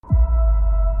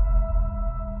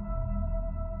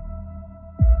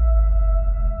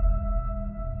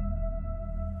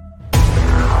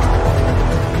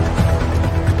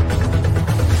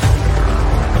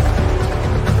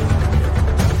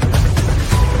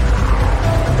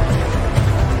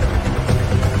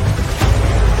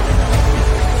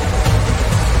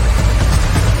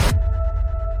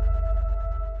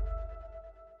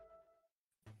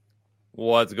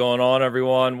What's going on,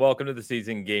 everyone? Welcome to the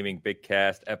Season Gaming Big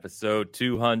Cast, episode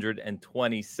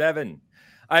 227.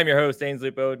 I'm your host, Ainsley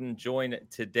Bowden, joined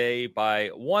today by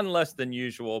one less than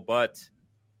usual, but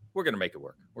we're going to make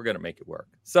it work.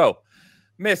 So,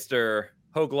 Mr.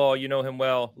 Hoglaw, you know him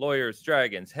well. Lawyers,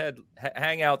 Dragons,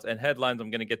 Hangouts, and Headlines. I'm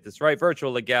going to get this right.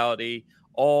 Virtual Legality,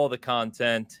 all the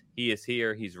content. He is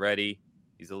here. He's ready.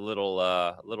 He's a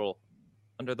little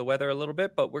under the weather a little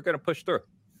bit, but we're going to push through.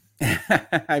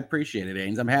 I appreciate it,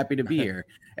 Ains. I'm happy to be here.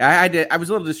 I was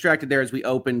a little distracted there as we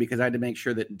opened because I had to make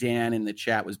sure that Dan in the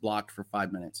chat was blocked for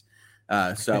 5 minutes.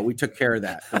 So we took care of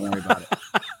that. Don't worry about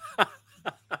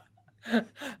it.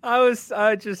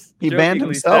 I just he banned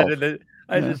himself.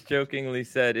 Just jokingly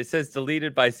said it says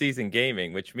deleted by Season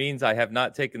Gaming, which means I have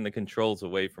not taken the controls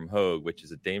away from Hogue, which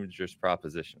is a dangerous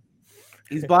proposition.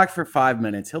 He's blocked for 5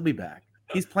 minutes. He'll be back.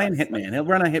 He's playing Hitman. He'll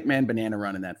run a Hitman banana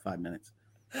run in that 5 minutes.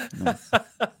 Nice.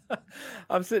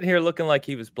 I'm sitting here looking like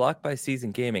he was blocked by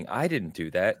Season Gaming. I didn't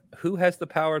do that. Who has the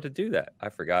power to do that? I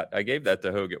forgot. I gave that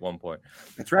to Hogue at one point.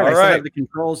 That's right. I still have the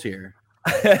controls here.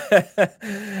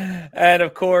 And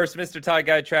of course, Mr. Tie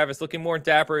Guy Travis looking more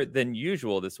dapper than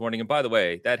usual this morning. And by the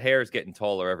way, that hair is getting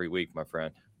taller every week, my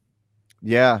friend.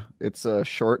 Yeah, it's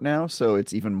short now, so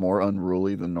it's even more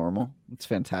unruly than normal. It's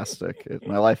fantastic.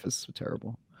 My life is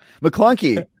terrible.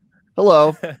 McClunky.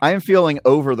 Hello. I am feeling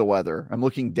over the weather. I'm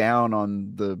looking down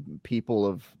on the people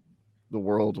of the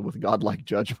world with godlike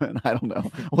judgment. I don't know.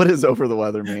 What does over the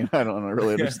weather mean? I don't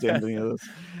really understand any of this.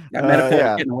 That metaphor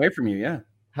is getting away from you, yeah.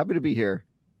 Happy to be here.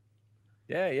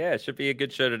 Yeah. It should be a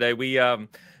good show today.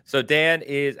 So Dan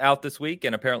is out this week,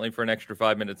 and apparently for an extra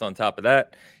 5 minutes on top of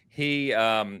that, he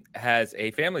has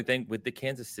a family thing with the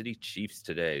Kansas City Chiefs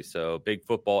today. So big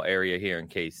football area here in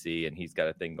KC, and he's got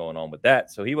a thing going on with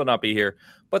that. So he will not be here.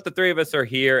 But the three of us are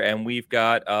here, and we've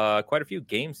got quite a few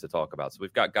games to talk about. So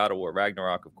we've got God of War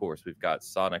Ragnarok, of course. We've got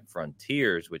Sonic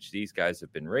Frontiers, which these guys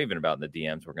have been raving about in the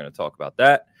DMs. We're going to talk about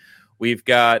that. We've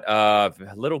got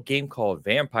a little game called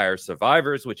Vampire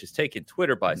Survivors, which has taken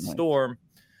Twitter by storm.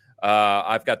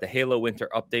 I've got the Halo Winter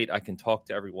update I can talk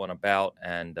to everyone about,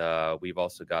 and we've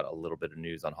also got a little bit of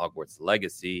news on Hogwarts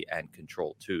Legacy and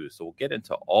Control 2, so we'll get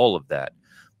into all of that.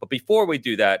 But before we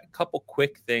do that, a couple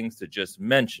quick things to just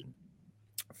mention.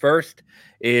 First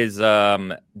is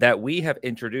that we have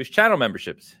introduced channel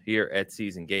memberships here at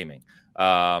Season Gaming.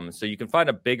 So you can find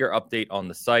a bigger update on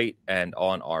the site and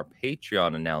on our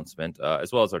Patreon announcement,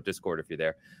 as well as our Discord if you're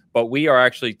there. But we are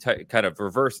actually kind of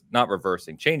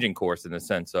changing course in the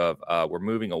sense of we're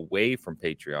moving away from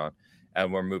Patreon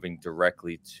and we're moving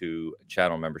directly to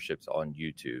channel memberships on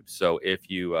YouTube. So if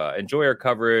you enjoy our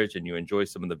coverage and you enjoy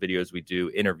some of the videos we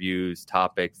do, interviews,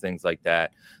 topics, things like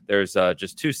that, there's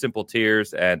just two simple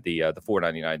tiers, and the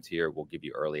 $4.99 tier will give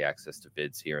you early access to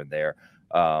vids here and there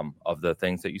of the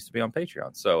things that used to be on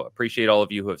Patreon. So appreciate all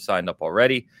of you who have signed up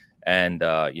already. And,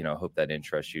 hope that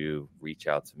interests you. Reach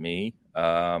out to me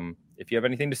if you have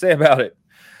anything to say about it.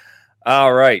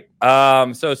 All right.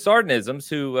 So Sardanisms,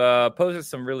 who poses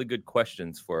some really good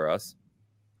questions for us,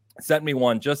 sent me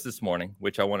one just this morning,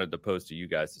 which I wanted to pose to you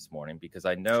guys this morning, because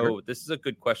I know this is a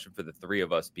good question for the three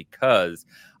of us, because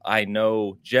I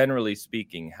know, generally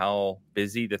speaking, how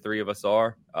busy the three of us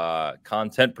are.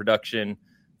 Content production,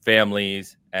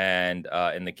 families, and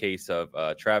in the case of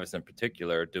Travis in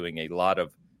particular, doing a lot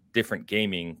of different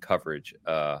gaming coverage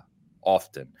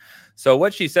often. So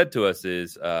what she said to us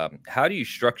is, how do you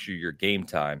structure your game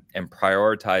time and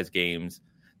prioritize games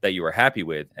that you are happy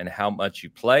with, and how much you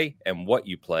play and what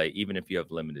you play, even if you have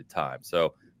limited time?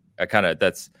 So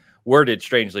that's worded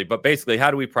strangely, but basically,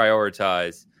 how do we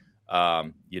prioritize,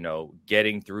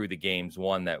 getting through the games,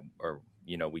 one that,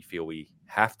 we feel we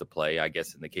have to play, I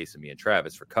guess, in the case of me and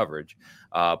Travis for coverage,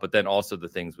 but then also the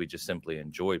things we just simply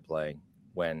enjoy playing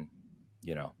when,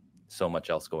 so much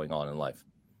else going on in life.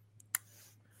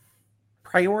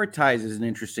 Prioritize is an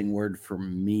interesting word for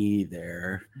me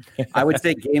there. I would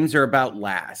say games are about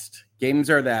last. Games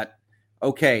are that,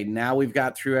 okay, now we've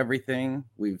got through everything.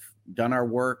 We've done our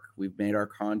work. We've made our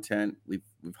content. We've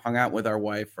hung out with our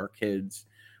wife, our kids,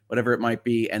 whatever it might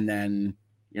be. And then,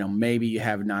 maybe you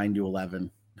have 9 to 11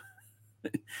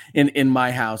 in my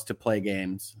house to play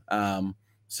games.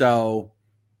 So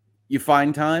you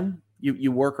find time,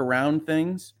 you work around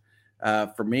things.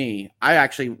 For me, I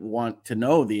actually want to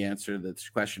know the answer to this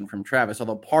question from Travis,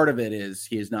 although part of it is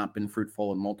he has not been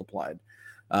fruitful and multiplied,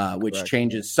 which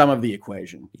changes some of the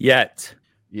equation. Yet.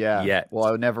 Well,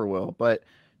 I never will. But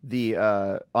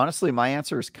honestly, my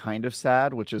answer is kind of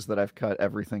sad, which is that I've cut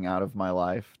everything out of my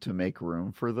life to make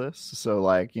room for this. So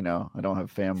I don't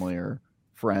have family or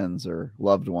friends or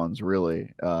loved ones,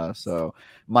 really. So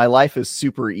my life is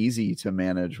super easy to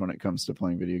manage when it comes to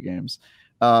playing video games.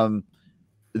 Now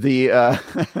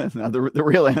the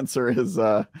real answer is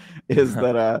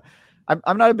that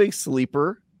I'm not a big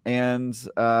sleeper, and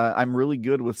I'm really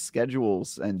good with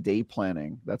schedules and day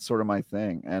planning. That's sort of my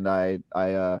thing. And I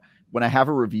when I have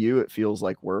a review, it feels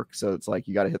like work. So it's like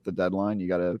you got to hit the deadline. You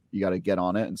got to get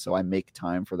on it. And so I make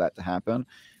time for that to happen.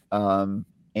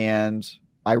 And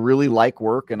I really like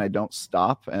work, and I don't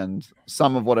stop. And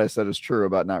some of what I said is true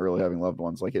about not really having loved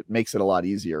ones. Like, it makes it a lot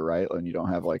easier, right? When you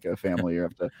don't have like a family you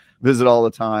have to visit all the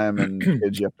time, and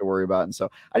kids you have to worry about. And so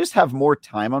I just have more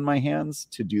time on my hands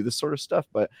to do this sort of stuff.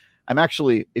 But I'm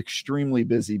actually extremely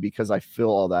busy because I fill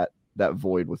all that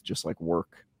void with just like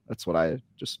work. That's what I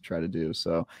just try to do.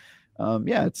 So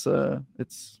yeah, it's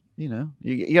you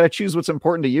got to choose what's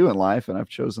important to you in life, and I've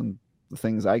chosen the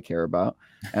things I care about.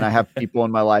 And I have people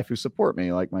in my life who support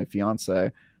me, like my fiance,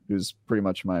 who's pretty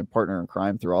much my partner in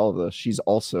crime through all of this. She's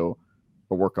also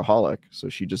a workaholic, so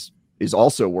she just is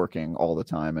also working all the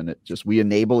time, and we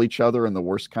enable each other in the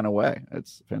worst kind of way.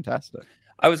 It's fantastic.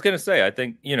 I was going to say, I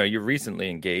think, you're recently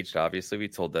engaged. Obviously, we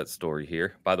told that story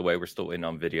here. By the way, we're still in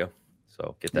on video,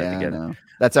 so get that together.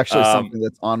 That's actually something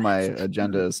that's on my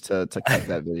agenda, is to cut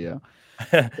that video.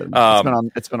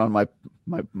 It's been on my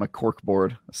cork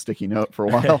board sticky note for a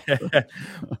while.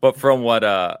 But from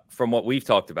what we've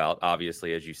talked about,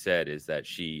 obviously, as you said, is that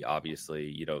she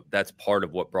obviously, that's part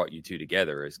of what brought you two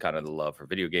together, is kind of the love for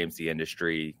video games, the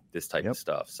industry, this type of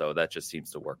stuff. So that just seems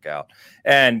to work out.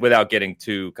 And without getting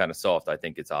too kind of soft, I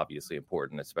think it's obviously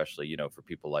important, especially, for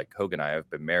people like Hogan and I have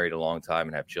been married a long time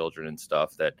and have children and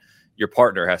stuff, that your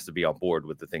partner has to be on board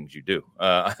with the things you do.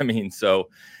 So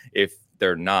if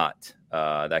they're not,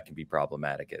 that can be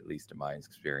problematic, at least in my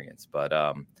experience.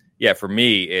 But yeah, for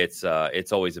me, it's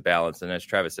always a balance. And as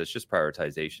Travis says, just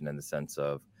prioritization, in the sense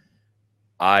of,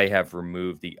 I have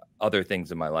removed the other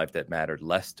things in my life that mattered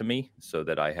less to me, so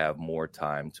that I have more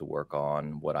time to work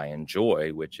on what I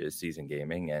enjoy, which is season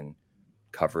gaming and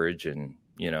coverage, and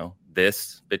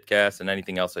this Bitcast and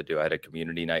anything else I do. I had a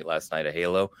community night last night at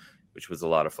Halo, which was a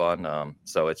lot of fun.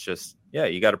 So it's just,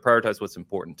 you got to prioritize what's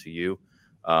important to you.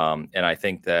 And I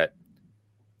think that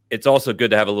it's also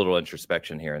good to have a little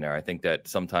introspection here and there. I think that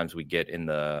sometimes we get in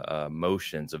the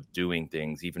motions of doing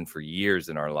things, even for years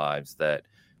in our lives, that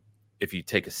if you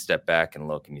take a step back and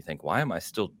look and you think, why am I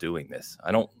still doing this?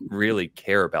 I don't really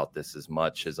care about this as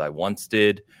much as I once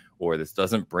did, or this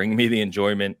doesn't bring me the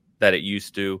enjoyment that it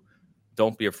used to.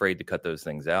 Don't be afraid to cut those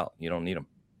things out. You don't need them.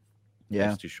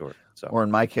 Yeah. It's too short. So, or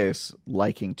in my case,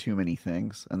 liking too many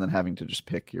things and then having to just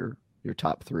pick your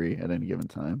top 3 at any given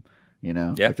time.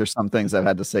 Like, there's some things I've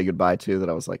had to say goodbye to that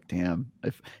I was like, damn,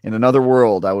 if in another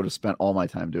world I would have spent all my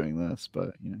time doing this.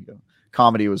 But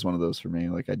comedy was one of those for me.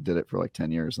 Like, I did it for like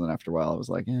 10 years, and then after a while I was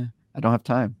like, I don't have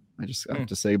time. I just have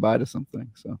to say bye to something.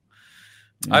 So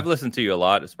I've listened to you a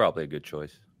lot. It's probably a good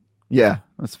choice. Yeah,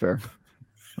 that's fair.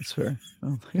 That's fair.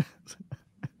 I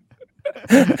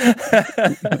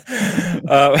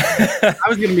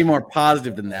was going to be more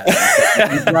positive than that.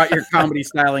 You brought your comedy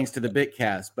stylings to the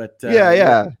Bitcast, but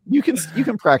you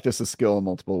can practice a skill in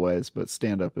multiple ways, but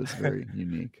stand up is very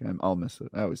unique. I'll miss it.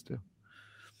 I always do.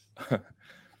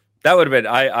 That would have been.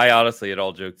 I honestly, at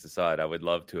all jokes aside, I would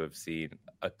love to have seen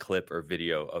a clip or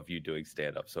video of you doing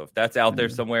stand up. So if that's out there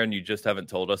somewhere and you just haven't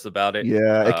told us about it,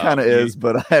 it kind of is,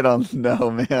 but I don't know,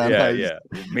 man.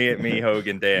 Me,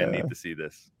 Hogan, Dan need to see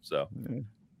this. So,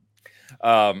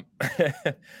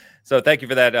 so thank you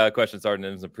for that question,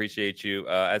 Sergeant. Appreciate you.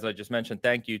 As I just mentioned,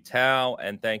 thank you, Tao,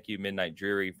 and thank you, Midnight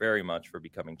Dreary, very much for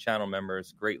becoming channel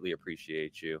members. Greatly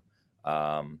appreciate you.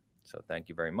 So thank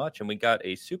you very much. And we got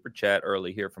a super chat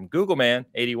early here from Google Man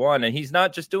 81, and he's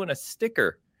not just doing a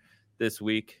sticker this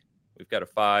week. We've got a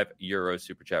 €5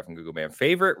 super chat from Google Man.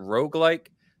 Favorite roguelike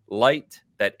light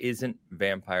that isn't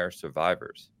Vampire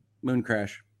Survivors? Moon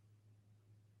Crash.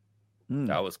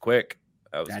 That was quick.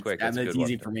 That's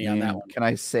easy for me on that one. Can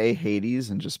I say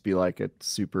Hades and just be like a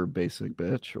super basic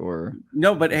bitch? Or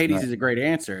no, but Hades is a great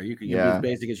answer. You can be as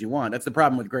basic as you want. That's the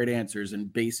problem with great answers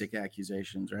and basic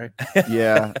accusations, right?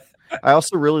 Yeah. I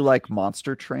also really like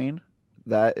Monster Train.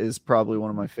 That is probably one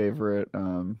of my favorite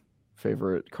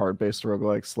card-based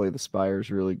roguelikes. Slay the Spire is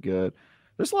really good.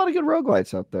 There's a lot of good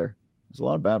roguelites out there. There's a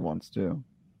lot of bad ones too.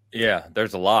 Yeah,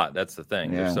 there's a lot. That's the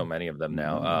thing. There's so many of them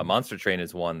now. Monster Train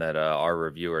is one that our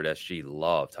reviewer at SG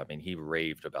loved. I mean, he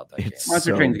raved about that game.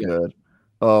 Monster Train's good.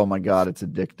 Oh my god, it's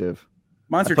addictive.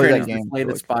 Monster Train is the Slay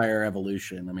the Spire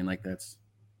evolution. I mean, like that's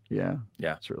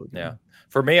it's really good. Yeah.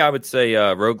 For me, I would say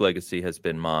Rogue Legacy has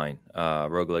been mine.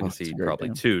 Rogue Legacy probably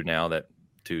game. 2 now that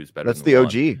 2 is better. That's than the 1.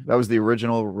 OG. That was the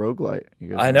original roguelite.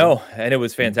 I know, and it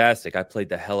was fantastic. I played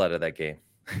the hell out of that game.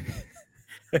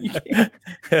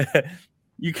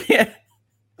 You can't.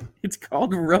 It's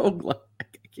called roguelike.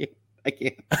 I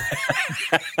can't.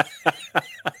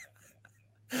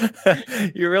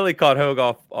 You really caught Hogue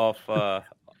off. I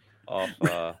don't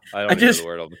know the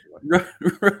word.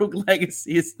 Rogue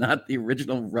Legacy is not the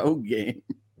original Rogue game.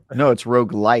 No, it's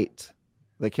roguelite.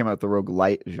 They came out with the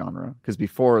roguelite genre because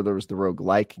before there was the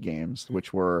roguelike games,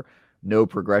 which were no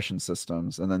progression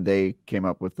systems, and then they came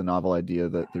up with the novel idea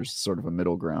that there's sort of a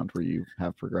middle ground where you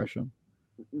have progression.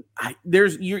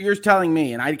 You're telling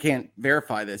me, and I can't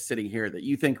verify this sitting here, that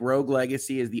you think Rogue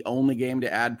Legacy is the only game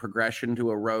to add progression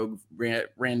to a rogue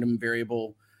random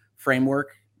variable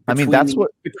framework? I mean,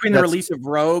 between the release of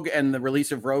Rogue and the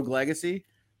release of Rogue Legacy.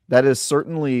 That is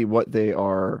certainly what they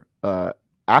are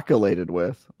accoladed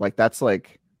with. Like that's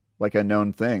like a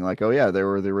known thing. Like, oh yeah, they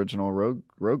were the original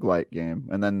roguelite game,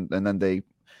 and then they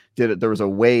did it. There was a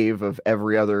wave of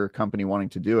every other company wanting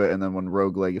to do it, and then when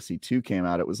Rogue Legacy 2 came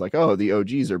out, it was like, oh, the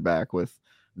OGs are back with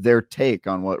their take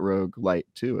on what Roguelite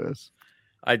 2 is.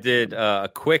 I did a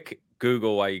quick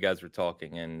Google while you guys were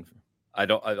talking, and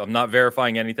I'm not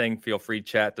verifying anything. Feel free,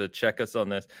 chat, to check us on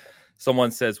this.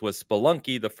 Someone says, was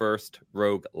Spelunky the first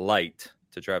roguelite,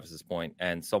 to Travis's point?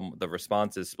 And the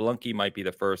response is Spelunky might be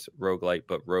the first roguelite,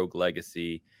 but Rogue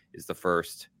Legacy is the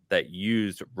first that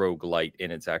used roguelite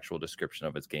in its actual description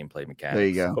of its gameplay mechanics. There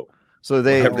you go. So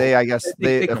they I guess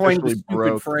they coined the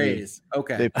broke phrase.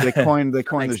 Okay. They coined the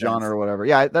genre sense. or whatever.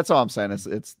 Yeah, that's all I'm saying.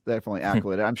 It's definitely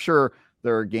accoladed. I'm sure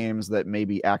there are games that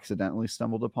maybe accidentally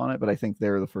stumbled upon it, but I think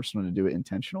they're the first one to do it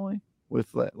intentionally.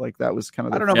 With like that was kind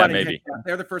of I don't know about maybe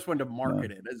they're the first one to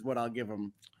market it, is what I'll give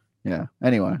them. Yeah.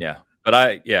 Anyway. Yeah.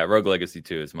 But Rogue Legacy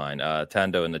 2 is mine.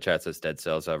 Tando in the chat says Dead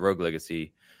Cells. Rogue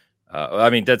Legacy.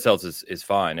 Dead Cells is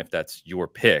fine if that's your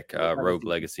pick. Rogue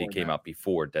Legacy came out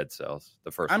before Dead Cells,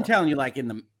 the first. I'm telling you, like in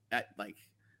the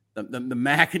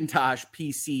Macintosh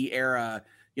PC era,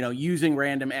 using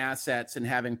random assets and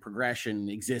having progression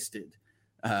existed.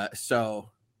 I guess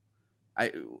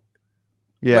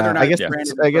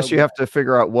you have to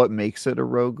figure out what makes it a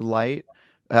roguelite.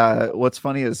 What's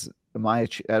funny is my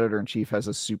editor-in-chief has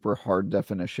a super hard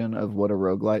definition of what a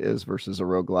roguelite is versus a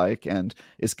roguelike, and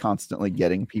is constantly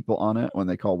getting people on it when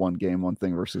they call one game one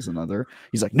thing versus another.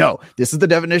 He's like, no, this is the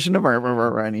definition of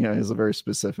and he has a very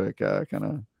specific kind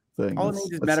of thing. All it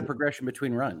means is meta progression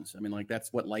between runs. I mean, like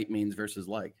that's what light means versus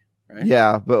like, right?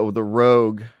 Yeah, but the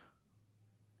rogue.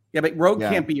 Yeah, but Rogue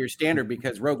can't be your standard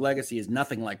because Rogue Legacy is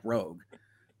nothing like Rogue.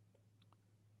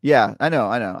 Yeah, I know.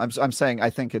 I'm saying I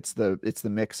think it's the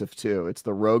mix of two. It's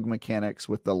the rogue mechanics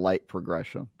with the light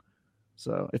progression.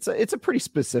 So it's a pretty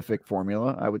specific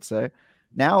formula, I would say.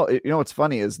 Now, what's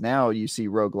funny is now you see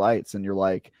roguelites and you're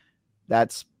like,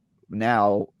 that's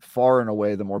now far and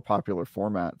away the more popular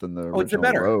format than the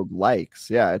original rogue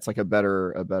likes. Yeah, it's like a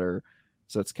better.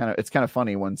 So it's kind of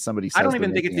funny when somebody says, I don't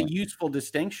even think it's a useful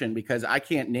distinction because I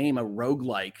can't name a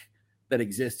roguelike that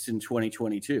exists in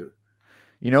 2022.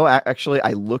 Actually,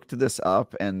 I looked this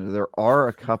up, and there are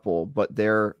a couple, but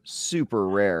they're super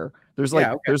rare. There's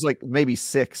like maybe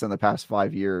 6 in the past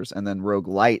 5 years, and then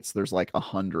roguelites, there's like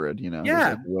 100.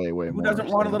 Yeah, way more. Who doesn't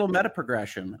want a little meta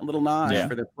progression, a little notch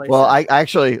for their place? Well,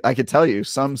 I could tell you,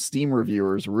 some Steam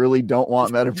reviewers really don't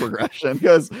want meta progression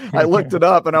because I looked it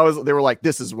up, and they were like,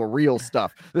 "This is real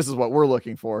stuff. This is what we're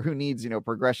looking for. Who needs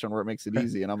progression where it makes it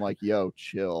easy?" And I'm like, "Yo,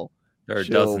 chill." There are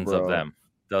dozens of them.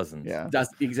 Dozens. Yeah.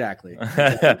 Exactly.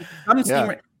 Some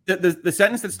Steam, the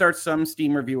sentence that starts "some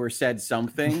Steam reviewer said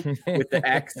something" with the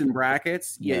X in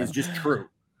brackets is just true.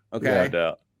 Okay.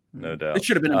 No doubt. It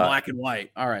should have been in black and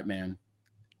white. All right, man.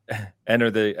 Enter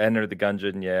the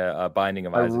Gungeon. Yeah. Binding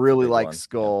of Isaac. I really like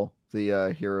Skull,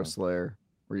 the Hero Slayer,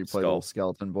 where you play the little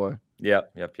skeleton boy.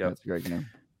 Yep. That's a great game.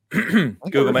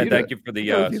 Google man, thank you for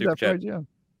the super chat. Yeah.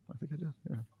 I think I did.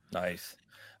 Yeah. Nice.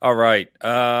 All right.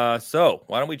 So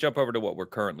why don't we jump over to what we're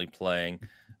currently playing?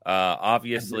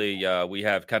 Obviously, we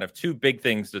have kind of 2 big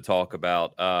things to talk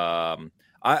about.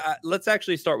 Let's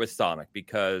actually start with Sonic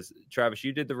because, Travis,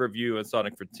 you did the review on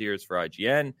Sonic Frontiers for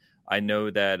IGN. I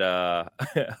know that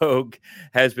Hogue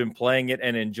has been playing it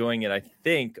and enjoying it, I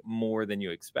think, more than you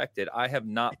expected. I have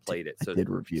not played it. So I did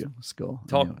review Skull.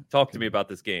 Talk to me about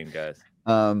this game, guys.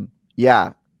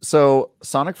 Yeah. So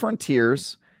Sonic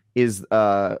Frontiers is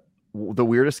the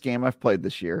weirdest game I've played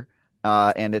this year,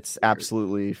 and it's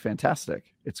absolutely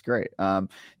fantastic. It's great.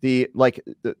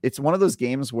 It's one of those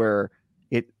games where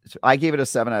I gave it a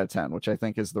 7 out of 10, which I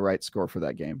think is the right score for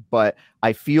that game. But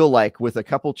I feel like with a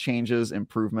couple changes,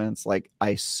 improvements, like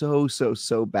I so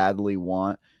badly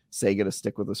want Sega to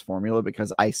stick with this formula,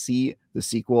 because I see the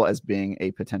sequel as being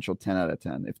a potential 10 out of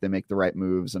 10 if they make the right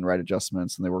moves and right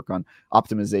adjustments and they work on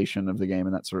optimization of the game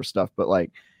and that sort of stuff. But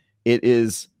like, it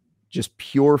is just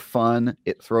pure fun.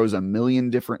 It throws a million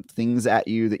different things at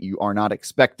you that you are not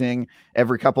expecting.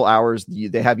 Every couple hours,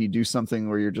 they have you do something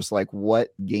where you're just like, what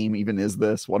game even is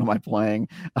this? What am I playing?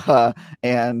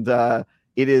 And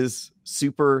it is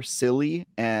super silly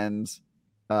and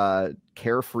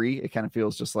carefree. It kind of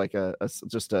feels just like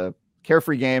just a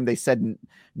carefree game. They said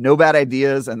no bad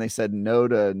ideas, and they said no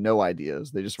to no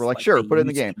ideas. They just were like, sure, put it in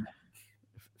the game.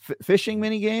 Fishing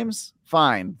mini games,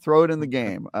 fine, throw it in the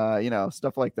game.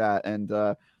 Stuff like that. And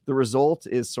the result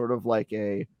is sort of like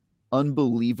a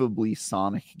unbelievably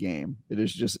Sonic game.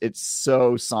 It's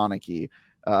so Sonic-y.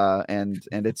 And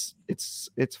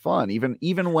it's fun.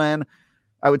 Even when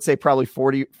I would say probably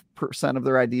 40% of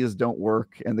their ideas don't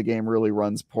work and the game really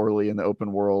runs poorly in the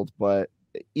open world. But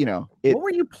what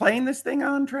were you playing this thing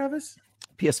on, Travis?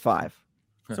 PS5.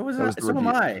 So am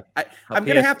I. I'm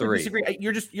gonna have to disagree.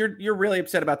 You're really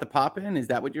upset about the pop-in. Is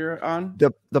that what you're on?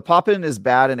 The pop-in is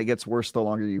bad, and it gets worse the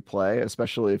longer you play,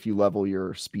 especially if you level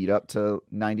your speed up to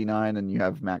 99 and you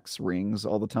have max rings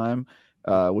all the time.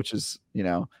 Which is,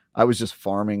 I was just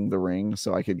farming the ring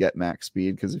so I could get max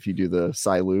speed, because if you do the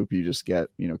Psy loop, you just get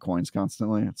coins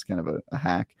constantly. It's kind of a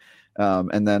hack.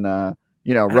 And then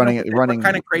running. What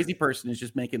kind of crazy person is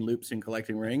just making loops and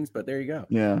collecting rings? But there you go.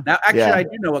 Yeah. Now, actually, I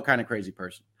do know what kind of crazy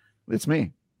person. It's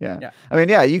me. Yeah. I mean,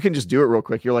 yeah, you can just do it real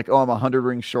quick. You're like, oh, I'm 100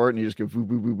 rings short, and you just go boop,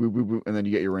 boop, boop, boop, boop, boop, and then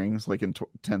you get your rings like in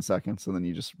 10 seconds, and then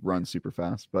you just run super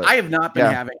fast. But I have not been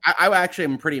having. I actually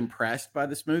am pretty impressed by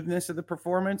the smoothness of the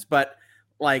performance, but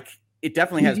like it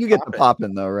definitely has. You get the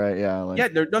pop-in though, right? Yeah.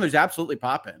 There's absolutely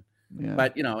pop-in. Yeah.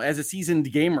 But as a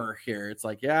seasoned gamer here, it's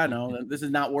like, this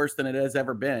is not worse than it has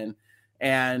ever been.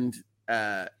 And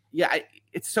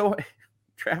it's so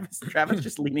Travis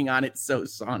just leaning on it so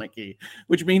Sonic-y,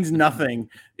 which means nothing,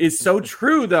 is so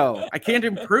true though. I can't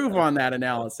improve on that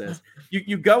analysis.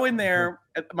 You go in there.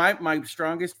 My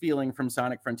strongest feeling from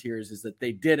Sonic Frontiers is that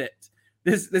they did it.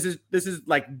 This is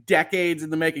like decades in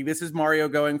the making. This is Mario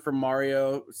going from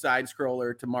Mario side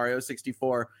scroller to Mario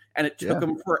 64, and it took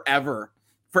them forever,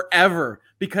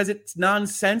 because it's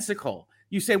nonsensical.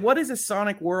 You say, what is a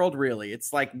Sonic world really?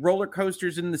 It's like roller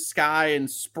coasters in the sky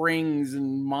and springs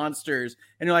and monsters.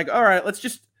 And you're like, all right, let's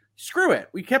just screw it.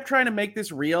 We kept trying to make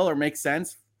this real or make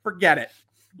sense. Forget it.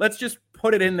 Let's just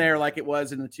put it in there like it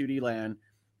was in the 2D land.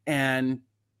 And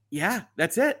yeah,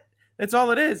 that's it. That's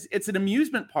all it is. It's an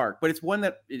amusement park, but it's one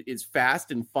that is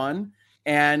fast and fun.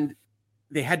 And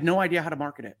they had no idea how to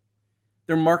market it.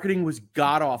 Their marketing was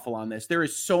god awful on this. There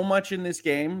is so much in this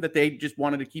game that they just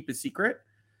wanted to keep a secret.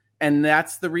 And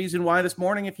that's the reason why this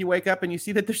morning, if you wake up and you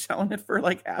see that they're selling it for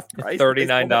like half price,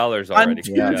 $39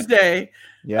 already on Tuesday,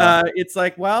 yeah. It's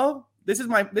like, well, this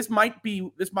might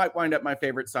wind up my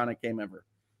favorite Sonic game ever.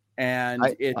 And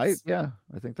I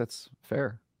think that's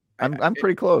fair. I'm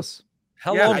pretty close.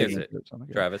 How long is it,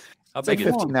 Travis? How big is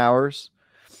it? 15 hours.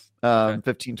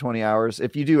 15, 20 hours.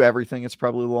 If you do everything, it's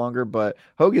probably longer, but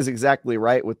Hogue is exactly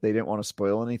right with they didn't want to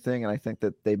spoil anything. And I think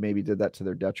that they maybe did that to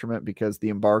their detriment, because the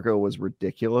embargo was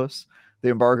ridiculous. The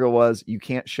embargo was, you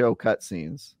can't show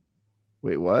cutscenes.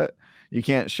 Wait, what? You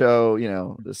can't show,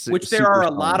 which there are a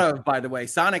lot of, by the way.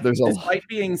 Sonic, despite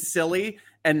being silly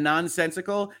and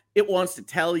nonsensical, it wants to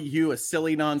tell you a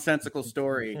silly, nonsensical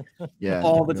story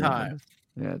all the time.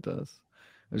 Yeah, it does.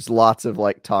 There's lots of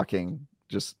like talking,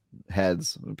 just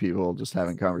heads, people just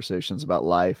having conversations about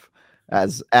life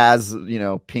as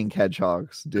pink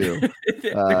hedgehogs do.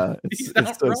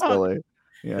 It's so silly.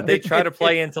 Yeah, they try to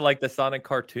play into like the Sonic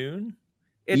cartoon.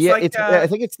 I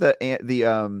think it's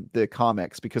the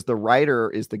comics, because the writer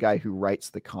is the guy who writes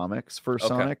the comics for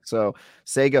Sonic. So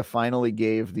Sega finally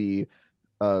gave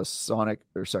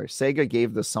Sega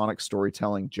gave the Sonic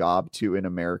storytelling job to an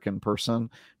American person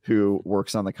who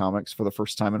works on the comics for the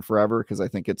first time in forever, because I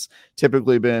think it's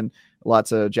typically been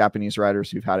lots of Japanese writers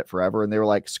who've had it forever, and they were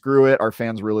like, screw it, our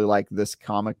fans really like this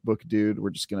comic book dude, we're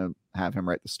just gonna have him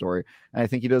write the story. And I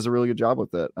think he does a really good job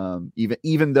with it,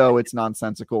 even though it's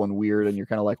nonsensical and weird and you're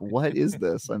kind of like, what is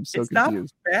this? I'm so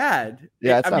confused. Not bad.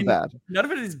 It's not bad. None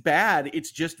of it is bad.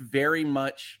 It's just very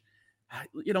much,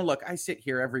 look, I sit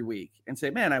here every week and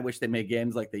say, man, I wish they made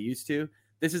games like they used to.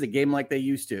 This is a game like they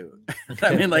used to.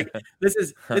 I mean, like this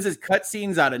is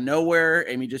cutscenes out of nowhere.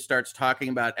 Amy just starts talking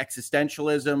about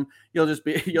existentialism.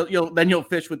 You'll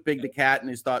fish with Big the Cat and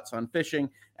his thoughts on fishing,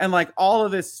 and like all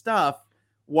of this stuff,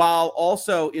 while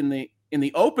also in the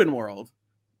open world,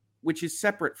 which is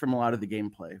separate from a lot of the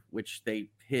gameplay, which they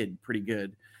hid pretty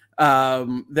good.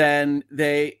 then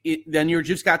you're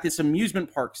just got this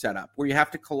amusement park setup where you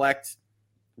have to collect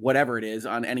whatever it is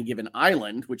on any given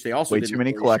island, which they also way too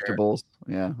many collectibles.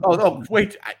 Share. Yeah. Oh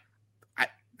wait.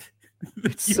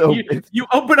 It's you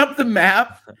open up the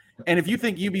map, and if you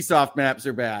think Ubisoft maps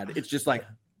are bad, it's just like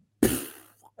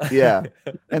yeah,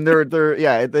 and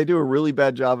they do a really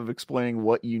bad job of explaining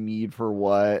what you need for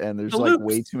what, and there's like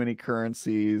way too many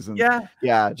currencies, and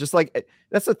just like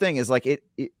that's the thing is like it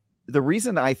the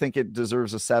reason I think it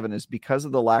deserves a 7 is because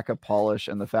of the lack of polish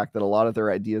and the fact that a lot of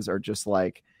their ideas are just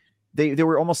like they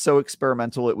were almost so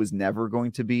experimental it was never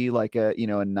going to be like a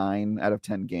 9 out of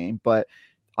 10 game. But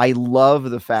I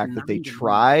love the fact that they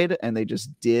tried and they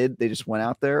just went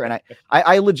out there. And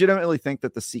I legitimately think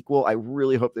that the sequel, I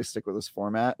really hope they stick with this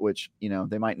format, which,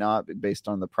 they might not based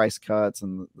on the price cuts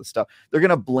and the stuff. They're going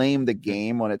to blame the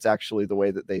game when it's actually the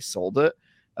way that they sold it.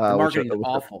 The marketing is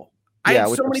awful. I have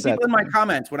so many people in my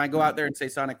comments when I go out there and say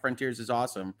Sonic Frontiers is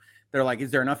awesome. They're like,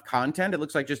 is there enough content? It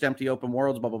looks like just empty open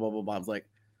worlds, blah, blah, blah, blah, blah. I was like,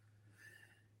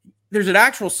 there's an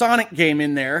actual Sonic game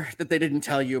in there that they didn't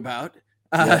tell you about.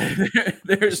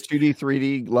 There's 2D,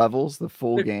 3D levels, the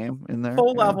full game in there.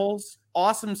 Full levels,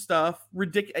 awesome stuff.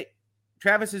 Ridiculous.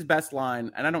 Travis's best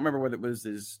line, and I don't remember whether it was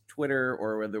his Twitter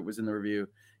or whether it was in the review,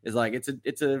 is like it's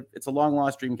a long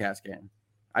lost Dreamcast game.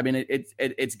 I mean,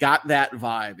 it's got that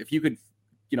vibe. If you could,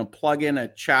 plug in a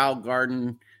child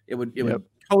garden, it would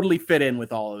totally fit in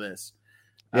with all of this.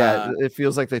 Yeah, it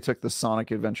feels like they took the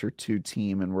Sonic Adventure 2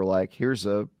 team and were like, here's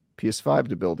a PS5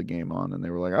 to build a game on, and they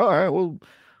were like, all right, well,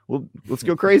 let's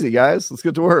go crazy, guys. Let's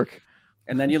get to work.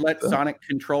 And then you let Sonic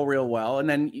control real well. And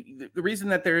then the reason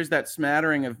that there is that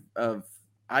smattering of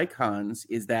icons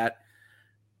is that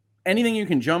anything you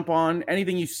can jump on,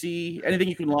 anything you see, anything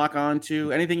you can lock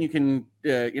onto, anything you can,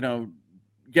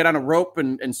 get on a rope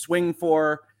and swing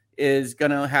for is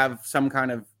going to have some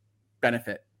kind of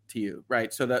benefit to you,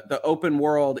 right? So the open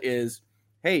world is,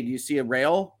 hey, do you see a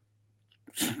rail?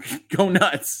 Go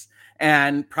nuts.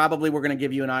 And probably we're going to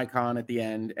give you an icon at the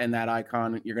end, and that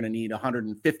icon, you're going to need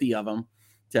 150 of them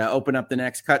to open up the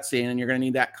next cutscene, and you're going to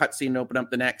need that cutscene to open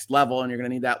up the next level, and you're going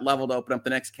to need that level to open up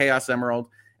the next Chaos Emerald,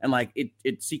 and like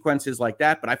it sequences like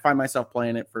that. But I find myself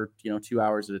playing it for 2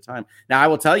 hours at a time. Now I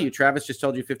will tell you, Travis just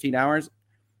told you 15 hours.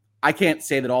 I can't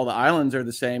say that all the islands are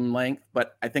the same length,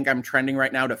 but I think I'm trending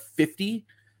right now to 50.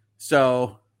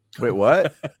 So wait,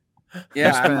 what?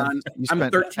 Yeah, I'm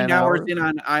 13 hours in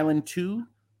on Island 2.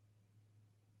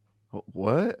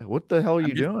 What the hell are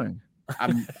you doing?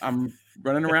 I'm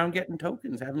running around getting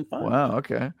tokens, having fun. Wow.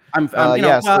 Okay.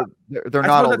 So they're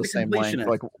not all the same length.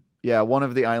 Like, one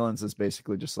of the islands is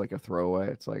basically just like a throwaway.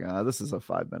 It's like, this is a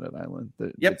 5-minute island.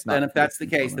 Yep. And if that's the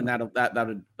case, then that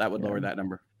would lower that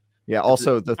number. Yeah.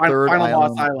 Also, the third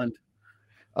island.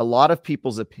 A lot of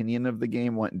people's opinion of the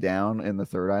game went down in the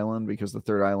third island because the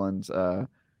third island,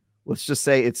 let's just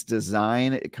say its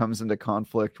design, it comes into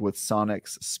conflict with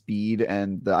Sonic's speed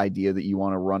and the idea that you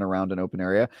want to run around an open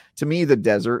area. To me, the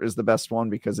desert is the best one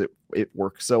because it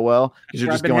works so well because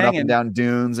you're just going up and down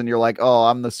dunes and you're like, oh,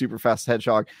 I'm the super fast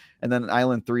hedgehog. And then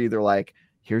Island 3, they're like,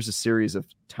 here's a series of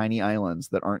tiny islands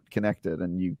that aren't connected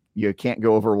and you can't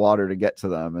go over water to get to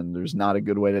them. And there's not a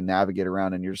good way to navigate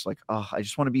around. And you're just like, oh, I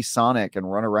just want to be Sonic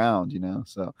and run around,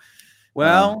 So,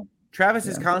 Travis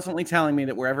is constantly telling me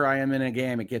that wherever I am in a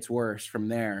game, it gets worse from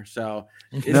there. So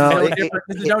this is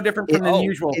no different from the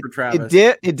usual for Travis.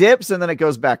 It dips and then it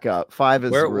goes back up. 5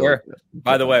 is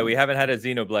By the way, we haven't had a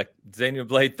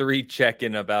Xenoblade 3 check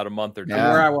in about a month or two.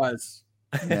 Yeah. Where I was.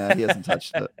 Yeah, he hasn't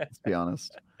touched it. Let's be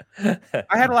honest. I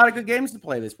had a lot of good games to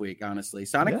play this week, honestly.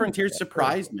 Sonic Frontiers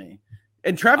surprised me.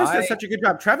 And Travis does such a good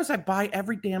job. Travis, I buy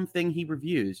every damn thing he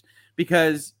reviews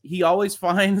because he always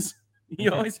finds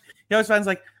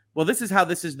like, well, this is how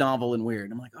this is novel and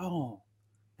weird. I'm like, oh,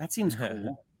 that seems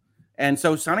cool. And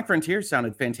so Sonic Frontiers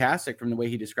sounded fantastic from the way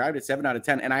he described it, 7 out of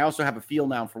 10. And I also have a feel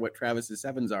now for what Travis's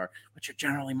 7s are, which are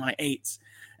generally my 8s.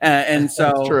 And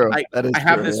so I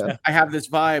have this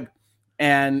vibe,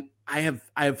 and I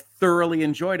have thoroughly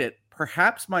enjoyed it.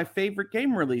 Perhaps my favorite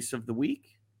game release of the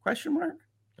week? ?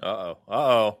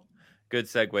 Uh-oh. Good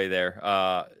segue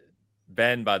there.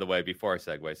 Ben, by the way, before I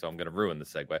segue, so I'm going to ruin the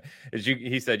segue.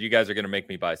 He said, you guys are going to make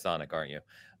me buy Sonic, aren't you?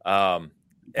 Buy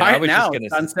it now.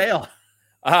 It's on sale.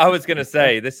 I was going to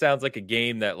say, this sounds like a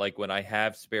game that, like, when I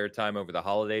have spare time over the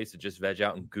holidays to just veg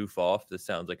out and goof off, this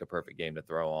sounds like a perfect game to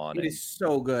throw on. It is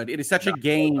so good. It is such a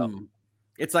game.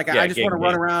 It's like, I just want to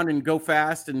run around and go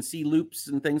fast and see loops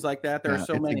and things like that. There are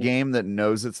so many. It's a game that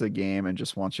knows it's a game and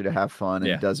just wants you to have fun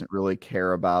and doesn't really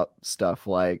care about stuff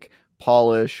like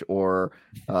polish or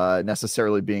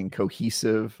necessarily being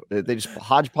cohesive. They just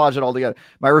hodgepodge it all together.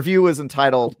 My review is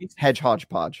entitled Hedge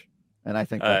Hodgepodge, and I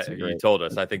think that's you told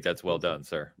us. I think that's well done,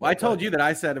 sir. Well, I told you that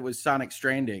I said it was Sonic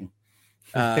Stranding.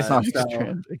 Sonic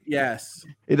Stranding. Yes,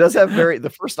 it does have the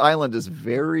first island is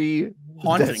very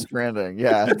haunting. Death Stranding.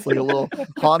 Yeah, it's like a little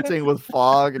haunting with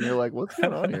fog, and you're like, what's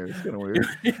going on here? It's kind of weird.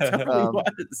 It totally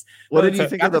was. What did you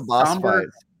think of the boss somber, fight?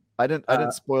 I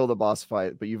didn't spoil the boss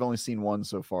fight, but you've only seen one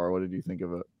so far. What did you think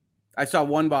of it? I saw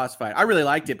one boss fight. I really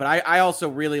liked it, but I also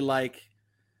really like.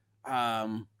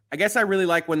 I guess I really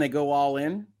like when they go all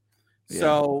in. Yeah.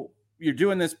 So you're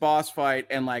doing this boss fight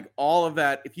and like all of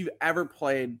that. If you've ever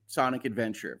played Sonic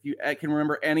Adventure, if you can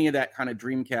remember any of that kind of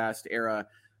Dreamcast era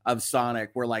of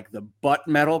Sonic where like the butt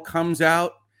metal comes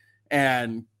out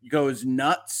and goes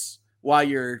nuts while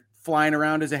you're flying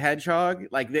around as a hedgehog,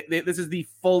 like this is the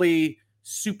fully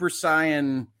Super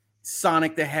Saiyan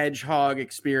Sonic the Hedgehog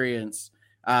experience.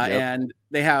 And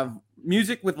they have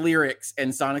music with lyrics,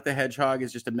 and Sonic the Hedgehog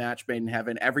is just a match made in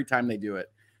heaven every time they do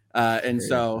it.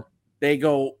 So they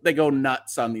go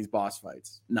nuts on these boss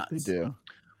fights. Nuts. They do.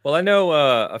 Well, I know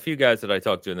a few guys that I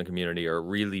talk to in the community are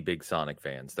really big Sonic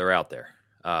fans. They're out there.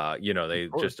 They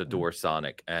just adore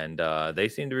Sonic, and they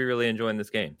seem to be really enjoying this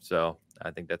game. So I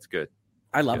think that's good.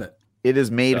 I love it. It is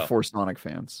made for Sonic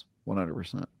fans,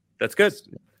 100%. That's good.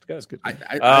 That's good.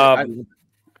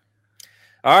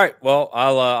 All right. Well,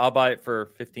 I'll buy it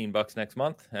for $15 next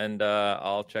month, and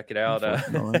I'll check it out.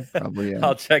 Probably, yeah.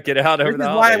 I'll check it out over the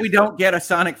holidays. Why we don't get a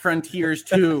Sonic Frontiers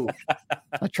 2.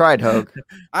 I tried, Hogue.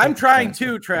 I'm trying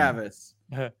to, Travis.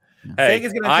 Hey,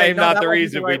 I'm not the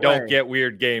reason we don't get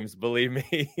weird games. Believe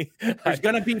me. There's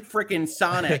going to be freaking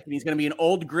Sonic, and he's going to be an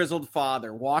old grizzled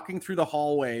father walking through the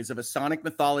hallways of a Sonic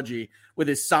mythology with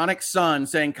his Sonic son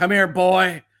saying, "Come here,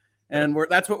 boy," and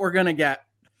that's what we're going to get.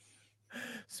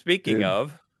 Speaking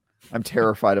of, I'm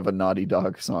terrified of a Naughty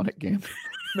Dog Sonic game.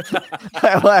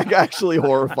 I'm like actually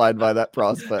horrified by that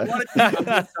prospect.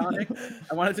 I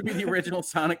want it to be the original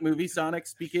Sonic movie, Sonic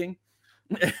speaking.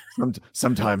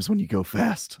 Sometimes when you go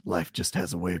fast, life just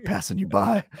has a way of passing you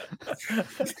by.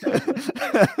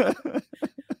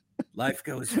 Life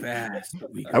goes fast.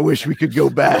 I wish we could go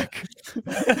back.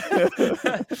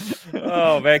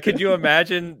 Oh man, could you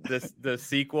imagine the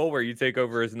sequel where you take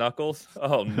over his Knuckles?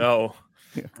 Oh no.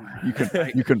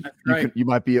 You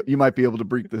might be able to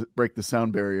break the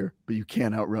sound barrier, but you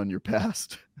can't outrun your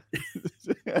past.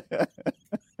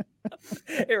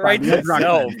 It writes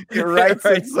itself. It writes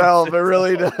itself. It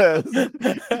really does. You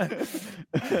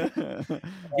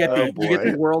get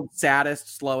the world's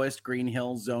saddest, slowest Green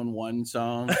Hills Zone 1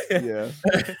 song. Yeah.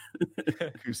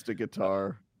 Acoustic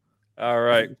guitar. All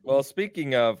right. Well,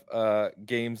 speaking of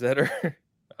games that are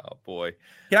oh boy.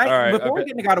 Before we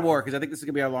get into God of War, because I think this is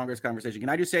gonna be our longest conversation, can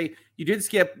I just say you did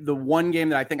skip the one game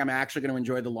that I think I'm actually gonna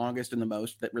enjoy the longest and the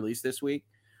most that released this week,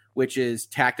 which is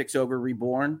Tactics Ogre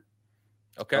Reborn.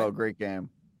 Okay. Oh, great game.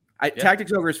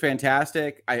 Tactics Ogre is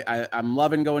fantastic. I'm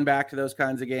loving going back to those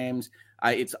kinds of games.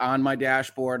 It's on my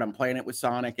dashboard. I'm playing it with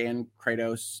Sonic and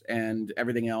Kratos and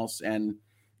everything else, and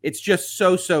it's just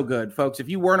so good, folks. If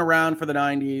you weren't around for the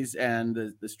 90s and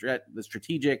the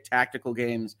strategic tactical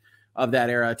games of that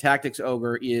era, Tactics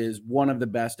Ogre is one of the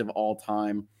best of all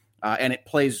time, and it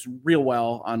plays real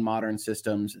well on modern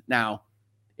systems. Now,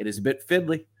 it is a bit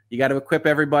fiddly. You got to equip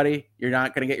everybody. You're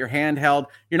not going to get your hand held.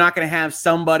 You're not going to have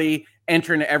somebody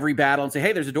enter into every battle and say,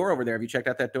 "Hey, there's a door over there. Have you checked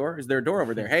out that door? Is there a door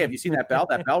over there? Hey, have you seen that bell?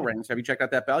 That bell rings. Have you checked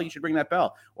out that bell? You should ring that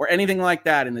bell." Or anything like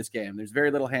that in this game. There's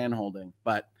very little hand holding,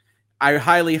 but I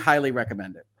highly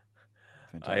recommend it.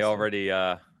 Fantastic. I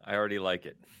already like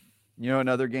it. You know,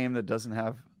 another game that doesn't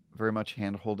have very much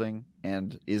hand holding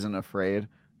and isn't afraid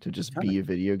to just be a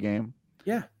video game.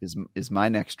 Yeah. Is my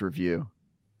next review.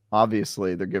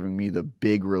 Obviously, they're giving me the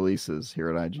big releases here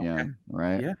at IGN,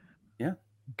 right? Yeah.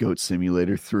 Goat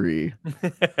Simulator 3.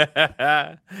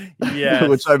 Yeah.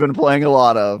 Which I've been playing a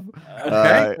lot of.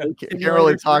 Okay. Can't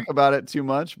really talk about it too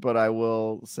much, but I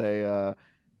will say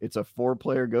it's a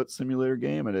 4-player Goat Simulator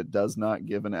game, and it does not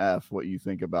give an F what you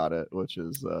think about it, which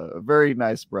is a very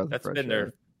nice breath of fresh air. That's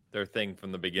been their thing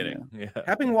from the beginning. Yeah.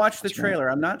 Having watched the trailer,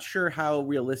 I'm not sure how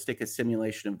realistic a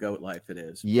simulation of goat life it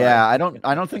is. Yeah, I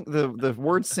don't think the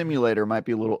word simulator might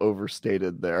be a little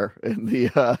overstated there in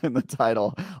the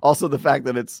title. Also, the fact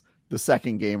that it's the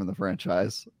second game in the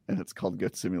franchise and it's called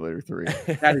Goat Simulator 3.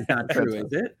 That is not true,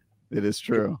 is it? It is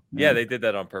true. Yeah, they did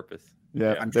that on purpose.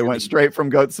 Yeah, they went straight from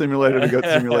Goat Simulator to Goat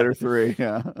Simulator 3.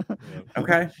 Yeah.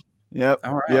 Okay. Yep.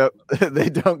 All right. Yep. They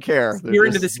don't care. You're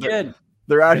into the skid.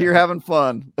 They're out here having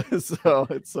fun. So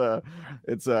it's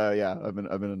yeah, I've been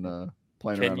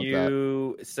playing around with that. Can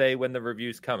you say when the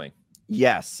review's coming?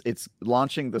 Yes, it's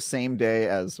launching the same day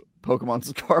as Pokemon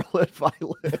Scarlet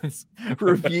Violet's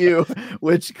review,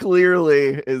 which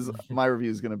clearly is my review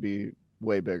is going to be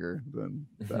way bigger than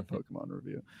that Pokemon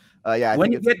review. Yeah,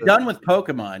 when you get done with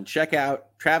Pokemon, check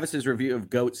out Travis's review of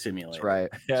Goat Simulator. That's right.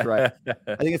 That's right.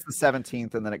 I think it's the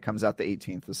 17th, and then it comes out the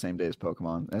 18th, the same day as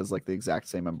Pokemon. It has like the exact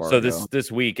same embargo. So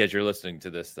this week, as you're listening to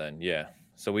this, then yeah.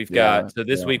 So we've got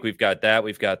this week we've got that,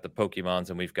 we've got the Pokemons,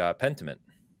 and we've got Pentiment.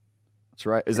 That's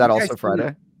right. Is that also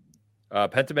Friday?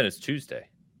 Pentiment is Tuesday.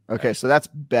 Okay, so that's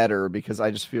better because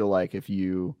I just feel like if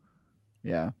you,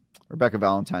 Rebecca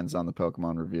Valentine's on the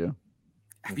Pokemon review.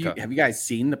 Have you guys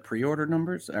seen the pre-order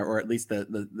numbers, or at least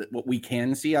the what we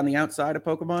can see on the outside of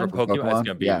Pokemon? For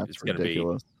Pokemon, it's going to be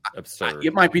absurd.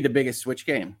 It might be the biggest Switch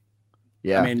game.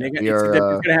 Yeah, I mean, it's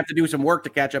going to have to do some work to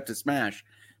catch up to Smash.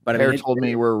 But Pear told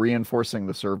me we're reinforcing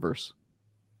the servers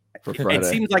for Friday. It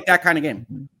seems like that kind of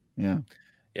game. Yeah.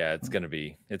 Yeah, it's gonna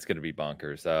be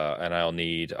bonkers. And I'll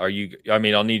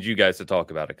need you guys to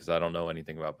talk about it because I don't know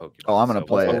anything about Pokemon. Oh, I'm gonna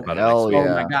play it. Hell yeah!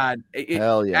 Oh my god!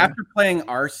 Hell yeah! After playing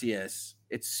Arceus,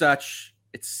 it's such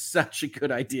a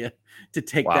good idea to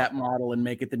take that model and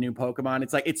make it the new Pokemon.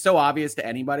 It's like it's so obvious to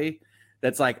anybody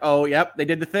that's like, oh, yep, they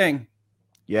did the thing.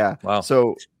 Yeah. Wow.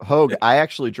 So Hogue, I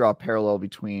actually draw a parallel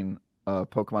between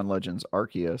Pokemon Legends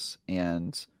Arceus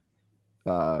and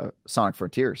Sonic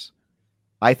Frontiers.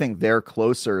 I think they're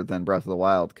closer than Breath of the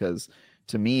Wild because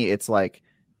to me, it's like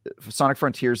Sonic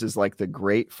Frontiers is like the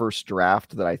great first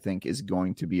draft that I think is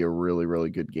going to be a really, really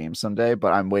good game someday.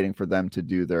 But I'm waiting for them to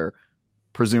do their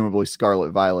presumably Scarlet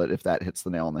Violet. If that hits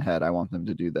the nail on the head, I want them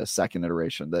to do the second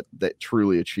iteration that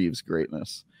truly achieves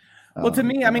greatness. Well, to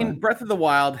me, I mean, Breath of the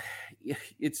Wild,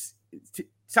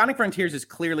 Sonic Frontiers is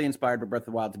clearly inspired by Breath of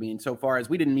the Wild to me. Insofar as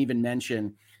we didn't even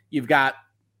mention, you've got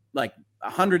like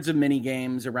hundreds of mini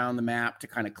games around the map to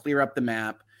kind of clear up the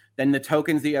map. Then the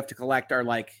tokens that you have to collect are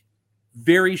like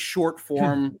very short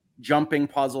form jumping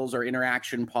puzzles or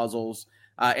interaction puzzles.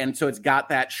 And so it's got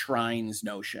that shrines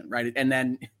notion, right? And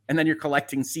then you're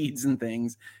collecting seeds and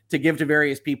things to give to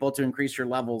various people to increase your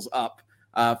levels up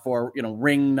for,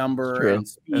 ring number and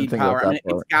speed power. I mean,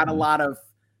 it's got a lot of,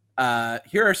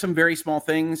 here are some very small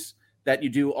things that you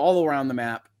do all around the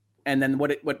map. And then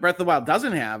what Breath of the Wild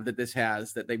doesn't have that this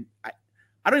has that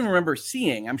I don't even remember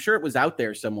seeing. I'm sure it was out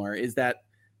there somewhere. Is that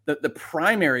the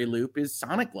primary loop is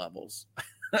Sonic levels?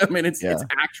 I mean, it's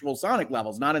actual Sonic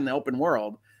levels, not in the open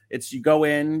world. It's you go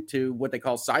into what they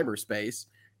call cyberspace,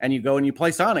 and you go and you play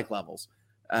Sonic levels,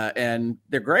 and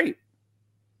they're great.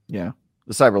 Yeah,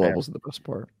 the cyber levels are the best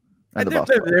part.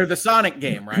 They're the Sonic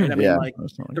game, right? I mean,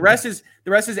 the rest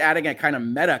is adding a kind of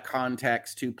meta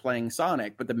context to playing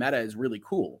Sonic, but the meta is really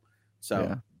cool.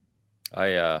 So,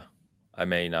 I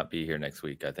may not be here next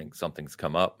week. I think something's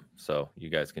come up, so you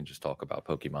guys can just talk about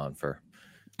Pokemon for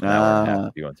an hour and a half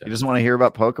if you want to. You just want to hear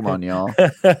about Pokemon, y'all.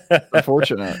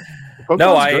 Unfortunate.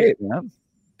 Pokemon's great, man.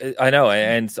 I know,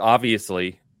 and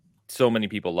obviously, so many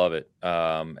people love it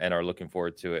and are looking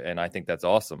forward to it, and I think that's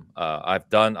awesome. I've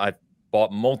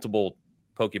bought multiple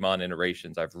Pokemon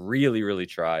iterations. I've really, really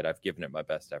tried. I've given it my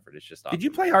best effort. It's just not. Did you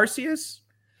play Arceus?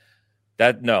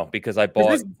 No, because I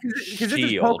bought because this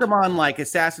is Pokemon like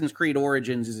Assassin's Creed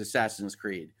Origins is Assassin's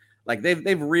Creed. Like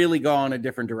they've really gone a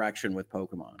different direction with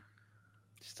Pokemon.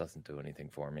 Just doesn't do anything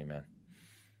for me, man.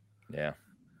 Yeah,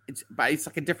 it's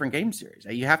like a different game series.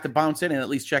 You have to bounce in and at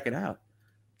least check it out.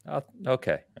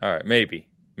 Okay, all right, maybe.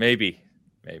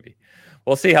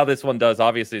 We'll see how this one does.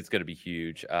 Obviously, it's going to be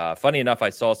huge. Funny enough,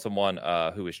 I saw someone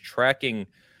who was tracking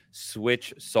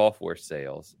Switch software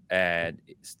sales, and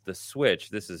the Switch,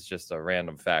 this is just a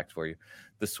random fact for you,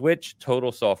 the Switch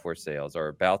total software sales are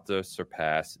about to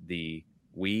surpass the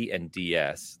Wii and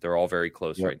DS. They're all very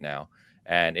close right now,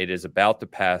 and it is about to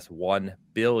pass 1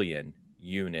 billion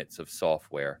units of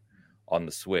software on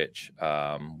the Switch,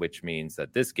 which means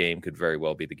that this game could very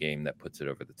well be the game that puts it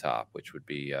over the top, which would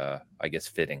be I guess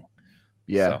fitting.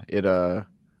 I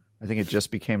think it just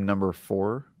became number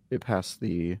 4. It passed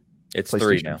the It's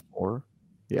 3 now. 4.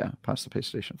 Yeah, past the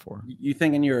PlayStation 4. You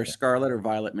thinking you're a Scarlet or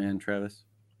Violet man, Travis?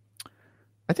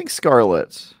 I think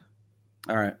Scarlet.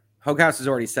 All right. Hogue House has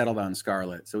already settled on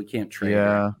Scarlet, so we can't trade.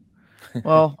 Yeah.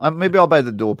 Well, maybe I'll buy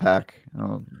the dual pack.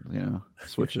 I'll,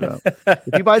 switch it up.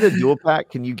 If you buy the dual pack,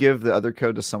 can you give the other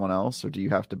code to someone else, or do you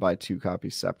have to buy 2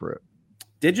 copies separate?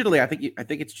 Digitally, I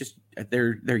think it's just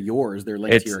they're yours. They're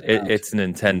linked to your account. It's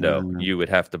Nintendo. You would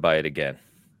have to buy it again.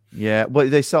 Yeah,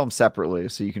 but they sell them separately,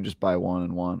 so you can just buy one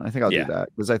and one. I think I'll do that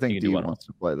because I think Dean wants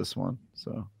to play this one.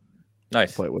 So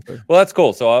nice, play it with her. Well, that's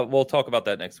cool. So we'll talk about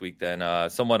that next week. Then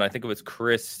someone, I think it was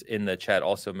Chris in the chat,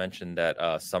 also mentioned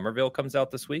that Somerville comes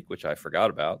out this week, which I forgot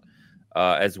about.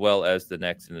 as well as the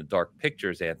Next in the Dark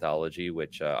Pictures anthology,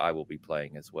 which I will be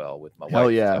playing as well with my Hell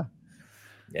wife. yeah. So,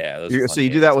 yeah. Those are So fun you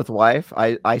do games. that with wife?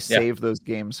 I save those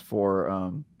games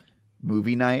for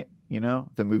movie night,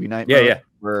 the movie night mode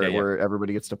where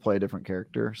everybody gets to play a different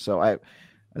character. So I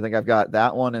think I've got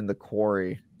that one and the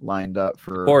Quarry lined up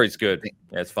for Quarry's good.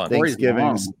 Yeah, it's fun.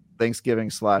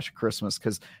 Thanksgiving/Christmas,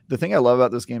 because the thing I love about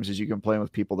those games is you can play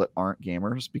with people that aren't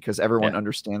gamers, because everyone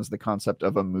understands the concept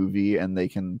of a movie and they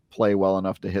can play well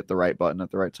enough to hit the right button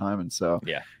at the right time. And so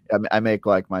I make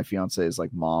like my fiance's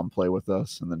like mom play with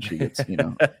us, and then she gets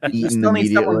eaten you still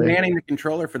need someone immediately. manning the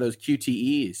controller for those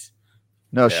QTEs.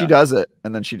 No, she does it,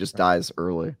 and then she just dies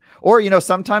early. Or,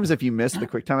 sometimes if you miss the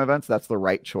QuickTime events, that's the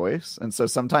right choice. And so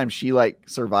sometimes she like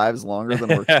survives longer than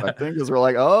we're expecting, because we're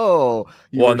like, oh.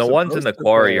 Well, and the ones in the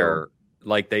Quarry are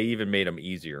like, they even made them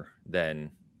easier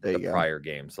than the prior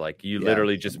games. Like you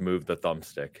literally just move the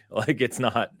thumbstick. Like it's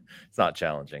not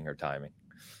challenging or timing.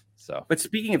 So, but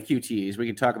speaking of QTEs, we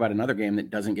can talk about another game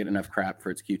that doesn't get enough crap for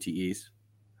its QTEs.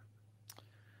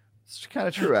 It's kind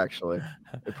of true, actually.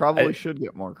 It probably should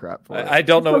get more crap for it. I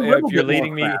don't know if you're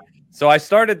leading me. So I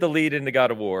started the lead into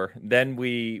God of War. Then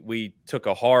we took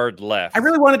a hard left. I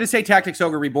really wanted to say Tactics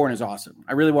Ogre Reborn is awesome.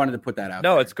 I really wanted to put that out.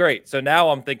 No, it's great. So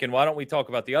now I'm thinking, why don't we talk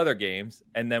about the other games,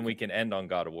 and then we can end on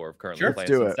God of War currently playing. Let's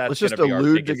do it. Let's just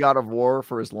allude to God of War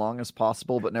for as long as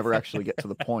possible, but never actually get to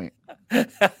the point.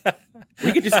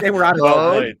 We could just say we're out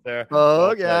of it. Yeah.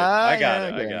 I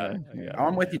got it.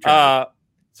 I'm with you, Trevor.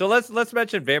 So let's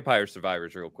mention Vampire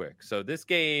Survivors real quick. So this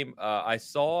game, I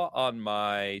saw on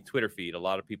my Twitter feed a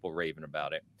lot of people raving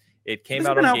about it. It came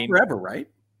out on Game forever, right?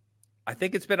 I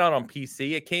think it's been out on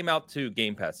PC. It came out to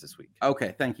Game Pass this week.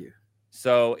 Okay, thank you.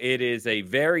 So it is a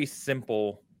very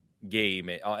simple game,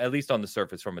 at least on the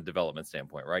surface from a development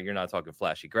standpoint, right? You're not talking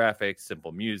flashy graphics,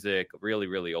 simple music, really,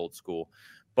 really old school.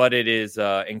 But it is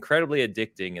incredibly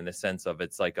addicting in the sense of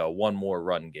it's like a one more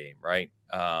run game, right?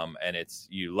 And it's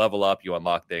you level up, you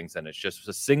unlock things, and it's just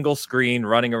a single screen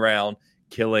running around,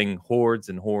 killing hordes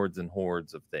and hordes and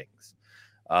hordes of things.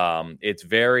 It's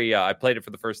very. I played it for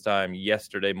the first time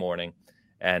yesterday morning,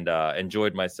 and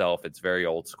enjoyed myself. It's very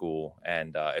old school,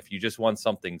 and if you just want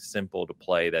something simple to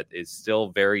play that is still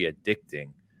very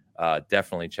addicting,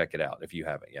 definitely check it out if you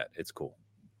haven't yet. It's cool.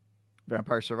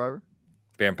 Vampire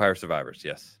Survivors,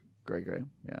 yes. Great.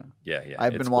 Yeah.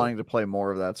 I've been wanting to play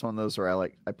more of that. It's one of those where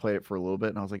I played it for a little bit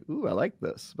and I was like, ooh, I like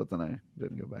this, but then I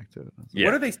didn't go back to it. Yeah.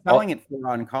 What are they selling it for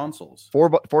on consoles?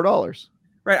 $4.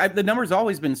 Right. The number's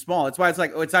always been small. That's why it's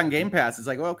like, it's on Game Pass. It's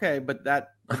like, well, okay, but the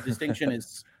distinction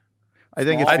is. I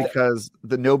think it's because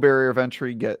the no barrier of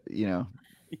entry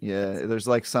there's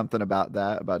like something about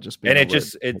that, about just being. And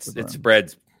it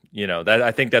spreads. That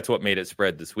I think that's what made it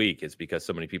spread this week, is because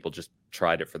so many people just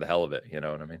tried it for the hell of it. You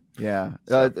know what I mean? Yeah.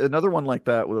 So. Another one like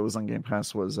that was on Game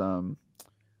Pass was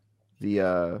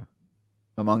the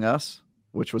Among Us,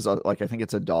 which was I think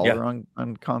it's $1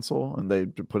 on console, and they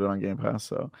put it on Game Pass.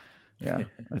 So yeah,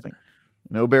 I think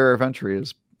no barrier of entry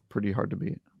is pretty hard to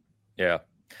beat. Yeah.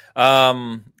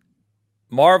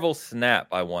 Marvel Snap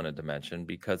I wanted to mention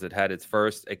because it had its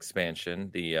first expansion,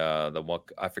 I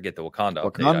forget the Wakanda.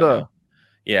 Wakanda.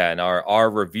 Yeah, and our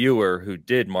reviewer who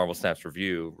did Marvel Snap's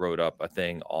review wrote up a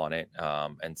thing on it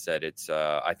and said it's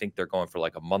I think they're going for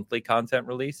like a monthly content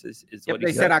release is what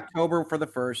they said October for the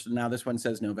first, and now this one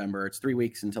says November. It's 3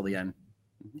 weeks until the end.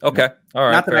 Okay. All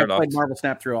right. Not that I played Marvel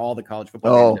Snap through all the college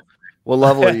football games. What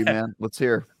level are you, man? Let's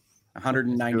hear.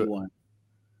 191.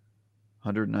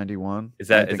 191? Is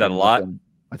that a lot?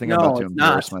 I think I'm about to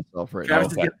embarrass myself right now.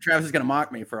 Travis is going to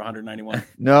mock me for 191.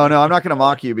 No, I'm not going to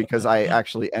mock you because I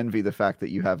actually envy the fact that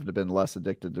you have been less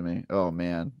addicted to me. Oh,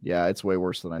 man. Yeah, it's way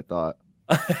worse than I thought.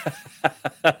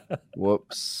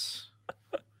 Whoops.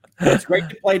 It's great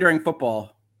to play during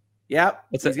football. Yep.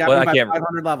 He's got me by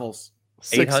 500 levels.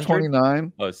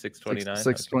 629. Oh, 629.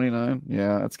 629.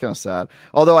 Yeah, that's kind of sad.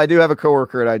 Although I do have a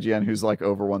coworker at IGN who's like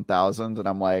over 1,000, and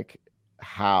I'm like,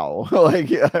 how?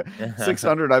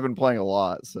 600. I've been playing a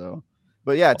lot. So,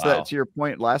 but yeah, to your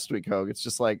point last week, Hogue, it's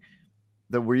just like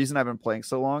the reason I've been playing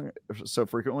so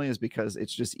frequently is because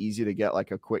it's just easy to get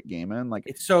like a quick game in. Like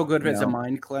it's so good as a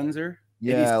mind cleanser.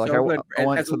 Yeah, like so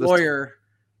I as a lawyer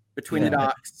between the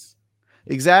docks.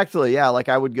 Exactly. Yeah, like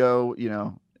I would go,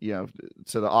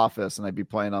 to the office and I'd be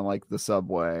playing on like the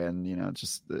subway, and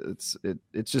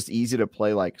it's just easy to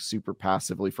play like super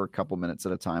passively for a couple minutes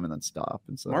at a time and then stop.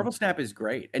 And so Marvel Snap is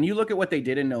great. And you look at what they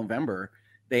did in November,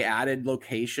 they added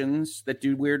locations that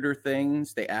do weirder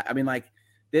things.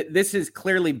 This is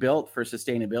clearly built for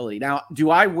sustainability. Now,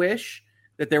 do I wish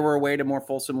that there were a way to more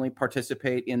fulsomely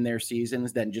participate in their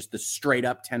seasons than just the straight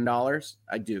up $10?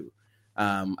 I do.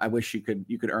 I wish you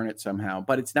could earn it somehow,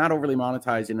 but it's not overly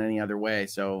monetized in any other way.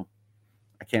 So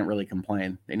I can't really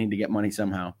complain. They need to get money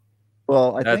somehow.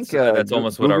 Well, I think that's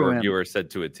almost what our Google Man- reviewer said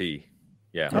to a T.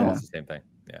 Yeah, Yeah. almost the same thing.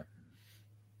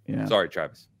 Yeah. Sorry,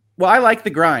 Travis. Well, I like the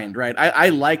grind, right? I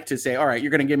like to say, all right,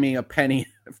 you're going to give me a penny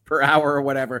per hour or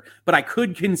whatever, but I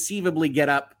could conceivably get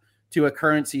up to a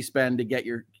currency spend to get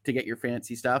your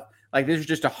fancy stuff. Like this is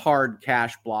just a hard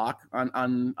cash block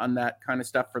on that kind of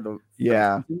stuff for the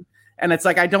season. And it's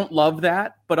like I don't love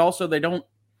that, but also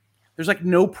there's like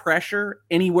no pressure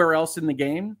anywhere else in the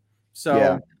game.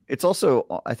 So it's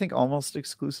also I think almost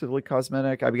exclusively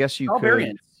cosmetic. I guess you could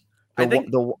variants.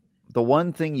 The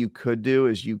one thing you could do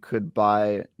is you could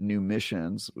buy new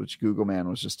missions, which Google Man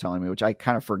was just telling me, which I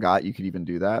kind of forgot you could even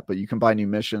do that, but you can buy new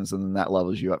missions and then that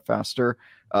levels you up faster,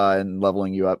 and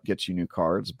leveling you up gets you new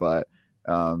cards. But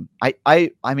I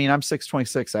mean, I'm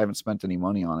 626. I haven't spent any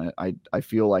money on it. I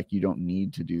feel like you don't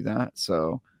need to do that.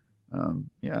 So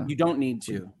you don't need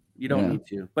to. You don't need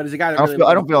to. But as a guy that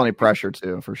I don't feel any pressure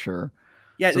to, for sure.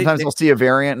 Yeah, sometimes I'll see a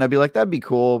variant and I'd be like, that'd be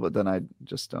cool, but then I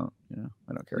just don't,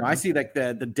 I don't care. No, I see like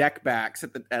the deck backs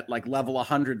at like level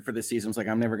 100 for the season. It's like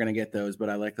I'm never gonna get those, but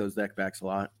I like those deck backs a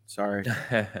lot. Sorry.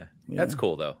 That's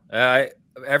cool though.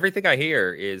 Everything I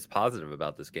hear is positive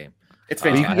about this game. It's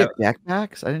you fantastic. can get deck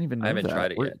backs? I didn't even know I haven't that.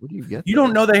 tried it yet. Where do you get You those?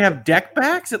 don't know they have deck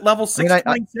backs at level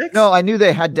 626? No, I knew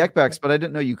they had deck backs, but I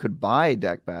didn't know you could buy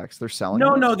deck backs. They're selling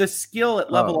them? No, the skill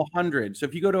at level 100. So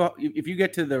if you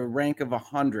get to the rank of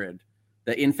 100,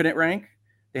 the infinite rank,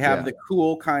 they have the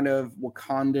cool kind of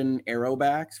Wakandan arrow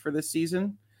backs for this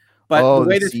season. But the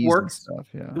way this works,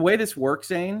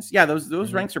 Zanes,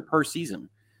 those ranks are per season.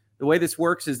 The way this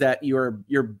works is that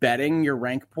you're betting your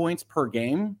rank points per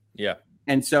game. Yeah.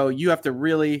 And so you have to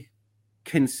really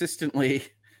consistently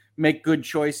make good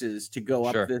choices to go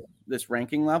up this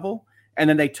ranking level. And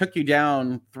then they took you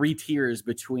down 3 tiers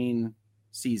between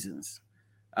seasons.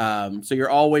 So you're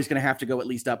always going to have to go at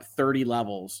least up 30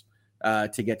 levels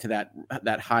to get to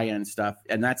that high end stuff.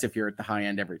 And that's if you're at the high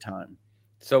end every time.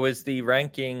 So is the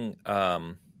ranking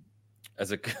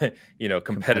as a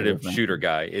competitive shooter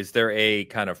guy, is there a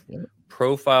kind of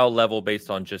profile level based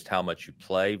on just how much you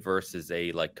play versus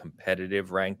a like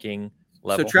competitive ranking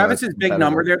level? So Travis's big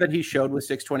number there that he showed with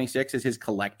 626 is his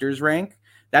collector's rank.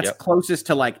 That's closest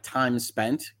to like time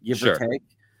spent, give or take.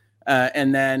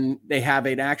 And then they have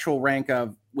an actual rank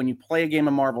of when you play a game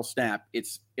of Marvel Snap,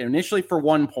 it's initially for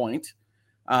 1 point.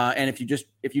 And if you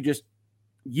just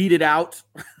yeet it out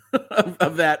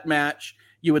of that match,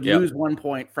 you would lose 1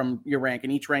 point from your rank,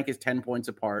 and each rank is 10 points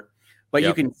apart. But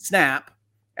you can snap,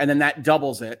 and then that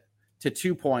doubles it to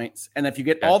 2 points. And if you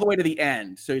get all the way to the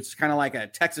end, so it's kind of like a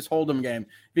Texas Hold'em game.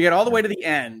 If you get all the way to the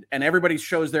end and everybody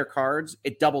shows their cards,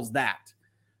 it doubles that.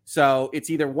 So it's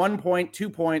either 1 point, 2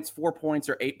 points, 4 points,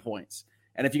 or 8 points.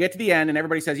 And if you get to the end and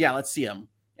everybody says, yeah, let's see them,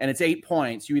 and it's 8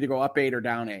 points, you either go up 8 or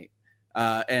down 8.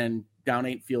 And down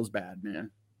 8 feels bad,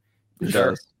 man.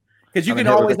 Sure. Because you can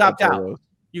always opt out.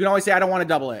 You can always say, I don't want to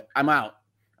double it. I'm out.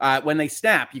 When they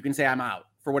snap, you can say I'm out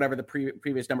for whatever the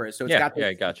previous number is. So it's got this,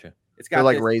 I got you. It's got They're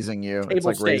like raising you. It's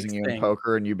like raising you thing. in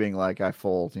poker and you being like, I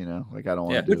fold, like I don't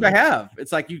want to do which I have.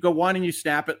 It's like you go 1 and you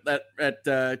snap it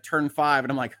at turn 5,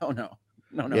 and I'm like, oh no.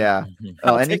 Yeah.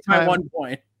 I'll take my 1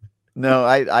 point. No,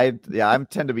 I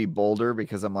tend to be bolder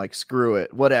because I'm like, screw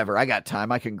it, whatever. I got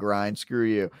time. I can grind. Screw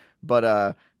you.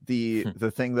 But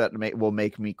the thing that will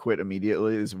make me quit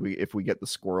immediately is if we get the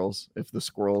squirrels. If the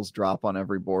squirrels drop on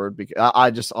every board,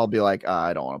 because I'll be like,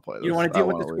 I don't want to play this. You don't want to deal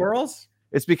with the squirrels?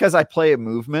 It's because I play a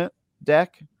movement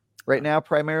deck right now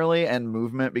primarily, and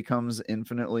movement becomes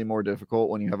infinitely more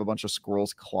difficult when you have a bunch of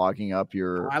squirrels clogging up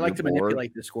your. I like to board.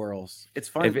 manipulate the squirrels. It's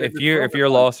fun. If you're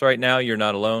lost right now, you're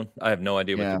not alone. I have no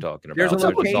idea what you're talking about. There's a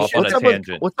location. Off on a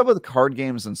tangent. What's up with card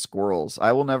games and squirrels?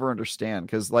 I will never understand,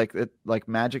 because like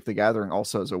Magic the Gathering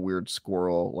also has a weird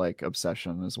squirrel like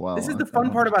obsession as well. This is the fun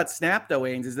part about Snap though,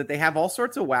 Ains, is that they have all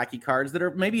sorts of wacky cards that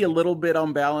are maybe a little bit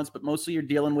unbalanced, but mostly you're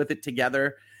dealing with it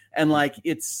together, and like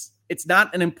it's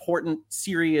not an important,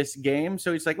 serious game.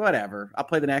 So it's like, whatever, I'll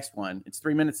play the next one. It's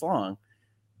 3 minutes long.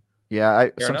 Yeah,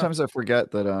 sometimes I forget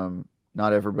that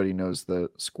not everybody knows that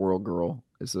Squirrel Girl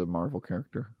is a Marvel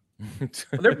character.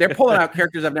 Well, they're pulling out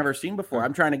characters I've never seen before.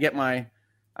 I'm trying to get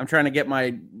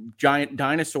my giant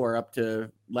dinosaur up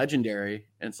to legendary,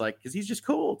 and it's like, because he's just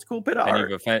cool. It's a cool bit of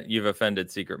art. You've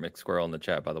offended Secret Mix Squirrel in the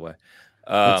chat, by the way.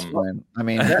 That's fine. I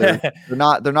mean, they're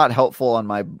not helpful on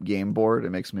my game board. It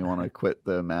makes me want to quit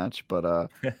the match. But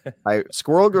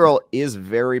Squirrel Girl is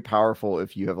very powerful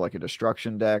if you have like a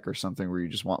destruction deck or something where you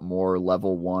just want more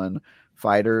level 1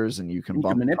 fighters and you can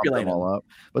manipulate them all up.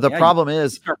 But the problem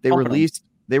is they released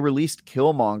they released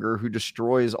Killmonger, who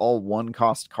destroys all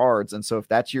 1-cost cards. And so if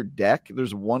that's your deck,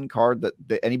 there's one card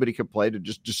that anybody could play to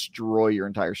just destroy your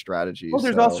entire strategy. Well,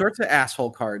 there's all sorts of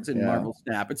asshole cards in Marvel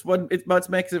Snap. It's what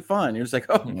makes it fun. You're just like,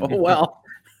 oh well.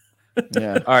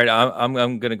 Yeah. All right, I'm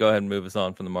going to go ahead and move us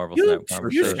on from the Marvel Snap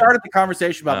conversation. You started the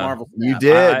conversation about Marvel Snap. You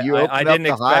did. I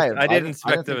didn't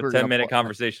expect a 10-minute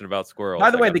conversation about squirrels.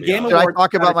 By the way, the Game Awards. Should I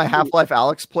talk about my Half-Life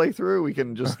Alex playthrough? We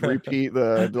can just repeat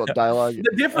the dialogue.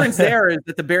 The difference there is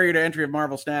that the barrier to entry of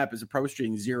Marvel Snap is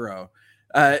approaching 0.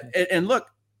 And look,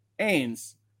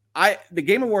 Ains, the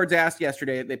Game Awards asked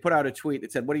yesterday, they put out a tweet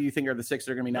that said, what do you think are the 6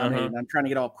 that are going to be nominated? And I'm trying to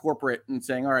get all corporate and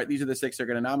saying, all right, these are the 6 they're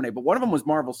going to nominate. But one of them was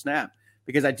Marvel Snap.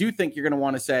 Because I do think you're going to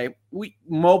want to say, we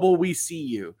see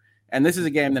you. And this is a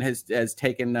game that has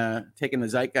taken the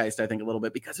zeitgeist, I think, a little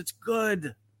bit because it's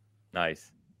good.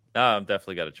 Nice. No, I'm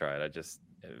definitely got to try it.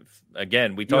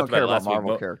 We talked about last week.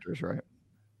 Marvel characters, right?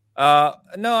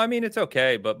 No, I mean, it's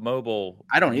okay, but mobile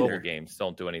games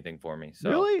don't do anything for me.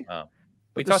 So, really?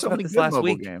 We talked about this last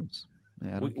week. Games.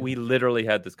 Yeah, we literally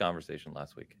had this conversation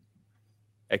last week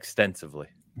extensively.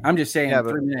 I'm just saying,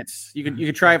 3 minutes. You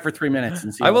could try it for 3 minutes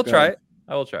and see. I will try it.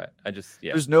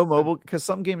 There's no mobile because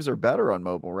some games are better on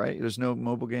mobile, right? There's no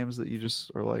mobile games that you just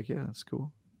are like, yeah, that's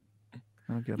cool.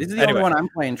 This is the only one I'm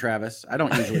playing, Travis. I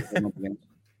don't usually play mobile games.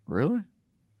 Really?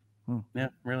 Yeah,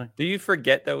 really. Do you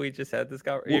forget that we just had this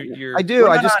conversation? I do.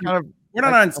 We're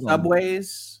not on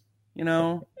subways. You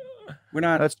know, we're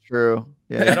not. That's true.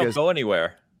 Yeah, I don't go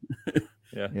anywhere.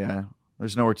 Yeah.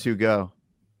 There's nowhere to go.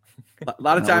 A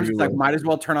lot of times it's like, might as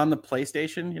well turn on the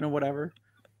PlayStation. You know, whatever.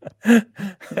 You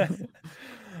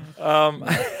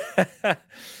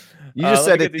just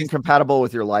said it's incompatible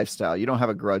with your lifestyle. You don't have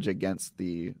a grudge against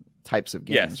the types of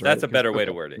games. Yes, that's a better way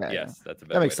to word it. Yes, that's a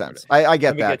better way. That makes sense. I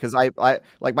get that because I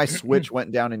like my Switch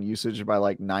went down in usage by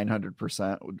like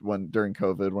 900% during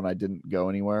COVID when I didn't go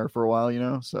anywhere for a while. You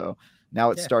know, so now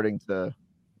it's starting to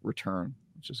return,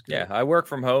 which is good. Yeah, I work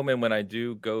from home, and when I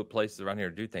do go places around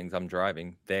here to do things, I'm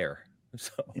driving there.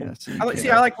 So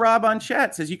I like Rob on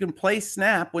chat says you can play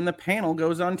Snap when the panel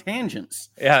goes on tangents.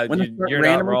 Yeah, you're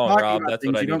not wrong, Rob. That's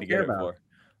what I need to get it for.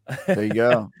 There you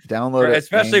go. Download it,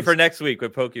 especially for next week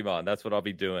with Pokemon. That's what I'll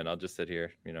be doing. I'll just sit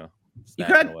here, You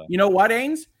could, you know what,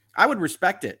 Ains? I would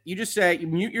respect it. You just say, you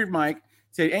mute your mic.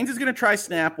 Say Ains is going to try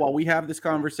Snap while we have this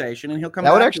conversation, and he'll come.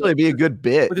 That would actually be a good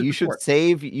bit. You should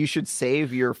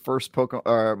save your first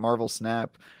Marvel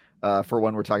Snap. For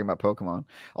when we're talking about Pokemon.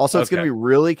 Also, it's going to be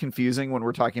really confusing when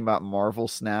we're talking about Marvel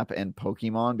Snap and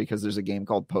Pokemon because there's a game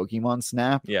called Pokemon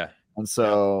Snap. Yeah. And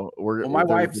so my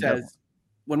wife says,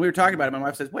 when we were talking about it, my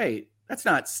wife says, wait, that's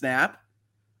not Snap.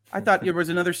 I thought there was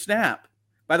another Snap.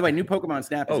 By the way, new Pokemon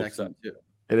Snap is excellent too.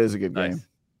 It is a good game.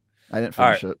 I didn't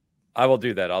finish it. I will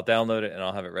do that. I'll download it and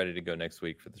I'll have it ready to go next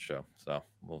week for the show. So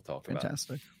we'll talk about it.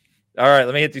 Fantastic. All right,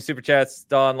 let me hit these super chats.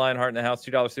 Don Lionheart in the house,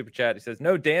 $2 super chat. He says,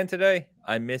 "No Dan today.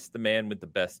 I miss the man with the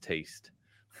best taste."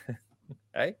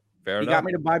 Hey, fair enough. He got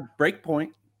me to buy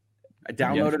Breakpoint. I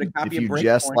downloaded a copy of Breakpoint.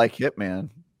 Just like Hitman,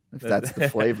 if that's the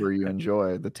flavor you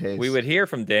enjoy, the taste. We would hear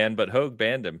from Dan, but Hogue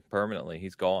banned him permanently.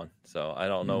 He's gone, so I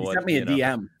don't know what. He sent me a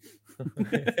DM.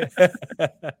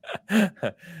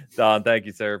 Don, thank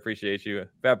you, sir. Appreciate you.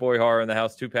 Fat Boy Horror in the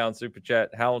house, £2 super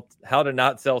chat. How to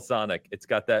not sell Sonic? It's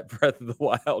got that Breath of the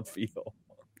Wild feel.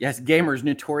 Yes, gamers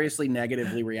notoriously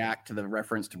negatively react to the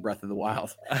reference to Breath of the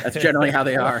Wild. That's generally how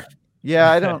they are.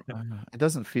 Yeah, it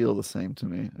doesn't feel the same to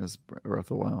me as Breath of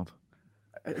the Wild.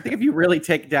 I think if you really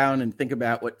take down and think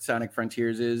about what Sonic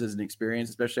Frontiers is as an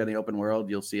experience, especially on the open world,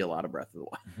 you'll see a lot of Breath of the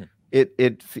Wild.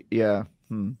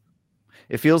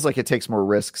 It feels like it takes more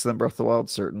risks than Breath of the Wild,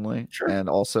 certainly. Sure. And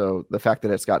also the fact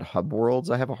that it's got hub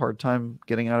worlds, I have a hard time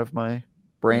getting out of my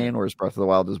brain, whereas Breath of the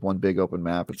Wild is one big open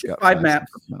map. It's got 5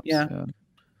 maps. Yeah.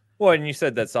 Well, and you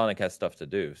said that Sonic has stuff to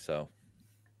do, so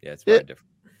yeah, it's very different.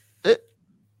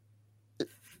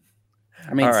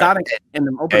 I mean, Sonic in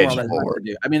the open world has nothing to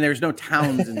do. I mean, there's no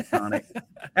towns in Sonic.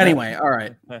 Anyway, all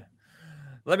right.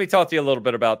 Let me talk to you a little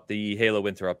bit about the Halo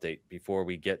Winter Update before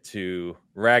we get to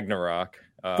Ragnarok.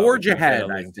 Forge ahead,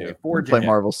 I say. Play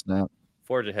Marvel Snap.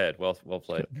 Forge ahead. Well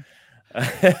played.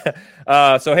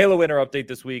 So Halo Winter Update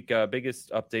this week.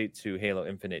 Biggest update to Halo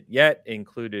Infinite yet.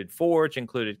 Included Forge,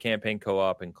 included campaign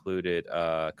co-op, included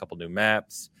a couple new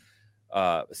maps,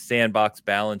 sandbox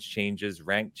balance changes,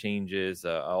 rank changes,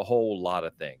 a whole lot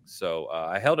of things. So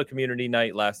I held a community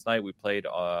night last night. We played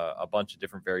a bunch of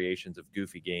different variations of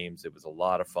Goofy games. It was a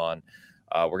lot of fun.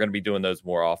 We're going to be doing those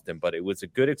more often, but it was a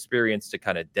good experience to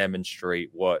kind of demonstrate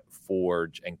what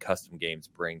Forge and custom games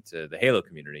bring to the Halo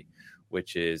community,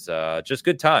 which is just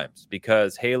good times,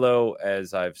 because Halo,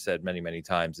 as I've said many, many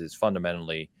times, is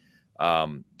fundamentally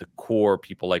the core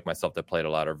people like myself that played a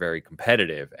lot are very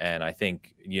competitive. And I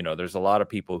think, there's a lot of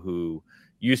people who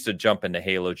used to jump into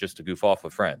Halo just to goof off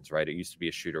with friends, right? It used to be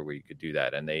a shooter where you could do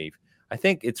that. And I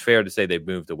think it's fair to say they've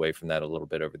moved away from that a little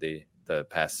bit over the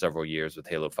past several years with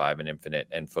Halo 5 and Infinite,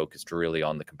 and focused really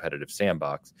on the competitive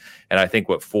sandbox. And I think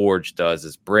what Forge does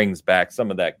is brings back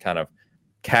some of that kind of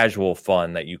casual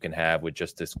fun that you can have with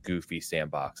just this goofy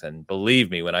sandbox. And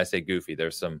believe me, when I say goofy,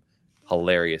 there's some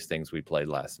hilarious things we played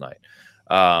last night.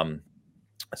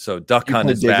 So Duck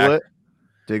Hunt is back.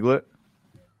 Diglett?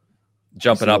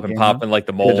 Jumping up and popping like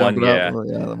the mole one. Yeah.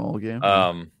 Yeah, the mole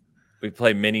game. We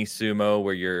play mini sumo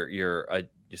where you're a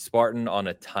Spartan on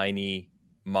a tiny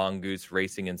mongoose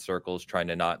racing in circles, trying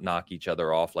to not knock each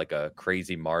other off, like a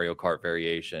crazy Mario Kart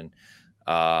variation.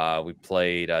 We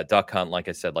played Duck Hunt, like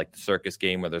I said, like the circus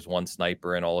game where there's one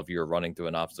sniper and all of you are running through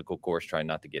an obstacle course trying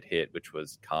not to get hit, which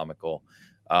was comical.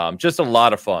 Just a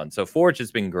lot of fun. So Forge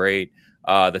has been great.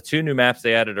 The 2 new maps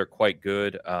they added are quite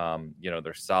good.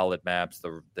 They're solid maps.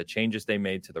 The changes they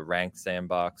made to the ranked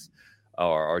sandbox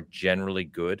are generally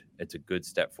good. It's a good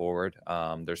step forward.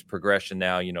 There's progression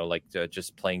now,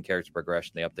 just playing character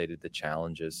progression. They updated the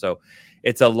challenges. So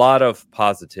it's a lot of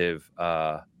positive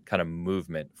kind of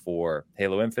movement for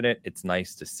Halo Infinite. It's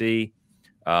nice to see.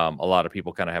 A lot of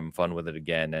people kind of having fun with it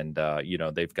again. And,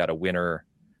 they've got a winter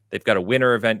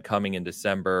event coming in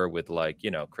December with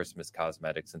Christmas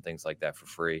cosmetics and things like that for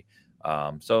free.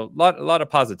 So a lot of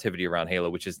positivity around Halo,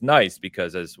 which is nice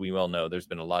because, as we well know, there's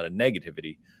been a lot of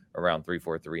negativity around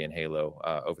 343 and Halo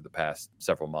over the past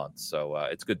several months. So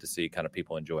it's good to see kind of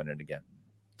people enjoying it again.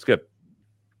 It's good.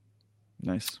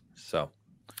 Nice. So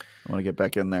I want to get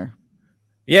back in there.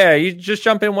 Yeah, you just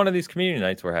jump in one of these community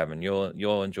nights we're having.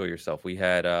 You'll enjoy yourself. We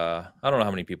had I don't know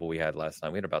how many people we had last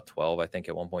night. We had about 12, I think,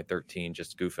 at one point 13,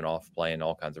 just goofing off, playing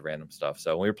all kinds of random stuff.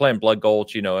 So when we were playing Blood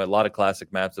Gulch, a lot of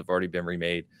classic maps have already been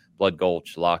remade. Blood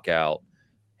Gulch, Lockout,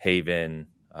 Haven.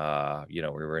 We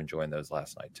were enjoying those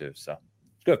last night too. So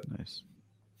good. Nice.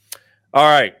 All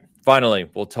right. Finally,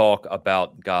 we'll talk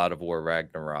about God of War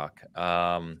Ragnarok.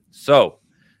 So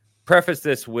preface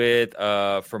this with,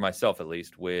 for myself at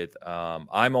least, with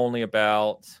I'm only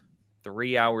about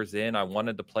 3 hours in. I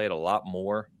wanted to play it a lot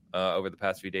more over the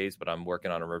past few days, but I'm working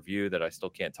on a review that I still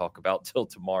can't talk about till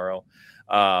tomorrow.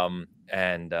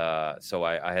 So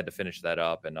I had to finish that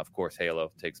up. And of course,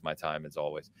 Halo takes my time as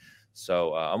always.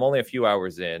 So I'm only a few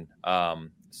hours in.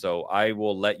 So I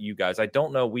will let you guys, I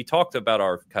don't know. We talked about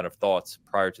our kind of thoughts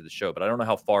prior to the show, but I don't know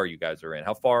how far you guys are in.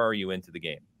 How far are you into the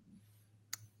game?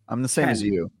 I'm the same 10. as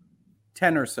you.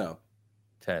 10 or so.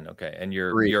 10. Okay. And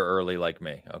you're 3. you're early like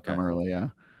me. Okay. I'm early. Yeah.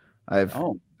 I've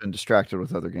been distracted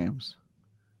with other games.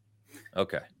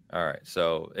 Okay. All right.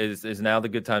 So is now the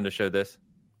good time to show this?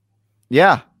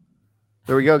 Yeah.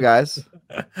 There we go, guys.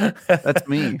 That's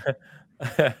me.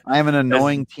 I am an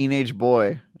annoying teenage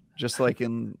boy, just like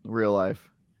in real life.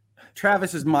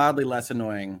 Travis is mildly less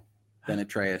annoying than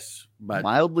Atreus, but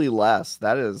mildly less.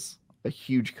 That is a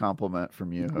huge compliment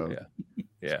from you, Hope. Yeah.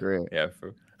 It's great. Yeah.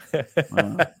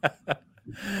 Wow.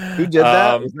 Who did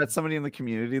that? Was that somebody in the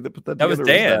community that put that together? That was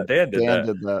Dan. Dan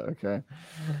did that. Okay.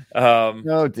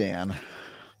 No, Dan.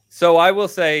 So I will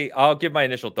say, I'll give my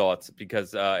initial thoughts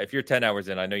because if you're 10 hours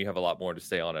in, I know you have a lot more to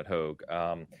say on it, Hogue.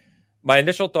 My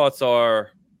initial thoughts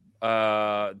are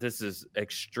this is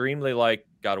extremely like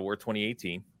God of War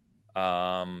 2018.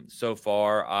 So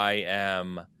far, I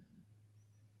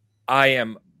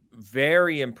am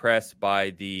very impressed by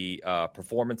the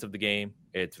performance of the game.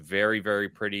 It's very, very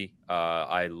pretty.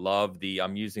 I love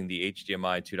I'm using the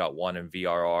HDMI 2.1 and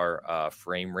VRR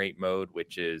frame rate mode,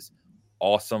 which is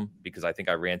awesome because I think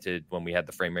I ranted when we had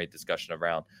the frame rate discussion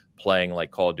around playing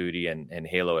like Call of Duty and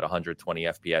Halo at 120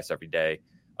 FPS every day.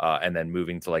 And then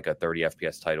moving to like a 30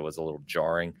 FPS title was a little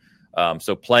jarring.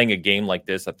 So playing a game like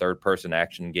this, a third-person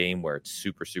action game where it's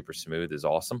super, super smooth is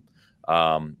awesome.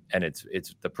 And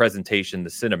it's the presentation, the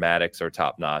cinematics are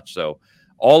top-notch. So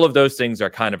all of those things are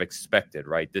kind of expected,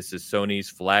 right? This is Sony's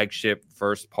flagship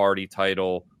first-party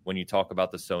title. When you talk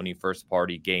about the Sony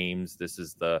first-party games, this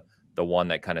is the one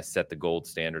that kind of set the gold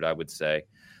standard, I would say.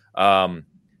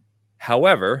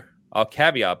 However, I'll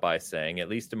caveat by saying, at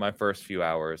least in my first few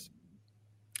hours,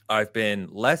 I've been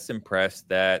less impressed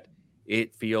that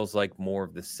it feels like more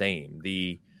of the same.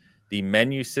 The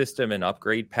menu system and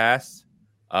upgrade pass.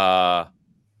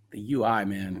 The UI,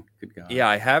 man. Good God. Yeah,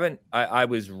 I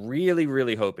was really,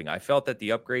 really hoping. I felt that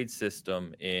the upgrade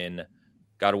system in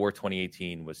God of War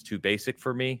 2018 was too basic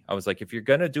for me. I was like, if you're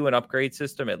going to do an upgrade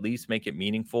system, at least make it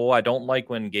meaningful. I don't like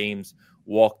when games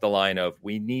walk the line of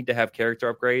we need to have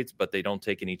character upgrades, but they don't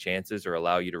take any chances or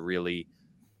allow you to really,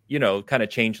 kind of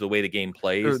change the way the game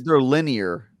plays. They're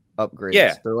linear upgrades.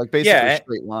 Yeah. They're like basically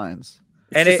straight lines.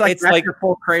 And it's like your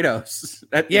full Kratos.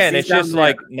 And it's just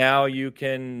like now you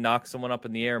can knock someone up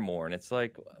in the air more, and it's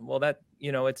like, well, that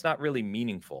it's not really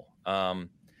meaningful. And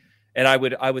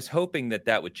I was hoping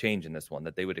that would change in this one,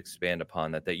 that they would expand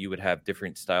upon that you would have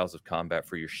different styles of combat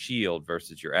for your shield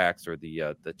versus your axe or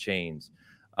the chains,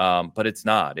 but it's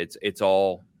not. It's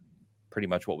all pretty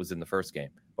much what was in the first game,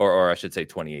 or I should say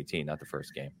 2018, not the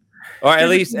first game, or at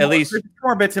least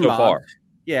more bits and so bobs. Far.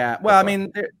 Yeah, well, I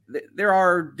mean, there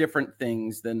are different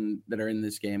things that are in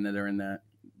this game that are in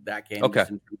that game. Okay,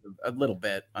 a little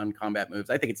bit on combat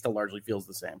moves. I think it still largely feels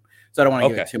the same, so I don't want to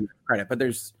give it too much credit. But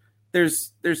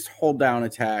there's hold down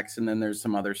attacks, and then there's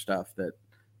some other stuff that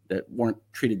weren't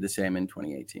treated the same in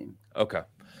 2018. Okay,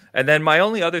 and then my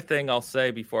only other thing I'll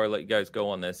say before I let you guys go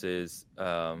on this is,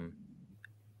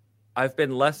 I've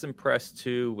been less impressed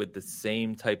too with the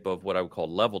same type of what I would call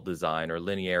level design or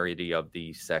linearity of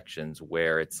these sections,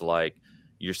 where it's like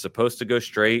you're supposed to go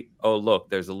straight. Oh, look,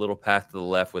 there's a little path to the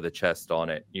left with a chest on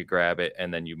it. You grab it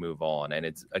and then you move on. And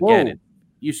it's again,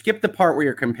 you skip the part where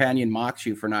your companion mocks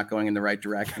you for not going in the right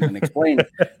direction and explain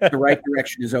the right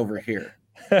direction is over here.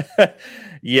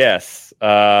 Yes.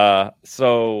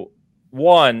 So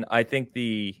one, I think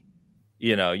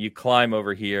you climb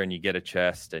over here and you get a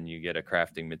chest and you get a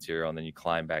crafting material and then you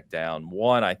climb back down.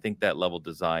 One, I think that level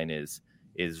design is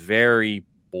very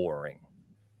boring.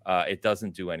 It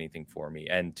doesn't do anything for me.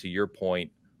 And to your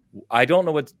point, I don't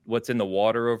know what's in the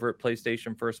water over at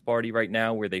PlayStation First Party right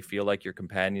now, where they feel like your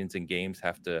companions in games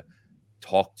have to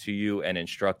talk to you and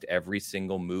instruct every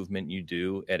single movement you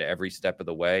do at every step of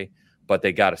the way. But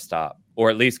they got to stop, or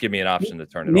at least give me an option to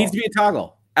turn it off. Needs to be a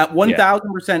toggle. At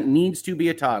 1,000% needs to be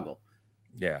a toggle.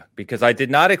 Yeah, because I did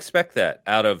not expect that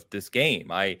out of this game.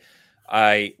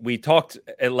 We talked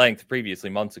at length previously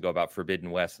months ago about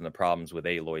Forbidden West and the problems with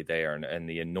Aloy there and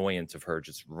the annoyance of her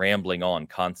just rambling on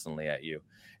constantly at you.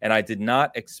 And I did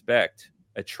not expect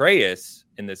Atreus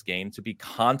in this game to be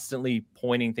constantly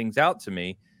pointing things out to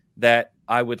me that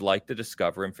I would like to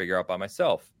discover and figure out by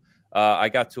myself. I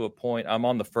got to a point, I'm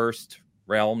on the first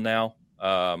realm now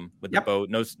with the boat.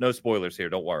 No spoilers here,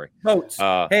 don't worry. Boats.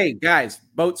 Hey, guys,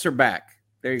 boats are back.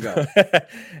 There you go.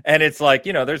 And it's like,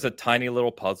 there's a tiny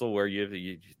little puzzle where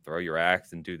you throw your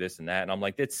axe and do this and that. And I'm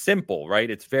like, it's simple, right?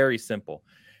 It's very simple.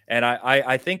 And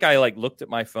I think I looked at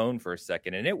my phone for a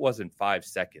second, and it wasn't 5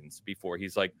 seconds before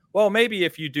he's like, well, maybe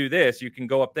if you do this, you can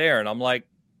go up there. And I'm like,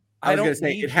 I don't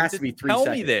say it has to be 3 seconds.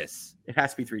 Tell me this. It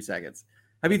has to be 3 seconds.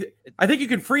 I mean, I think you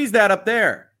can freeze that up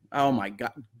there. Oh my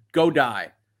God. Go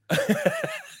die.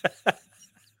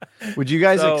 Would you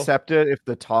guys accept it if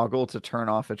the toggle to turn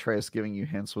off Atreus giving you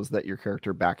hints was that your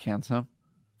character backhands him?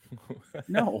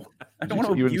 No, I don't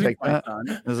want to. You would take that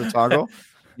as a toggle.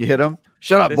 You hit him.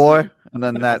 Shut up, boy. And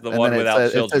then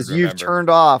it says you've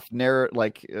turned off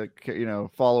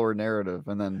follower narrative.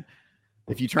 And then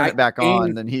if you turn it back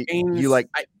on, then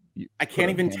I can't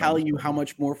even tell you how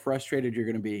much more frustrated you're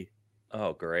going to be.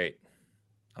 Oh, great!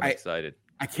 I'm excited.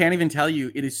 I can't even tell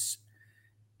you. It is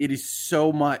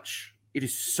so much. It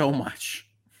is so much,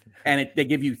 and they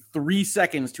give you 3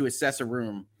 seconds to assess a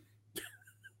room.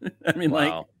 I mean,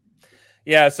 wow.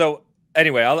 Yeah. So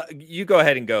anyway, you go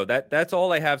ahead and go. That's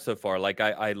all I have so far.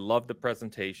 I love the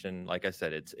presentation. Like I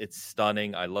said, it's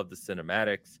stunning. I love the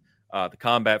cinematics. The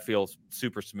combat feels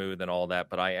super smooth and all that.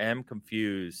 But I am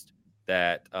confused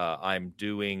that I'm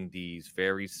doing these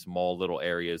very small little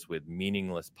areas with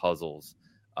meaningless puzzles.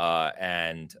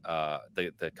 And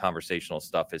the conversational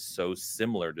stuff is so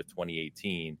similar to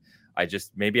 2018.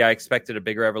 Maybe I expected a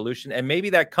bigger evolution, and maybe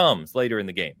that comes later in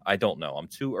the game. I don't know. I'm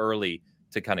too early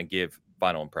to kind of give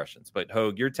final impressions. But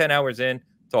Hogue, you're 10 hours in.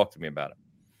 Talk to me about it.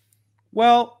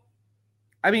 Well,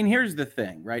 I mean, here's the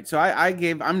thing, right? So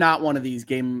I'm not one of these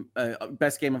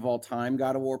best game of all time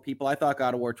God of War people. I thought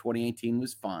God of War 2018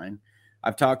 was fine.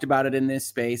 I've talked about it in this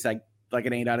space. I like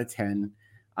an 8 out of 10.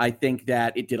 I think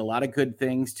that it did a lot of good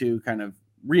things to kind of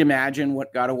reimagine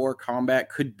what God of War combat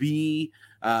could be,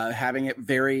 having it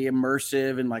very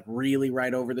immersive and really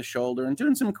right over the shoulder and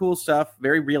doing some cool stuff,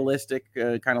 very realistic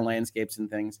kind of landscapes and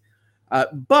things.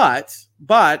 But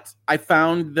I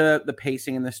found the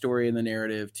pacing and the story and the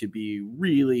narrative to be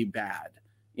really bad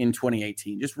in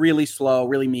 2018, just really slow,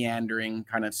 really meandering,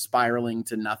 kind of spiraling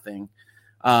to nothing.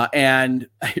 And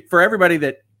for everybody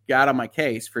that got on my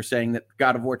case for saying that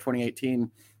God of War 2018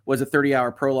 was a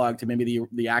 30-hour prologue to maybe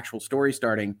the actual story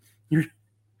starting,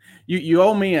 you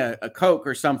owe me a Coke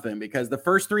or something, because the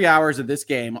first 3 hours of this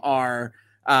game are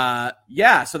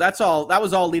so that's all. That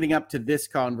was all leading up to this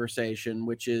conversation,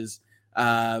 which is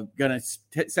gonna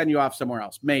send you off somewhere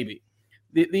else. Maybe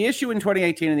the issue in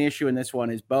 2018 and the issue in this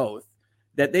one is both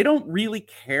that they don't really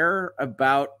care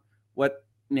about what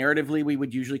narratively we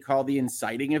would usually call the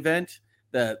inciting event,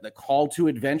 the call to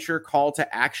adventure, call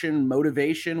to action,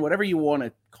 motivation, whatever you want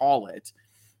to call it.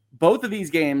 Both of these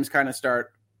games kind of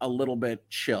start a little bit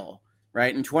chill,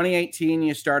 right? In 2018,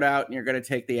 you start out and you're going to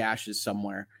take the Ashes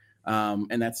somewhere.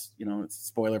 And that's, it's a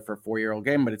spoiler for a 4-year-old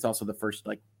game, but it's also the first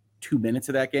 2 minutes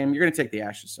of that game. You're going to take the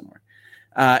Ashes somewhere.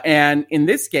 And in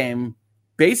this game,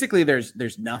 basically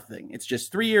there's nothing. It's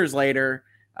just 3 years later,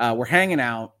 we're hanging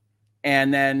out.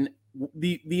 And then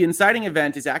the inciting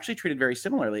event is actually treated very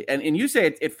similarly. And you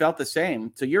say it felt the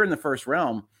same. So you're in the first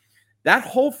realm. That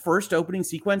whole first opening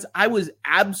sequence, I was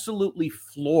absolutely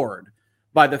floored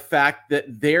by the fact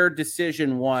that their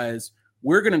decision was,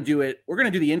 we're going to do it. We're going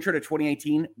to do the intro to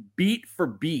 2018 beat for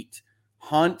beat.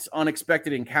 Hunt,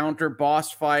 unexpected encounter,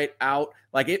 boss fight, out.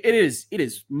 It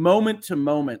is moment to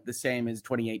moment the same as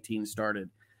 2018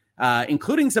 started,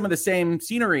 including some of the same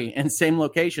scenery and same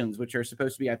locations, which are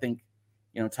supposed to be, I think,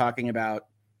 talking about,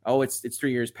 it's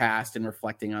 3 years past and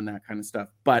reflecting on that kind of stuff.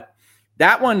 But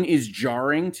that one is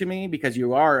jarring to me because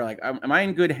you are like, am I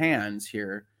in good hands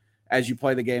here as you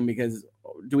play the game? Because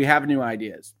do we have new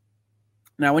ideas?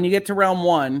 Now, when you get to Realm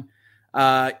 1,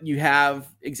 you have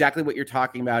exactly what you're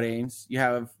talking about, Ains. You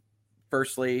have,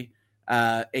 firstly,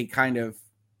 a kind of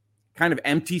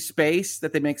empty space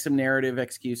that they make some narrative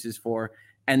excuses for.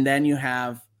 And then you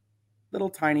have little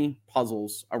tiny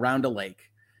puzzles around a lake.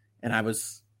 And I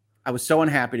was so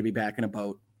unhappy to be back in a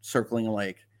boat circling a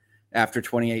lake after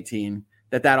 2018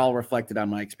 that all reflected on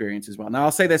my experience as well. Now,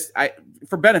 I'll say this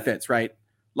for benefits, right?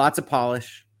 Lots of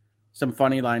polish, some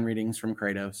funny line readings from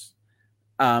Kratos.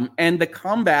 And the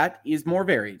combat is more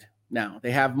varied now.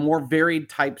 They have more varied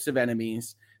types of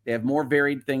enemies. They have more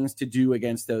varied things to do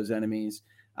against those enemies.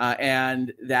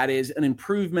 And that is an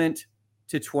improvement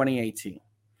to 2018.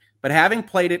 But having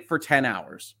played it for 10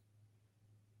 hours,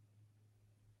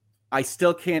 I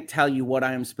still can't tell you what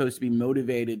I am supposed to be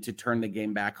motivated to turn the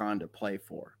game back on to play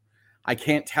for. I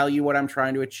can't tell you what I'm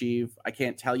trying to achieve. I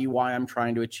can't tell you why I'm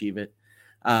trying to achieve it.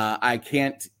 I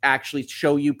can't actually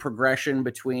show you progression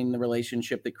between the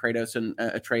relationship that Kratos and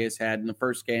Atreus had in the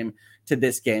first game to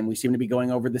this game. We seem to be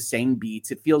going over the same beats.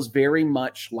 It feels very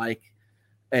much like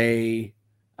an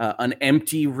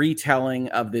empty retelling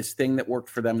of this thing that worked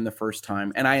for them the first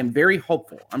time. And I am very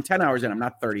hopeful. I'm 10 hours in. I'm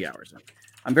not 30 hours in.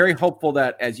 I'm very hopeful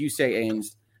that, as you say,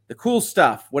 Ames, the cool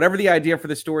stuff, whatever the idea for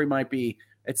the story might be,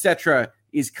 etc.,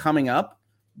 is coming up.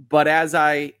 But as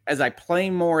I play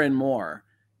more and more,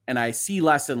 and I see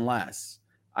less and less,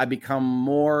 I become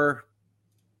more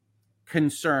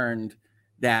concerned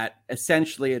that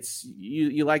essentially it's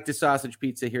you like the sausage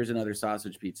pizza, here's another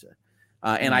sausage pizza.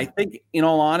 And I think, in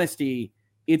all honesty,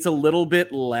 it's a little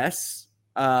bit less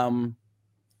polished.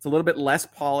 It's a little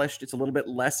bit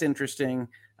less interesting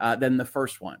than the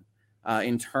first one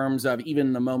in terms of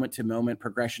even the moment-to-moment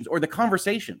progressions or the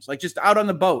conversations, like just out on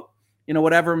the boat,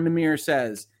 whatever Mimir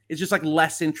says. It's just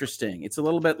less interesting. It's a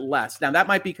little bit less. Now, that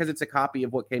might be because it's a copy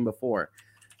of what came before.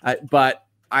 But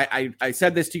I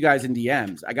said this to you guys in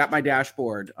DMs. I got my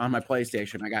dashboard on my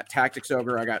PlayStation. I got Tactics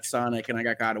Ogre, I got Sonic, and I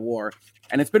got God of War.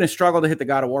 And it's been a struggle to hit the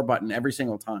God of War button every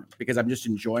single time because I'm just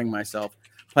enjoying myself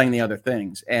playing the other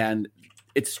things. And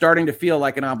it's starting to feel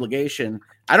like an obligation.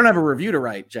 I don't have a review to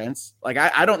write, gents.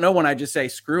 I don't know when I just say,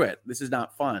 screw it, this is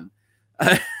not fun.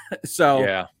 So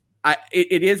yeah.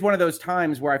 It is one of those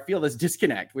times where I feel this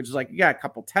disconnect, which is you got a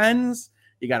couple 10s,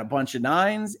 you got a bunch of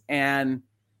 9s. And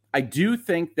I do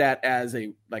think that as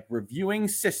a reviewing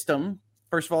system,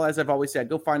 first of all, as I've always said,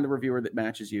 go find the reviewer that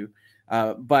matches you.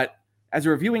 But as a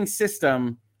reviewing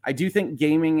system, I do think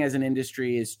gaming as an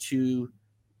industry is too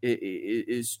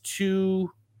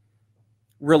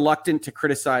reluctant to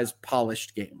criticize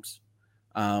polished games.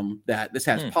 That this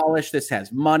has polish, this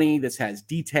has money, this has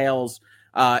details.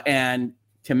 And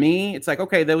to me, it's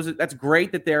okay, that's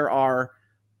great that there are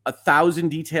 1,000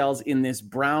 details in this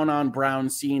brown on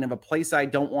brown scene of a place I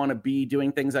don't want to be,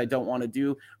 doing things I don't want to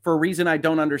do for a reason I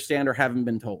don't understand or haven't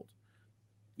been told.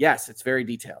 Yes, it's very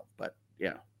detailed, but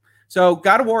yeah. So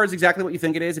God of War is exactly what you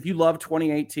think it is. If you love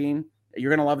 2018,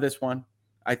 you're going to love this one.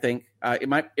 I think you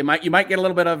might get a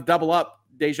little bit of double up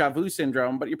deja vu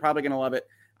syndrome, but you're probably going to love it.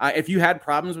 If you had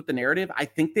problems with the narrative, I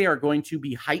think they are going to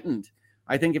be heightened.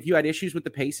 I think if you had issues with the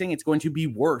pacing, it's going to be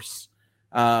worse.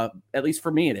 At least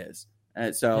for me, it is.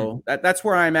 So that's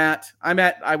where I'm at.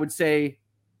 I would say,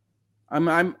 I'm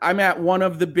at one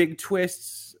of the big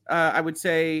twists. I would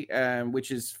say,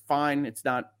 which is fine. It's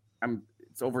not.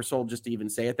 It's oversold just to even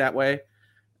say it that way.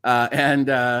 And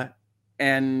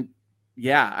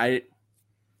yeah,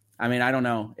 I mean, I don't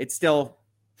know. It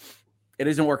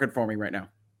isn't working for me right now.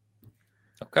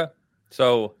 Okay,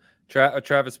 so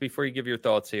Travis, before you give your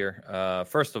thoughts here,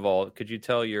 first of all, could you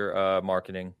tell your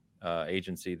marketing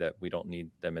agency that we don't need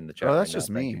them in the chat? Oh, that's right just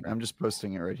now? me. I'm just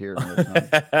posting it right here.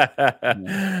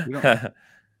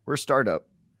 We're a startup.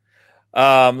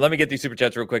 Let me get these super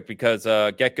chats real quick because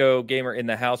Gecko Gamer in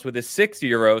the house with his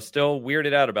 €6, still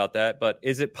weirded out about that. But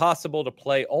is it possible to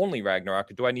play only Ragnarok,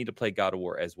 or do I need to play God of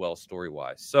War as well, story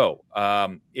wise? So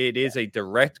it is a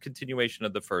direct continuation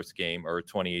of the first game, or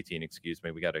 2018. Excuse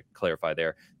me, we got to clarify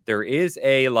there. There is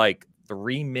a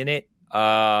 3-minute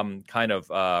kind of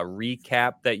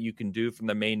recap that you can do from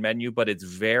the main menu, but it's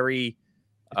very.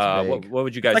 What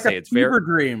would you guys say? It's fever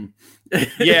dream.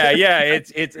 yeah.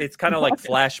 It's kind of like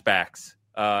flashbacks.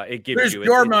 It gives there's you.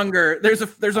 Jormungandr.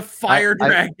 There's a fire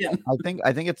dragon.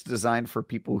 I think it's designed for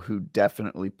people who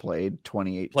definitely played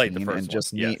 2018 and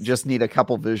just need a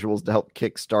couple visuals to help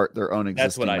kickstart their own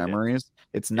existing memories.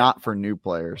 It's not for new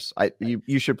players.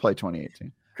 You should play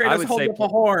 2018. Kratos holds up a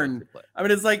horn. I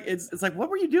mean, it's like, what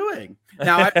were you doing?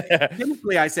 Now,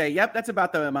 typically I say, yep, that's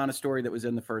about the amount of story that was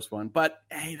in the first one. But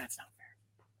hey, that's not.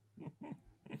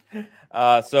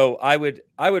 So I would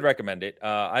recommend it.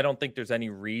 I don't think there's any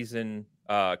reason,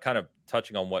 kind of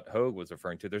touching on what Hogue was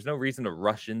referring to. There's no reason to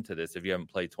rush into this if you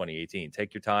haven't played 2018.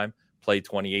 Take your time, play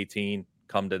 2018.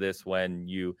 Come to this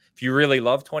if you really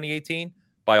love 2018,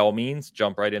 by all means,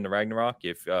 jump right into Ragnarok.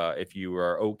 If you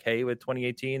are okay with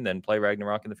 2018, then play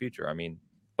Ragnarok in the future. I mean,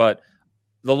 but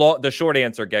the short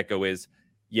answer, Gecko, is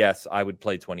yes, I would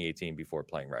play 2018 before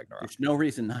playing Ragnarok. There's no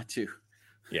reason not to.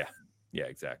 Yeah,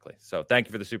 exactly. So thank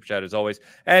you for the super chat as always.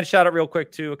 And shout out real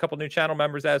quick to a couple new channel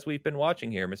members as we've been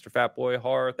watching here. Mr. Fatboy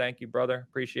Horror, thank you, brother.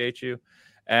 Appreciate you.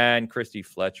 And Christy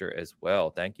Fletcher as well.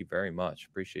 Thank you very much.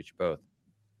 Appreciate you both.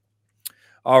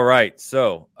 All right.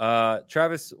 So,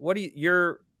 Travis,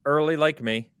 you're early like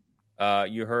me.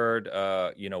 You heard,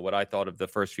 what I thought of the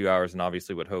first few hours and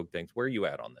obviously what Hogue thinks. Where are you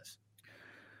at on this?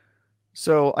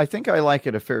 So I think I like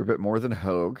it a fair bit more than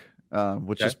Hogue.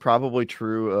 Which is probably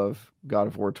true of God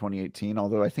of War 2018.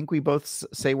 Although I think we both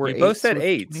say we both said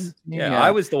 8. Yeah,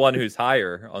 I was the one who's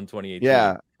higher on 2018.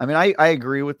 Yeah, I mean, I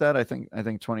agree with that. I think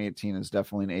 2018 is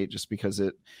definitely an 8, just because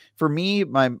for me,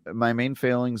 my main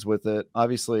failings with it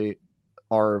obviously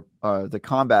are the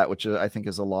combat, which I think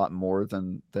is a lot more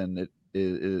than it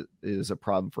is a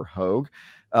problem for Hogue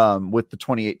with the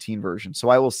 2018 version. So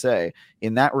I will say,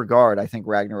 in that regard, I think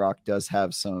Ragnarok does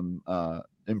have some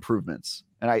improvements.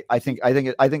 And I think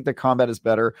the combat is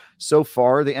better so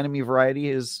far. The enemy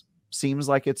variety seems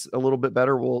like it's a little bit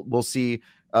better. We'll see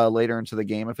later into the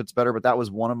game if it's better. But that was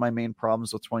one of my main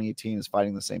problems with 2018 is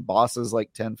fighting the same bosses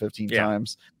like 10, 15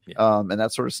 times, and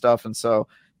that sort of stuff. And so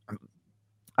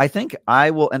I think I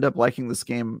will end up liking this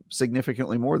game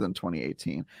significantly more than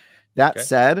 2018. That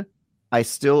said, I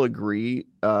still agree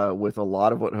with a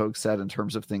lot of what Hogue said in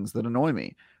terms of things that annoy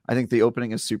me. I think the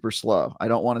opening is super slow. I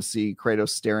don't want to see Kratos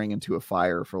staring into a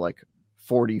fire for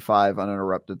 45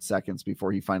 uninterrupted seconds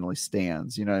before he finally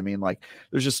stands. You know what I mean?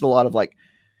 There's just a lot of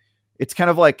it's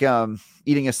kind of like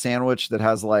eating a sandwich that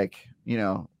has an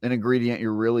ingredient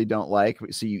you really don't like,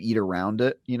 so you eat around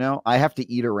it. I have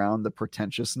to eat around the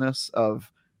pretentiousness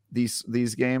of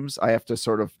these games. I have to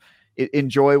sort of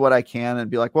enjoy what I can and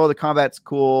be like, well, the combat's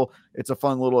cool. It's a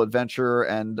fun little adventure.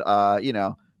 And,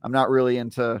 I'm not really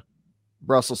into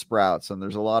Brussels sprouts, and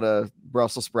there's a lot of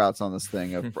Brussels sprouts on this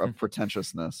thing of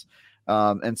pretentiousness.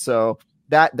 And so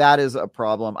that is a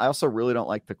problem. I also really don't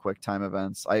like the quick time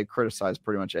events. I criticize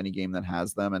pretty much any game that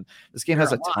has them, and this game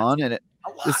has a ton, and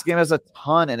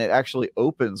it actually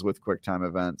opens with quick time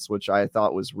events, which I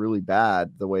thought was really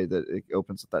bad, the way that it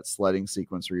opens with that sledding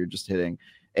sequence where you're just hitting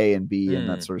A and B and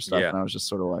that sort of stuff. Yeah. And I was just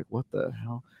sort of like, what the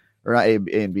hell? Or not A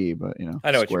and B, but I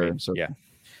know what you mean. So,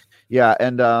 yeah.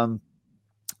 And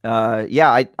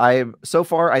I so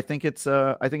far I think it's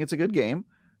a good game.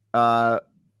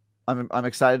 I'm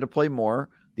excited to play more.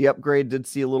 The upgrade did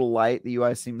see a little light. The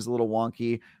UI seems a little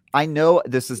wonky. I know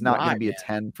this is not going to be a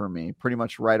 10 for me pretty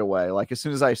much right away. As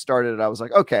soon as I started it, I was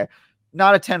like, okay,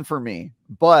 not a 10 for me,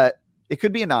 but it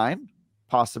could be a 9,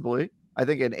 possibly. I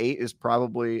think an 8 is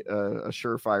probably a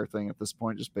surefire thing at this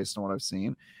point, just based on what I've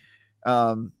seen.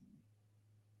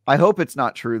 I hope it's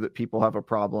not true that people have a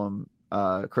problem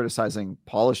criticizing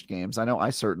polished games. I know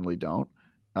I certainly don't.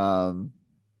 I'm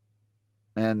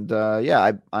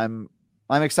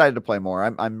excited to play more.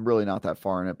 I'm really not that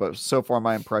far in it, but so far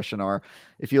my impression are,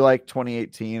 if you like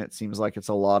 2018, it seems like it's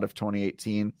a lot of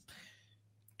 2018.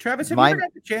 Travis, have you ever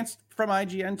had the chance from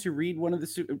IGN to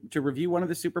review one of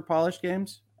the super polished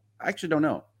games? I actually don't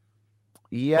know.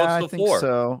 Yeah, I think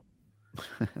so.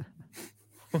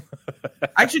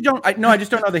 I actually don't. I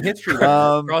just don't know the history.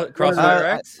 Crossfire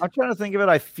X. I'm trying to think of it.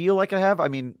 I feel like I have. I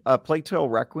mean, Plague Tale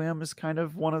Requiem is kind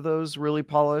of one of those really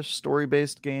polished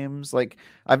story-based games. Like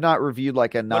I've not reviewed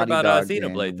like a Naughty Dog game.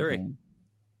 Xenoblade 3?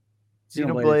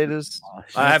 Xenoblade is.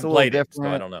 I haven't played it, so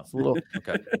I different. don't know. It's a little.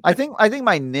 Okay. I think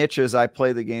my niche is I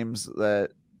play the games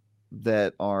that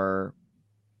are.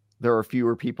 There are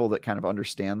fewer people that kind of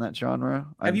understand that genre.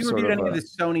 Have you reviewed any of the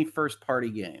Sony first-party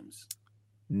games?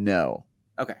 No.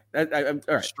 Okay. All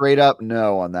right. Straight up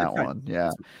no on that one.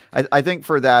 Yeah. I think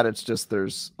for that, it's just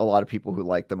there's a lot of people who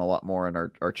like them a lot more and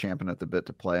are champing at the bit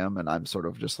to play them. And I'm sort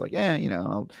of just like,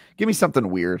 give me something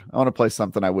weird. I want to play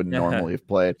something I wouldn't normally have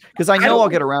played because I know I'll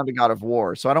get around to God of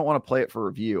War. So I don't want to play it for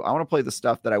review. I want to play the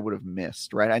stuff that I would have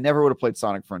missed, right? I never would have played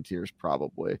Sonic Frontiers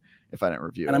probably if I didn't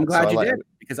review it. And I'm glad you did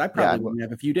because I probably wouldn't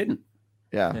have if you didn't.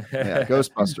 Yeah.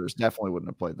 Ghostbusters definitely wouldn't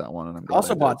have played that one. And I'm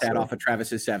also bought that off of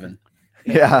Travis's 7.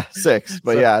 Yeah, 6.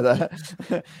 But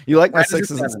you like my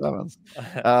 6s and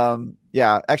 7s.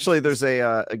 Yeah, actually, there's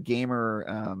a gamer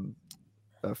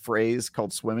a phrase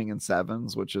called swimming in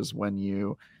 7s, which is when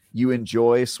you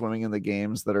enjoy swimming in the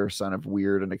games that are kind of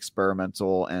weird and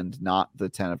experimental and not the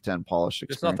 10 of 10 polished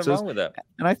experiences. There's nothing wrong with that.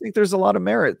 And I think there's a lot of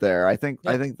merit there. I think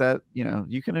that,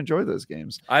 you can enjoy those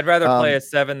games. I'd rather play a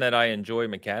 7 that I enjoy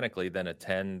mechanically than a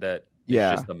 10 that is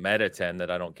just a meta 10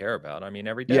 that I don't care about. I mean,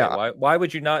 every day. Yeah. Why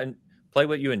would you not play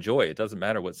what you enjoy? It doesn't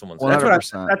matter what someone's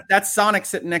saying. That's Sonic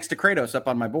sitting next to Kratos up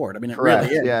on my board. I mean, it really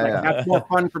is. That's more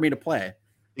fun for me to play.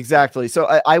 Exactly. So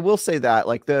I will say that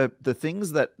like the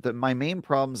things that my main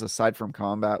problems aside from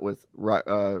combat with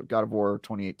God of War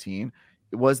 2018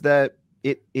 was that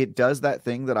it does that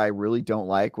thing that I really don't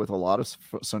like with a lot of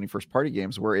Sony first party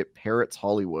games where it parrots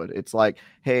Hollywood. It's like,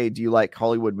 hey, do you like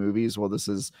Hollywood movies? Well, this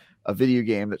is a video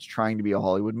game that's trying to be a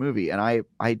Hollywood movie. And I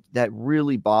that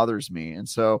really bothers me. And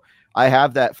so I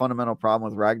have that fundamental problem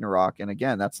with Ragnarok. And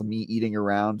again, that's me eating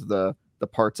around the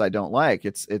parts I don't like.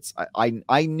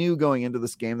 I knew going into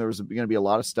this game there was going to be a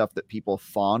lot of stuff that people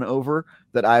fawn over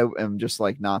that I am just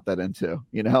like not that into.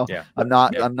 Yeah. I'm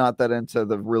not that into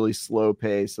the really slow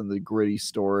pace and the gritty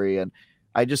story. And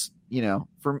I just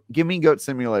give me Goat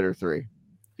Simulator 3.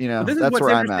 This is that's what's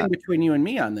where I'm interesting at. between you and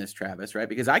me on this, Travis, right?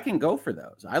 Because I can go for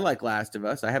those. I like Last of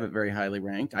Us. I have it very highly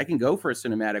ranked. I can go for a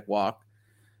cinematic walk.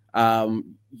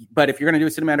 But if you're going to do a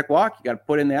cinematic walk, you got to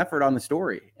put in the effort on the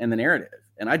story and the narrative.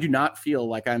 And I do not feel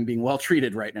like I'm being well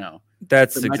treated right now.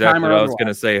 That's exactly what I was going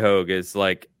to say, Hogue, is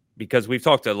like, because we've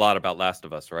talked a lot about Last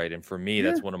of Us, right? And for me,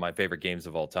 that's one of my favorite games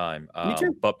of all time. Me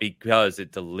too. But because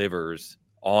it delivers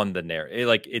on the narrative,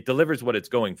 it delivers what it's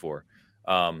going for,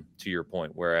 to your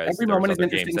point. Whereas every moment is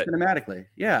interesting cinematically.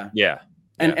 Yeah. Yeah.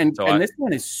 And this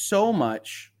one is so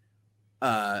much,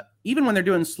 even when they're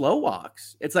doing slow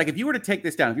walks, it's like if you were to take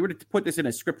this down, if you were to put this in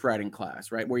a script writing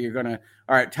class, right, where you're going to,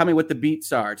 all right, tell me what the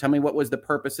beats are. Tell me what was the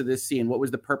purpose of this scene. What was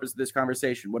the purpose of this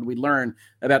conversation? What did we learn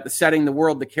about the setting, the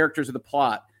world, the characters of the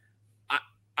plot?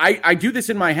 I do this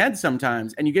in my head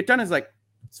sometimes, and you get done as like,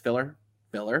 it's filler,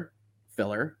 filler,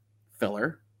 filler,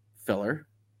 filler, filler,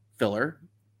 filler,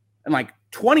 and like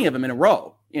 20 of them in a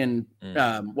row in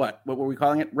what were we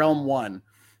calling it? Realm 1.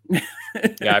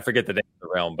 Yeah, I forget the name of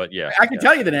the realm, but yeah, I can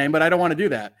tell you the name, but I don't want to do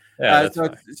that. Yeah,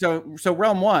 so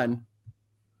Realm 1,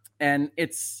 and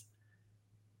it's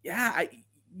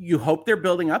you hope they're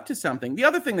building up to something. The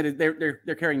other thing that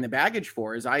they're carrying the baggage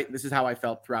for is this is how I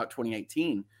felt throughout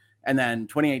 2018, and then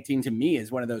 2018 to me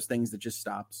is one of those things that just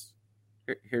stops.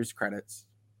 Here's credits.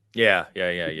 Yeah.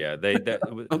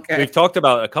 Okay. We've talked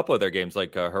about a couple of their games,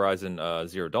 like Horizon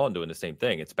Zero Dawn, doing the same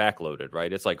thing. It's backloaded,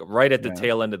 right? It's like right at the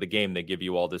tail end of the game they give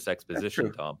you all this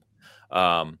exposition,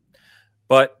 Tom.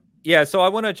 But yeah, so I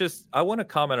want to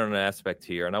comment on an aspect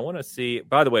here, and I want to see.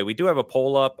 By the way, we do have a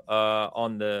poll up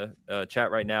on the chat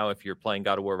right now. If you're playing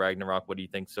God of War Ragnarok, what do you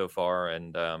think so far?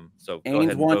 And so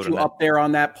Ains wants you up there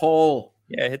on that poll.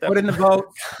 Yeah, hit that. Put in the vote.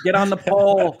 Get on the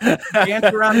poll. Dance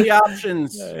around the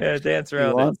options. Yeah, dance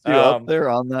around. Wants you up there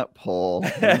on that poll.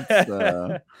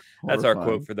 That's our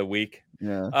quote for the week.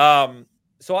 Yeah.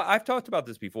 So I've talked about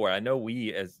this before. I know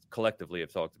we as collectively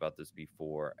have talked about this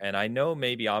before, and I know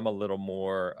maybe I'm a little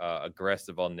more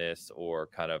aggressive on this, or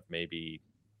kind of maybe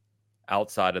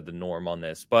outside of the norm on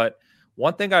this, but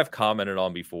one thing I've commented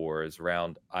on before is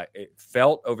it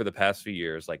felt over the past few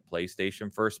years like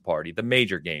PlayStation first party, the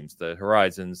major games, the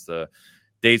Horizons, the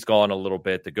Days Gone a little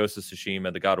bit, the Ghost of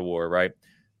Tsushima, the God of War, right?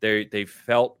 They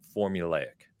felt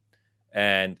formulaic.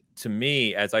 And to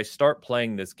me, as I start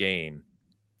playing this game,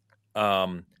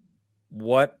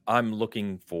 what I'm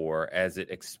looking for as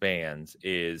it expands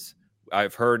is,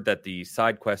 I've heard that the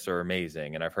side quests are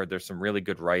amazing, and I've heard there's some really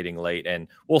good writing late, and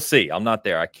we'll see. I'm not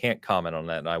there. I can't comment on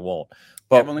that, and I won't.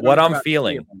 But I've only what gone through I'm about 3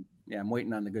 feeling, of them. Yeah, I'm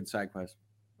waiting on the good side quest.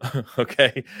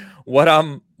 okay, what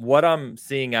I'm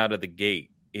seeing out of the gate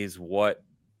is what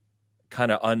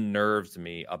kind of unnerves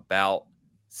me about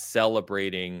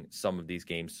celebrating some of these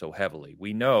games so heavily.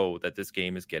 We know that this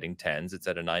game is getting 10s. It's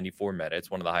at a 94 meta. It's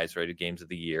one of the highest rated games of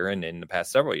the year and in the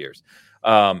past several years.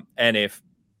 And if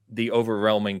the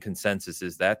overwhelming consensus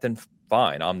is that, then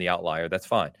fine. I'm the outlier. That's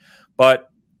fine. But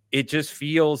it just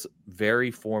feels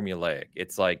very formulaic.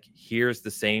 It's like, here's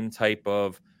the same type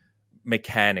of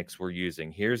mechanics we're using.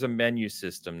 Here's a menu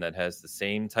system that has the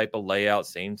same type of layout,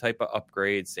 same type of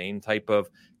upgrades, same type of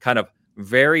kind of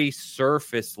very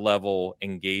surface level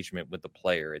engagement with the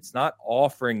player. It's not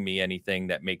offering me anything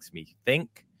that makes me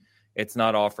think. It's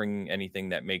not offering anything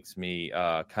that makes me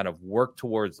kind of work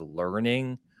towards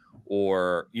learning,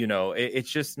 or,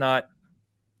 it's just not,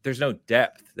 there's no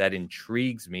depth that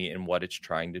intrigues me in what it's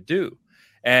trying to do.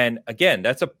 And again,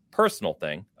 that's a personal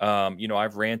thing.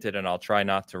 I've ranted, and I'll try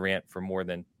not to rant for more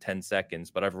than 10 seconds,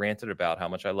 but I've ranted about how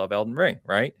much I love Elden Ring,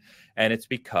 right? And it's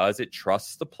because it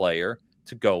trusts the player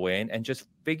to go in and just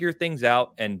figure things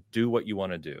out and do what you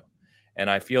want to do. And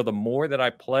I feel the more that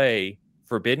I play,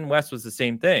 Forbidden West was the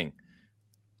same thing.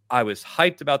 I was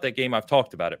hyped about that game. I've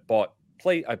talked about it.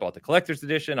 I bought the collector's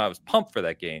edition. I was pumped for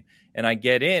that game. And I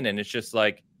get in, and it's just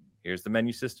like, here's the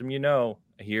menu system,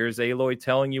 here's Aloy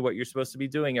telling you what you're supposed to be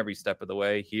doing every step of the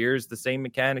way. Here's the same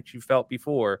mechanics you felt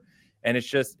before. And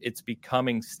it's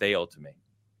becoming stale to me.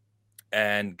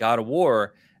 And God of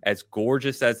War, as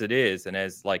gorgeous as it is, and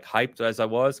as like hyped as I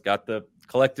was, got the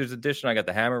collector's edition. I got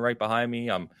the hammer right behind me.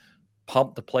 I'm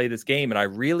pumped to play this game. And I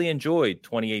really enjoyed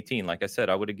 2018. Like I said,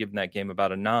 I would have given that game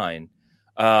about a 9.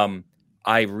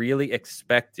 I really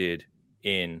expected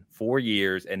in 4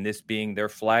 years, and this being their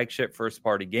flagship first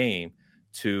party game,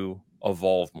 to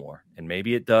evolve more. And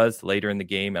maybe it does later in the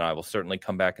game, and I will certainly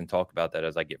come back and talk about that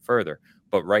as I get further.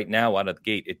 But right now, out of the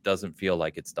gate, it doesn't feel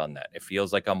like it's done that. It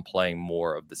feels like I'm playing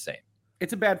more of the same.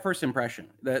 It's a bad first impression.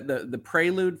 The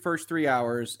prelude first 3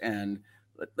 hours and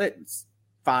it's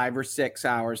 5 or 6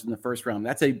 hours in the first round.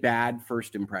 That's a bad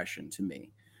first impression to me.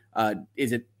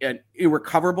 Is it an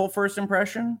irrecoverable first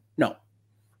impression? No.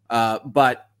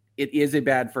 But it is a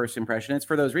bad first impression. It's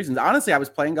for those reasons. Honestly, I was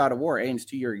playing God of War, Ains,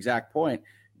 to your exact point,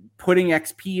 putting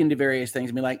XP into various things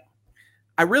and be like,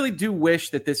 I really do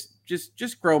wish that this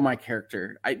just grow my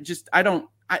character.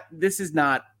 This is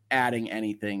not adding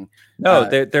anything. No,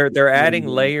 they're adding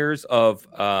layers of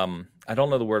I don't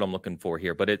know the word I'm looking for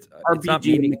here, but it's not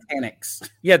mechanics.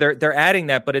 Yeah, they're adding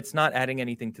that, but it's not adding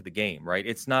anything to the game, right?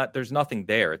 It's not. There's nothing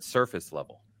there. It's surface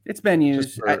level. It's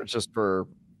menus just for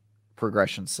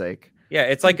progression's sake. Yeah,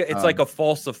 it's like a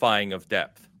falsifying of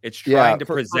depth. It's trying to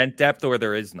present depth where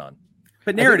there is none.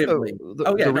 But narratively,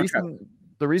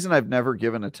 the reason I've never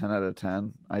given a 10 out of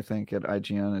 10, I think, at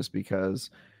IGN is because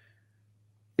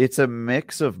it's a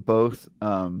mix of both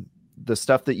the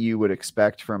stuff that you would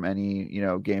expect from any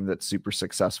game that's super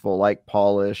successful, like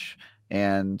polish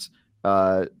and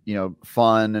fun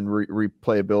and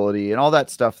replayability and all that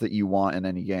stuff that you want in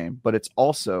any game. But it's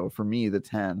also, for me, the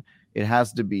 10, it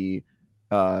has to be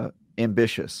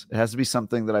ambitious. It has to be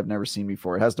something that I've never seen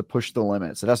before. It has to push the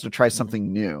limits. It has to try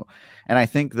something new. And I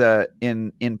think that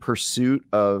in pursuit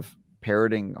of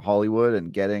parroting Hollywood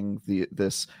and getting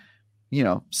this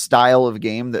style of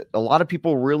game that a lot of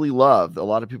people really love, a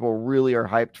lot of people really are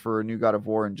hyped for a new God of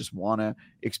War and just want to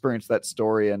experience that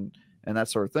story and that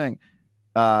sort of thing.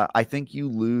 I think you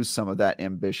lose some of that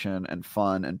ambition and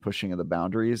fun and pushing of the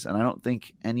boundaries. And I don't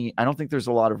think there's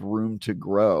a lot of room to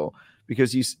grow,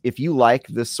 because if you like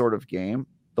this sort of game,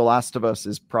 The Last of Us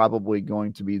is probably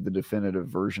going to be the definitive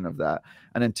version of that.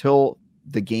 And until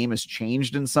the game is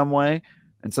changed in some way,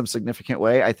 in some significant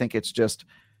way, I think it's just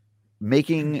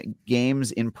making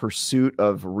games in pursuit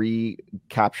of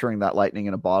recapturing that lightning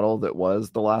in a bottle that was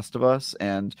The Last of Us.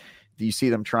 And you see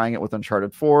them trying it with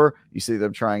Uncharted 4. You see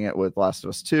them trying it with Last of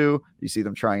Us 2. You see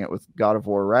them trying it with God of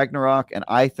War Ragnarok. And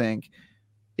I think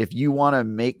if you want to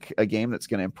make a game that's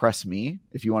going to impress me,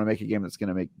 if you want to make a game that's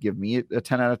going to give me a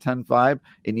 10 out of 10 vibe,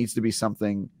 it needs to be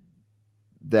something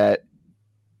that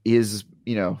is,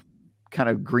 kind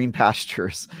of green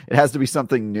pastures. It has to be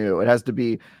something new. It has to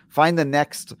be find the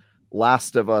next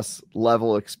Last of Us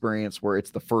level experience where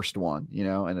it's the first one,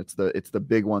 and it's the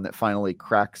big one that finally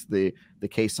cracks the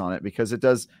case on it, because it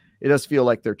does feel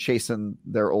like they're chasing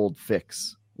their old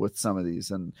fix with some of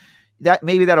these, and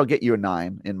that'll get you a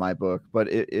 9 in my book.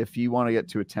 But if you want to get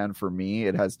to a 10 for me,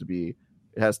 it has to be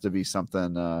It has to be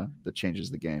something that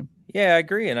changes the game. Yeah, I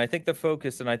agree. And I think the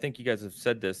focus, and I think you guys have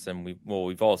said this, and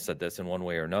we've all said this in one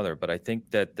way or another, but I think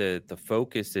that the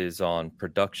focus is on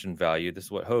production value. This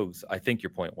is what Hogs, I think your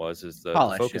point was, is the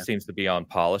focus seems to be on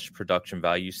polish, production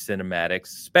value, cinematics,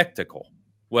 spectacle,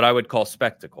 what I would call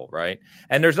spectacle, right?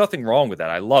 And there's nothing wrong with that.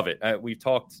 I love it. We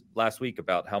talked last week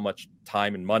about how much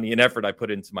time and money and effort I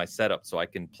put into my setup so I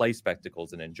can play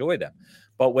spectacles and enjoy them.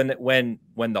 But when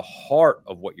the heart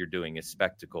of what you're doing is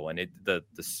spectacle, and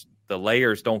the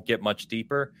layers don't get much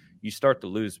deeper, you start to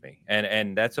lose me.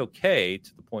 And that's okay,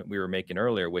 to the point we were making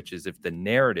earlier, which is if the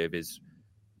narrative is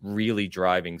really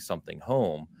driving something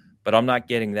home, but I'm not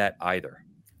getting that either.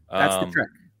 That's the trick.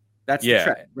 That's the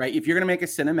trick, right? If you're going to make a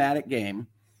cinematic game,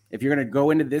 if you're going to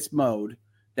go into this mode,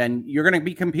 then you're going to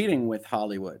be competing with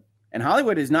Hollywood. And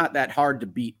Hollywood is not that hard to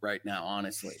beat right now,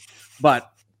 honestly.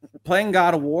 But playing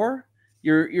God of War,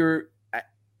 it's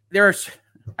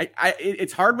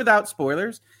hard without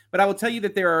spoilers, but I will tell you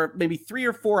that there are maybe 3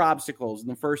 or 4 obstacles in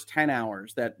the first 10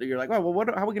 hours that you're like, oh, well,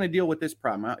 how are we going to deal with this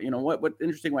problem? What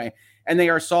interesting way? And they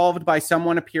are solved by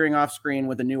someone appearing off screen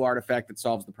with a new artifact that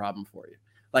solves the problem for you.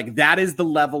 Like, that is the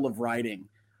level of writing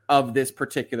of this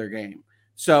particular game.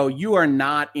 So you are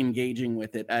not engaging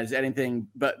with it as anything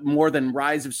but more than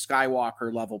Rise of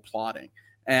Skywalker level plotting.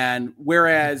 And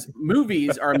whereas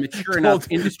movies are a mature enough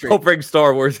industry. Don't bring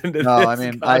Star Wars into this. No, I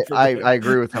mean, I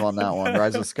agree with him on that one.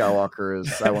 Rise of Skywalker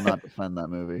is, I will not defend that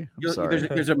movie. I'm sorry.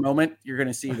 There's a moment you're going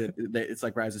to see that it's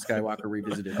like Rise of Skywalker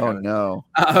revisited. Oh, no.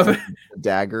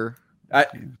 Dagger. I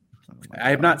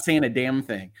have not seen a damn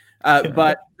thing.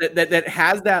 But that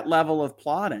has that level of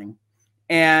plotting.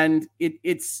 And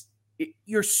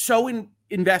you're so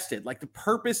invested, like the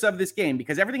purpose of this game,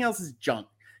 because everything else is junk.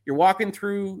 You're walking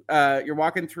through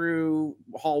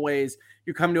hallways.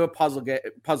 You come to a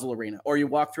puzzle arena, or you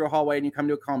walk through a hallway and you come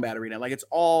to a combat arena. Like, it's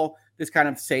all this kind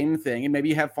of same thing. And maybe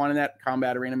you have fun in that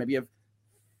combat arena. Maybe you have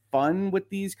fun with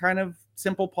these kind of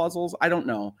simple puzzles. I don't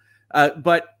know.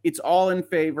 But it's all in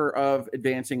favor of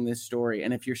advancing this story.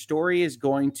 And if your story is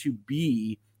going to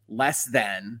be less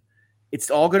than, it's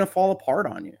all going to fall apart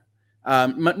on you.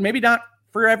 Maybe not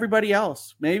for everybody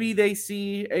else. Maybe they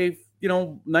see a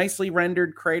nicely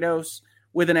rendered Kratos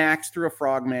with an axe through a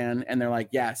frogman, and they're like,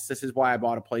 yes, this is why I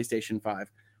bought a PlayStation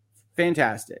 5.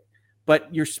 Fantastic.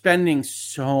 But you're spending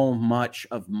so much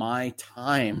of my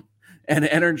time and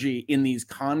energy in these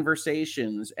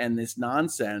conversations and this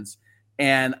nonsense.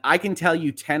 And I can tell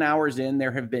you 10 hours in,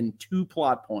 there have been 2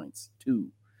 plot points, 2.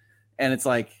 And it's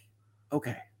like,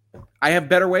 okay, I have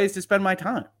better ways to spend my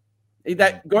time.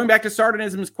 That going back to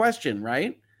Sardonism's question,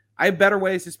 right? I have better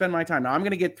ways to spend my time. Now I'm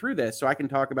going to get through this so I can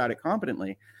talk about it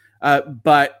competently.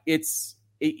 But it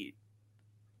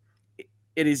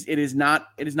has not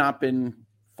been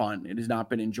fun. It has not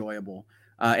been enjoyable.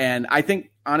 And I think,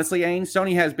 honestly,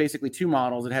 Sony has basically 2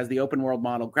 models. It has the open world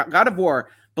model. God of War,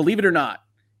 believe it or not,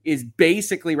 is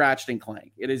basically Ratchet and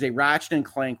Clank. It is a Ratchet and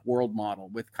Clank world model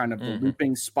with kind of the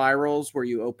looping spirals where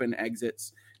you open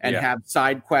exits and have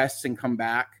side quests and come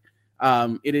back.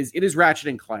 It is Ratchet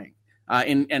and Clank.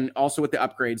 And also with the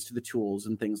upgrades to the tools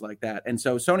and things like that. And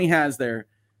so Sony has their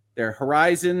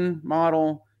Horizon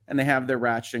model and they have their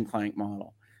Ratchet and Clank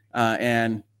model.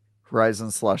 And Horizon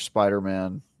 /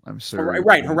 Spider-Man. I'm sorry.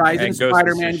 Right. Horizon,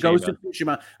 Spider-Man, Ghost of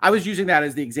Tsushima. I was using that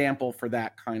as the example for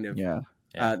that kind of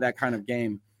that kind of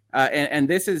game. And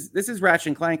this is Ratchet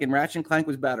and Clank, and Ratchet and Clank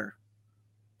was better.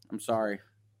 I'm sorry.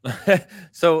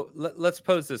 So let's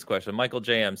pose this question. Michael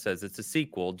JM says it's a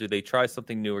sequel. Do they try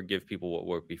something new or give people what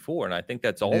worked before? And I think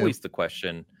that's always the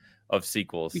question of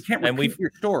sequels. You can't repeat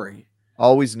your story.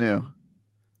 Always new.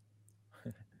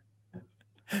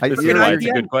 It's a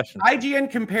good question. IGN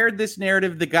compared this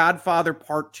narrative to Godfather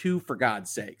Part 2, for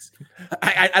God's sakes.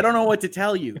 I don't know what to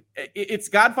tell you. It's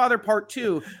Godfather Part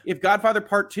 2. If Godfather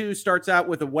Part 2 starts out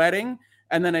with a wedding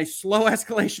and then a slow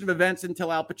escalation of events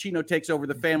until Al Pacino takes over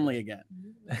the family again.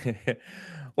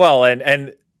 Well,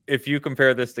 and if you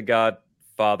compare this to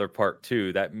Godfather Part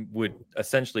 2, that would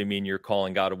essentially mean you're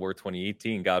calling God of War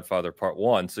 2018 Godfather Part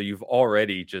 1. So you've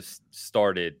already just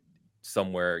started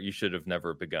somewhere you should have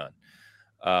never begun.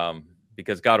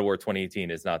 Because God of War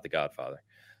 2018 is not the Godfather.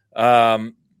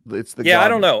 It's the I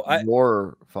don't know.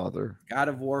 War Father. God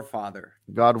of War Father.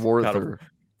 God of War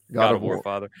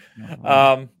Father.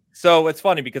 So it's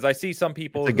funny because I see some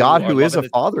people. The God who is a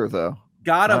father, though.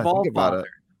 God of all Father.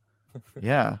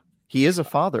 Yeah, he is a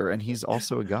father, and he's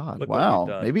also a God.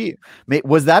 Wow. Maybe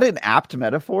was that an apt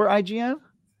metaphor, IGN?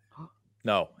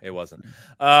 No, it wasn't.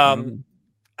 But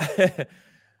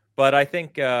I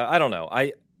think I don't know.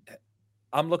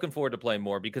 I'm looking forward to playing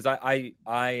more because I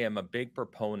am a big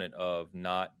proponent of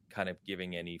not kind of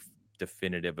giving any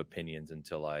definitive opinions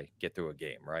until I get through a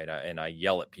game, right? And I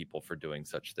yell at people for doing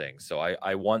such things. So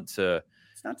I want to.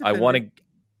 It's not I want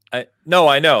to. No,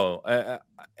 I know.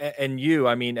 And you,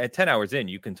 I mean, at 10 hours in,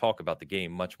 you can talk about the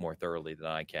game much more thoroughly than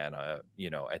I can,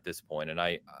 at this point. And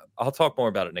I'll talk more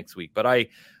about it next week. But I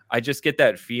just get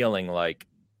that feeling like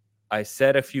I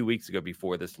said a few weeks ago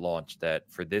before this launch that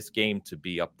for this game to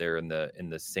be up there in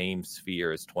the same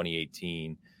sphere as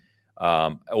 2018,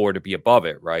 or to be above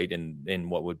it, right? In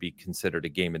what would be considered a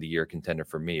game of the year contender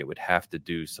for me, it would have to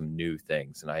do some new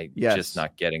things. And I'm just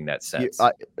not getting that sense.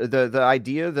 The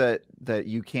idea that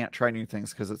you can't try new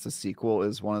things because it's a sequel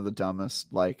is one of the dumbest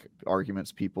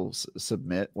arguments people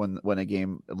submit when a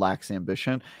game lacks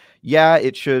ambition. Yeah,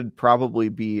 it shouldn't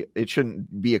be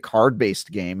a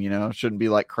card-based game, it shouldn't be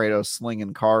like Kratos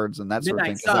slinging cards and that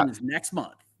Midnight sort of thing. Suns next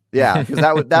month. Yeah,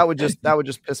 because that would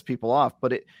just piss people off.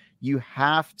 But you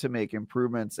have to make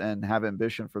improvements and have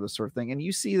ambition for this sort of thing. And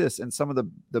you see this in some of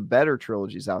the better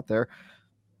trilogies out there.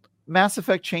 Mass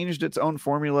Effect changed its own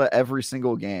formula every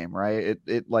single game, right?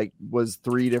 It was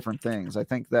 3 different things. I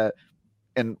think that,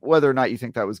 and whether or not you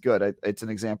think that was good, it's an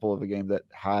example of a game that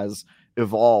has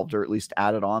evolved or at least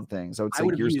added on things. I would say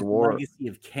Gears of War. Legacy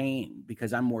of Kain,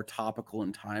 because I'm more topical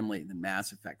and timely than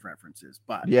Mass Effect references.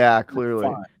 But yeah,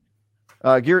 clearly.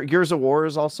 Gears of War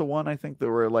is also one, I think, that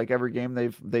were every game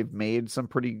they've made some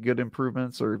pretty good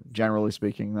improvements, or generally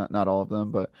speaking, not all of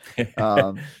them, but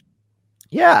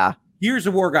yeah. Gears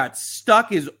of War got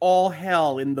stuck as all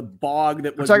hell in the bog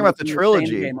that was talking about the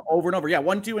trilogy game over and over. Yeah,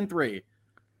 1, 2, and 3.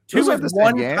 2 was was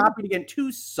one copied again.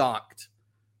 2 sucked.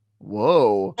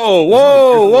 Whoa. Oh,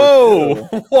 whoa.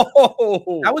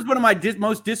 That was one of my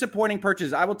most disappointing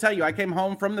purchases. I will tell you, I came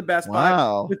home from the Best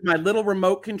Buy with my little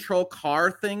remote control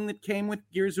car thing that came with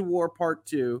Gears of War Part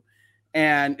 2,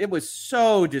 and it was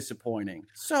so disappointing.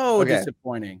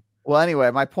 Disappointing. Well, anyway,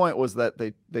 my point was that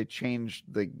they changed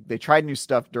they tried new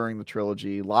stuff during the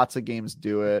trilogy. Lots of games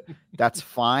do it. That's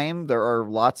fine. There are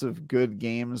lots of good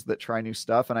games that try new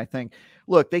stuff, and I think,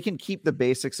 look, they can keep the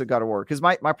basics of God of War, because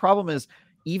my problem is,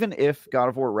 even if God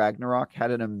of War Ragnarok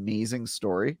had an amazing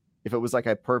story, if it was like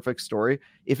a perfect story,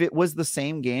 if it was the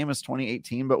same game as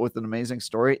 2018 but with an amazing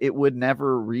story, it would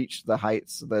never reach the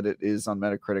heights that it is on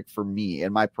Metacritic for me,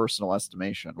 in my personal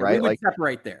estimation, right? We would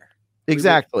separate there.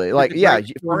 Exactly.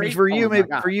 For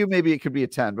you, maybe it could be a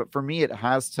 10, but for me, it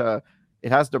has to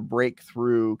break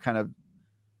through kind of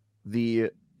the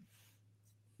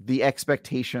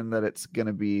expectation that it's going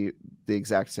to be the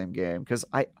exact same game, because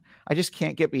I just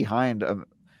can't get behind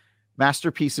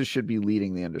masterpieces should be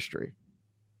leading the industry,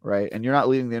 right? And you're not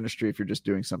leading the industry if you're just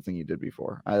doing something you did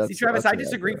before. See, Travis, I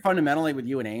disagree fundamentally with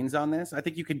you and Ains on this. I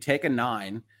think you can take a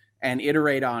 9 and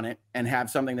iterate on it and have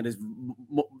something that is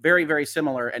very, very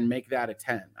similar and make that a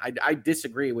 10. I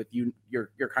disagree with you, your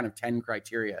kind of 10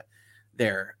 criteria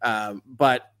there.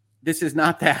 But this is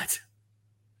not that.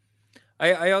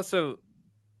 I also...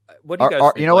 What do you guys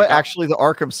think? You know what? Actually, the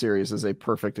Arkham series is a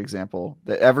perfect example.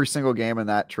 That every single game in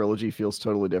that trilogy feels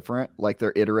totally different. Like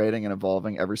they're iterating and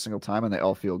evolving every single time, and they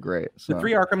all feel great. So. The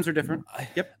 3 Arkhams are different.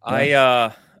 Yep.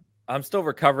 I'm still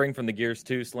recovering from the Gears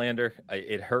 2 slander.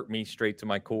 It hurt me straight to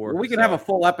my core. Well, we can have a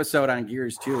full episode on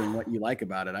Gears 2 and what you like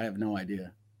about it. I have no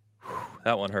idea.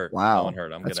 That one hurt. Wow, that one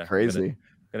hurt. That's crazy.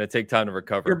 Gonna take time to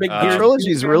recover. Your big the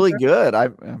trilogy is really good.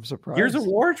 I'm surprised. Gears of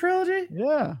War trilogy?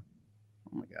 Yeah.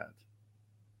 Oh my god.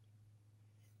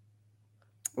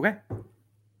 Okay.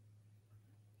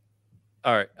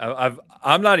 All right.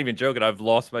 I'm not even joking. I've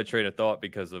lost my train of thought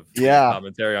because of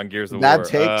commentary on Gears of War. Bad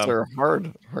takes are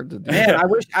hard to do. Man, I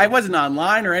wish I wasn't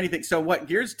online or anything. So what?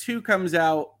 Gears 2 comes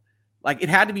out, it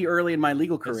had to be early in my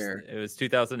legal career. It was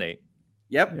 2008.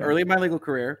 Yep, early in my legal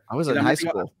career. I was in high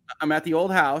school. I'm at the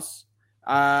old house.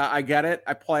 I get it.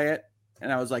 I play it,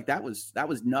 and I was like, that was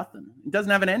nothing. It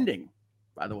doesn't have an ending,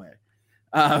 by the way.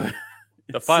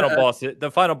 The final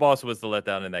boss was the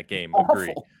letdown in that game. Awful.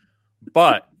 Agreed.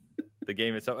 But the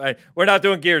game itself, we're not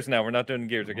doing Gears now. We're not doing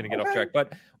Gears. We're going to get off track.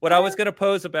 But what I was going to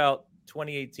pose about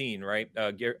 2018, right?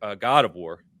 God of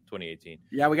War 2018.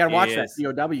 Yeah, we got to watch that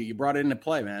COW. You brought it into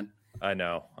play, man. I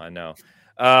know.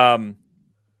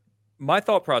 My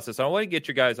thought process, I want to get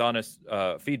your guys' honest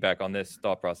feedback on this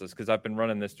thought process, because I've been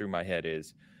running this through my head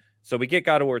is, so we get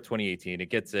God of War 2018.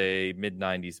 It gets a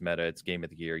mid-90s meta. It's Game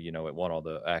of the Year. It won all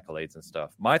the accolades and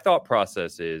stuff. My thought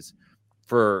process is,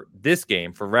 for this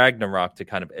game, for Ragnarok to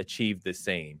kind of achieve the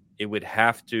same, it would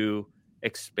have to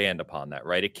expand upon that,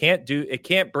 right? It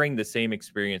can't bring the same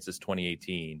experience as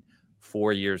 2018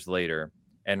 4 years later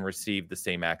and receive the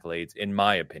same accolades, in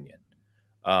my opinion.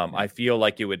 I feel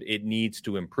like it needs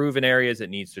to improve in areas. It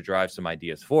needs to drive some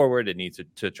ideas forward. It needs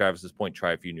to Travis's point,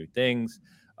 try a few new things.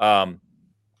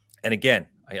 And again,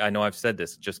 I know I've said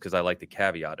this just because I like to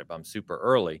caveat it. I'm super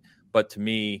early, but to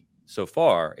me, so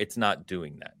far, it's not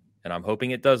doing that. And I'm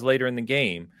hoping it does later in the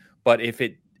game. But if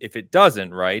it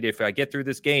doesn't, right, if I get through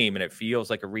this game and it feels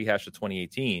like a rehash of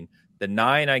 2018, the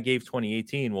 9 I gave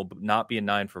 2018 will not be a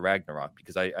 9 for Ragnarok,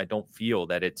 because I don't feel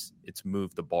that it's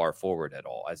moved the bar forward at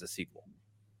all as a sequel.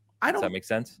 Does that make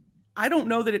sense? I don't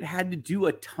know that it had to do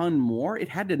a ton more. It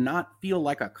had to not feel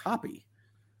like a copy.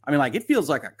 I mean, like, it feels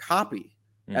like a copy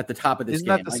at the top of this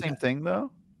game. Isn't that the same thing,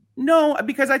 though? No,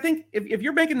 because I think if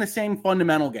you're making the same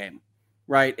fundamental game,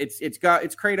 right? It's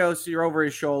Kratos. You're over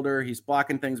his shoulder. He's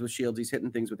blocking things with shields. He's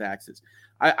hitting things with axes.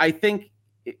 I think.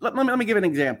 Let me give an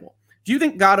example. Do you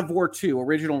think God of War 2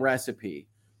 original recipe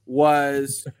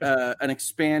was an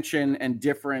expansion and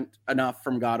different enough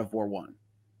from God of War 1?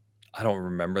 I don't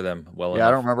remember them well Yeah, enough.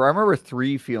 I don't remember. I remember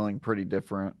 3 feeling pretty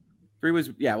different. 3 was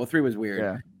 3 was weird.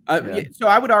 Yeah. So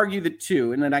I would argue that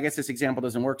 2, and then I guess this example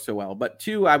doesn't work so well, but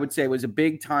 2, I would say, was a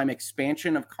big time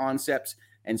expansion of concepts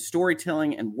and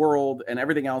storytelling and world and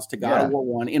everything else to God of War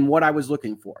 1 in what I was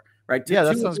looking for. Right? Yeah,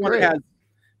 that sounds great.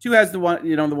 2 has the one,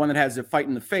 the one that has the fight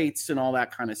in the fates and all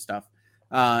that kind of stuff.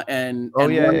 One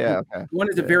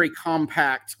is a very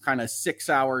compact kind of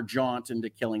 6-hour jaunt into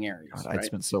killing areas. God, right? It's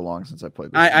been so long since I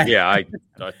played this.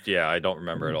 I don't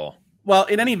remember at all. Well,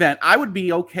 in any event, I would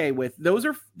be okay with those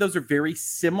are very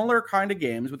similar kind of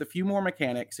games with a few more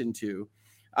mechanics in 2.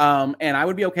 And I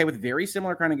would be okay with very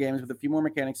similar kind of games with a few more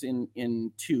mechanics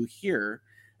in 2 here.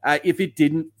 If it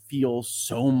didn't feel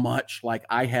so much like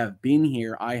I have been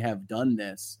here, I have done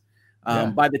this.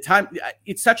 By the time,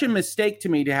 it's such a mistake to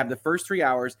me to have the first 3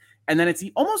 hours, and then it's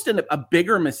almost a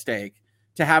bigger mistake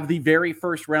to have the very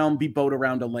first realm be boat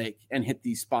around a lake and hit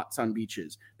these spots on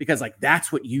beaches, because like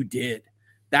that's what you did.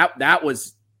 That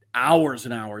was hours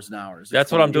and hours and hours.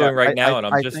 That's what I'm doing right now, and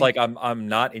I'm just like I'm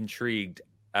not intrigued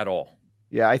at all.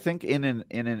 Yeah, I think in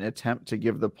an attempt to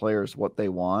give the players what they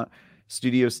want,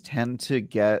 studios tend to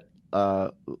get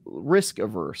risk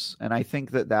averse, and I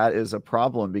think that is a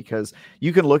problem, because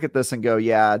you can look at this and go,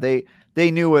 yeah, they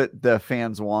knew what the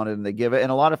fans wanted and they give it,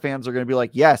 and a lot of fans are going to be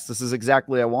like, yes, this is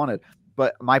exactly what I wanted.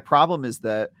 But my problem is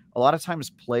that a lot of times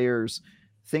players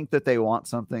think that they want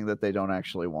something that they don't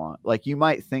actually want. Like, you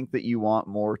might think that you want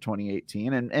more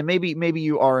 2018, and maybe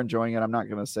you are enjoying it. I'm not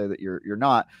going to say that you're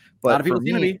not, but a lot of people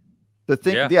seem to be. The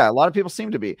thing, a lot of people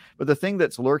seem to be, but the thing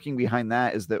that's lurking behind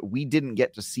that is that we didn't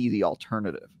get to see the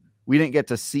alternative. We didn't get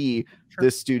to see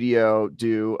this studio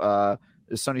do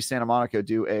Sony Santa Monica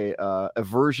do a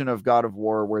version of God of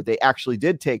War where they actually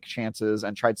did take chances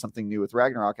and tried something new with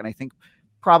Ragnarok. And I think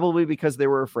probably because they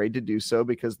were afraid to do so,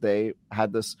 because they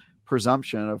had this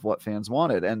presumption of what fans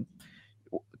wanted. And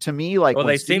to me, like, well,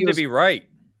 they seem to be right.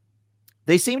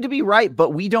 They seem to be right,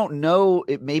 but we don't know.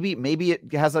 Maybe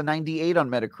it has a 98 on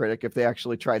Metacritic if they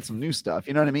actually tried some new stuff.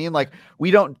 You know what I mean? Like,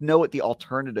 we don't know what the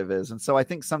alternative is. And so I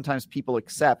think sometimes people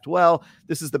accept, well,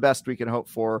 this is the best we can hope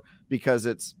for because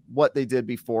it's what they did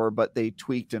before, but they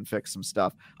tweaked and fixed some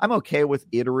stuff. I'm okay with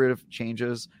iterative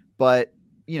changes, but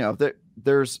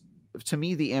there's, to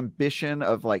me, the ambition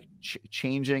of like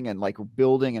changing and like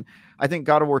building. And I think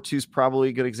God of War 2 is probably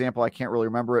a good example. I can't really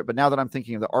remember it, but now that I'm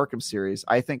thinking of the Arkham series,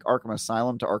 I think Arkham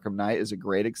Asylum to Arkham Knight is a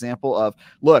great example of,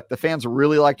 look, the fans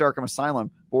really liked Arkham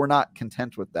Asylum, but we're not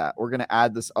content with that. We're going to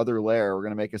add this other layer. We're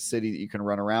going to make a city that you can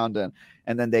run around in.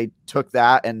 And then they took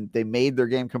that and they made their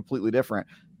game completely different.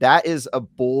 That is a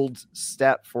bold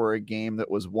step for a game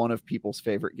that was one of people's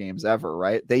favorite games ever,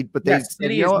 right?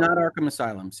 City is not Arkham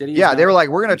Asylum. They were like,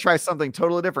 we're going to try something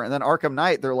totally different. And then Arkham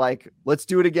Knight, they're like, let's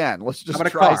do it again. Let's just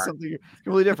try something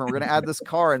completely different. We're going to add this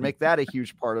car and make that a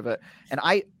huge part of it. And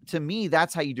to me,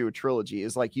 that's how you do a trilogy,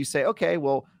 is like, you say, okay,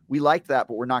 well, we liked that,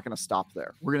 but we're not going to stop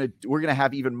there. We're going to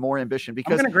have even more ambition,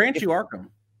 because I'm going to grant you Arkham.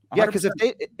 100%. Yeah, because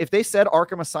if they said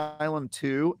Arkham Asylum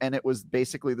 2 and it was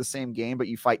basically the same game, but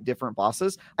you fight different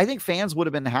bosses, I think fans would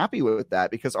have been happy with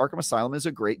that, because Arkham Asylum is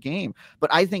a great game.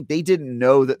 But I think they didn't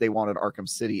know that they wanted Arkham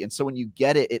City. And so when you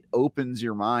get it, it opens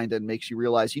your mind and makes you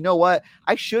realize, you know what?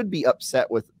 I should be upset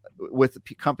with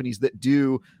companies that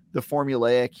do the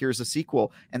formulaic, here's a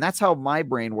sequel. And that's how my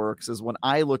brain works, is when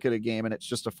I look at a game and it's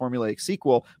just a formulaic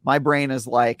sequel, my brain is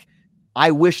like,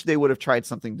 I wish they would have tried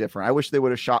something different. I wish they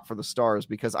would have shot for the stars,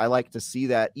 because I like to see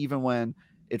that even when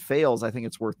it fails, I think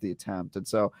it's worth the attempt. And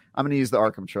so I'm going to use the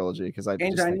Arkham trilogy, because I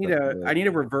need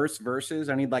a reverse versus.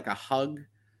 I need like a hug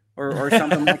or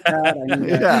something like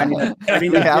that. I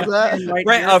need to have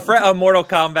that. A Mortal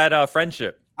Kombat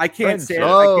friendship. I can't say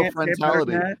it.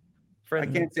 Friendality. I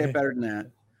can't say it better than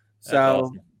that.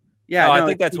 So, awesome. I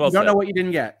think that's well said. You don't know what you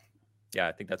didn't get. Yeah,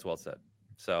 I think that's well said.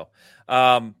 So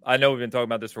I know we've been talking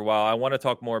about this for a while. I want to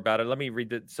talk more about it. Let me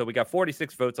read it. So we got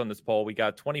 46 votes on this poll. We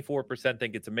got 24%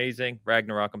 think it's amazing.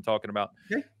 Ragnarok, I'm talking about.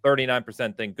 Okay.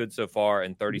 39% think good so far,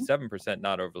 and 37%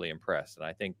 not overly impressed. And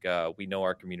I think we know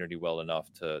our community well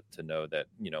enough to know that,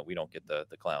 we don't get the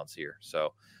clowns here.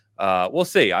 So we'll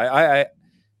see. I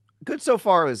good so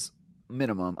far is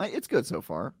minimum. It's good so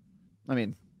far. I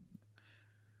mean,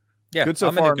 yeah, good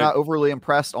so far, not overly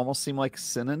impressed, almost seem like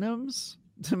synonyms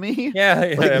to me. Yeah,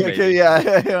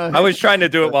 yeah. I was trying to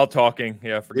do it while talking.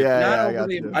 Yeah, forget.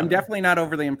 I'm definitely not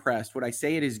overly impressed. Would I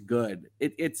say it is good?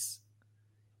 It's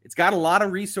got a lot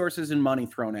of resources and money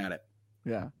thrown at it.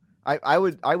 Yeah, I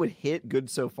would hit good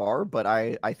so far, but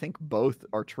I think both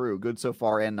are true. Good so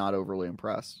far and not overly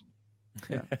impressed.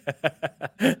 Yeah.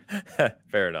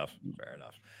 Fair enough.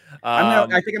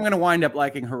 I think I'm going to wind up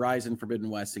liking Horizon Forbidden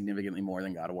West significantly more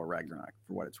than God of War Ragnarok,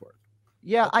 for what it's worth.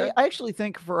 Yeah, okay. I actually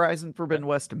think Horizon Forbidden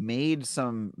West made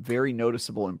some very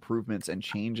noticeable improvements and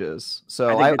changes.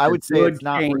 So I would say it's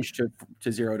not change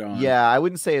to Zero Dawn. Yeah, I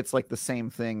wouldn't say it's like the same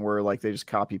thing where like they just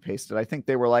copy pasted. I think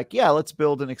they were like, yeah, let's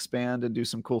build and expand and do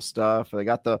some cool stuff. They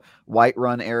got the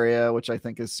Whiterun area, which I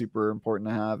think is super important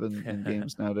to have in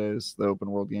games nowadays, the open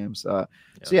world games. So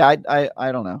yeah,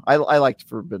 I don't know. I liked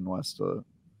Forbidden West.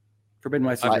 Forbidden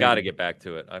West. I've got to get back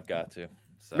to it. I've got to.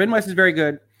 So. Forbidden West is very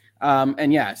good.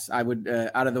 And yes, I would,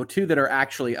 out of the two that are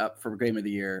actually up for Game of the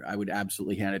Year, I would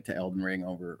absolutely hand it to Elden Ring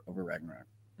over Ragnarok.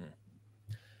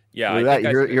 Yeah,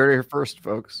 you're here first,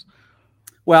 folks.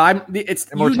 Well, you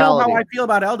know how I feel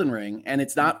about Elden Ring, and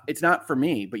it's not for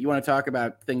me. But you want to talk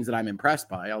about things that I'm impressed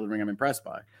by. Elden Ring, I'm impressed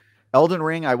by. Elden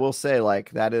Ring, I will say,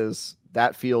 like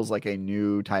that feels like a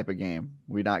new type of game.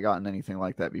 We've not gotten anything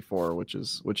like that before, which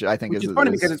I think is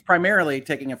funny because it's primarily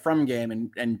taking a From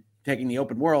game and taking the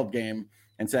open world game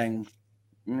and saying,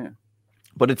 yeah.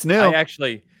 But it's new. I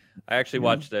actually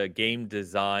watched a game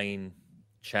design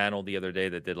channel the other day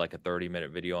that did like a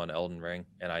 30-minute video on Elden Ring,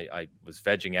 and I was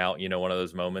vegging out, one of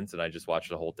those moments, and I just watched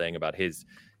the whole thing about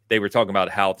they were talking about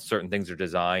how certain things are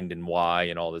designed and why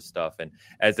and all this stuff. And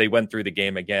as they went through the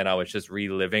game again, I was just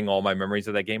reliving all my memories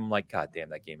of that game. I'm like, God damn,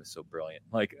 that game is so brilliant.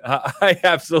 Like, I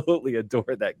absolutely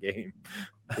adore that game.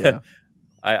 Yeah.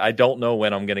 I don't know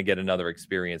when I'm going to get another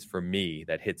experience for me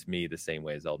that hits me the same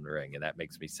way as Elden Ring. And that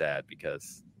makes me sad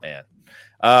because, man.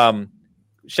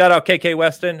 Shout out KK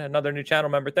Weston, another new channel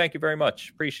member. Thank you very much.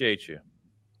 Appreciate you.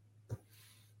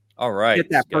 All right. Get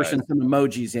that person some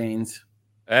emojis, Ains.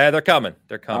 They're coming.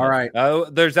 All right.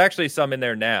 There's actually some in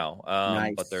there now,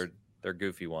 nice. But they're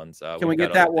goofy ones. Can we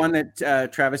get that one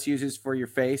that Travis uses for your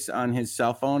face on his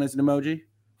cell phone as an emoji?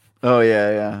 Oh,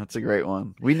 yeah. That's a great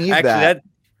one. We need that.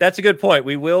 That's a good point.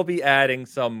 We will be adding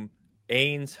some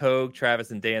Ains, Hogue, Travis,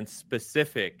 and Dan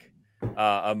specific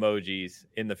emojis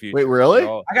in the future. Wait, really?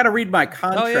 I got to read my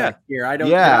contract here. I don't.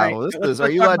 Yeah,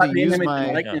 are you allowed to use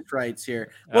my likeness rights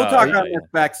here? We'll talk about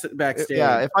this backstage.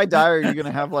 Yeah, if I die, are you going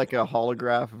to have like a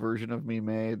holograph version of me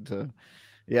made?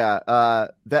 Yeah.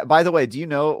 That. By the way, do you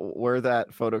know where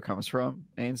that photo comes from,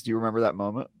 Ains? Do you remember that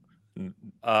moment?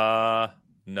 No,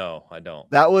 I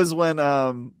don't. That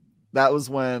was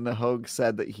when Hogue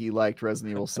said that he liked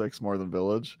Resident Evil 6 more than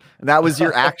Village. And that was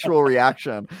your actual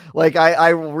reaction. Like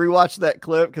I rewatched that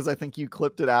clip because I think you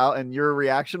clipped it out and your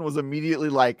reaction was immediately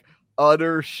like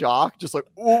utter shock, just like,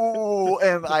 ooh.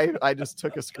 And I just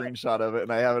took a screenshot of it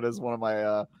and I have it as one of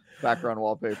my background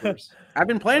wallpapers. I've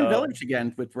been playing Village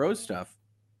again with Rose stuff.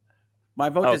 My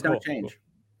vote does not change.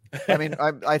 Cool. I mean,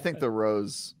 I think the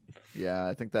Rose... Yeah,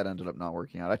 I think that ended up not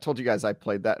working out. I told you guys I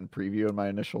played that in preview, and my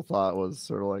initial thought was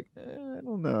sort of like, I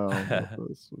don't know.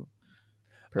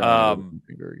 Apparently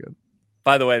very good.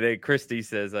 By the way, Christy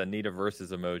says need a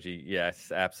versus emoji.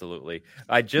 Yes, absolutely.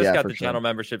 I just got the channel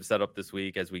membership set up this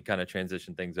week as we kind of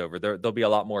transition things over. There'll be a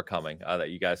lot more coming that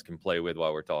you guys can play with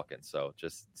while we're talking. So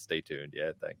just stay tuned.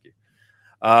 Yeah, thank you.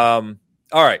 All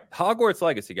right, Hogwarts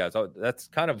Legacy, guys. That's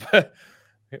kind of...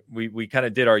 We kind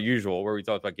of did our usual where we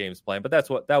talked about games playing, but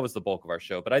that was the bulk of our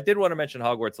show. But I did want to mention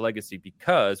Hogwarts Legacy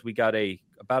because we got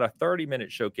about a 30-minute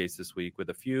showcase this week with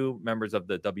a few members of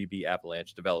the WB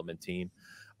Avalanche development team.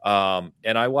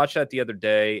 And I watched that the other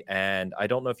day, and I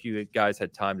don't know if you guys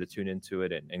had time to tune into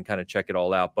it and kind of check it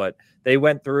all out, but they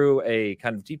went through a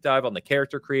kind of deep dive on the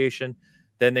character creation.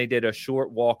 Then they did a short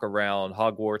walk around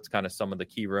Hogwarts, kind of some of the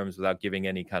key rooms without giving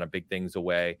any kind of big things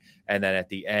away. And then at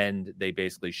the end, they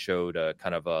basically showed a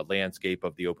kind of a landscape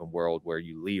of the open world where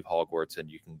you leave Hogwarts and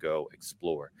you can go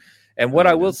explore. And what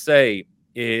I will say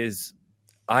is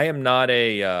I am not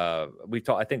I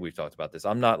think we've talked about this.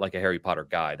 I'm not like a Harry Potter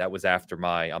guy. That was after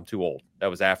I'm too old. That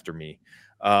was after me.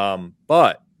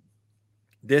 But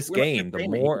this game, the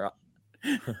more...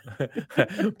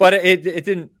 But it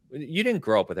didn't. You didn't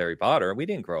grow up with Harry Potter. We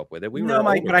didn't grow up with it. We were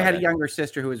but I had a then. younger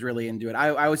sister who was really into it.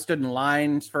 I was stood in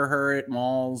lines for her at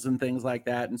malls and things like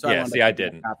that. And so I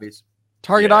didn't. Copies.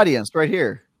 Target audience right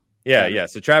here. Yeah.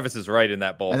 So Travis is right in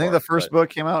that ballpark. I think the first book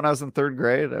came out when I was in 3rd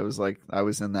grade. I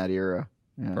was in that era.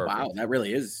 Yeah. Wow, that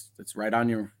really is. It's right on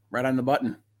the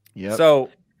button. Yeah. So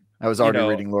I was already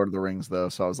reading Lord of the Rings though,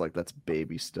 so I was like, that's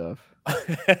baby stuff.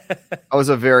 I was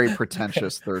a very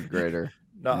pretentious 3rd grader.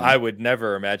 No, I would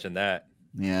never imagine that.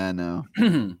 Yeah, I know.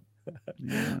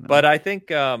 But I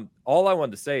think all I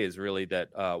wanted to say is really that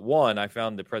one, I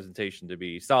found the presentation to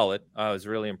be solid. I was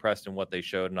really impressed in what they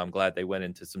showed, and I'm glad they went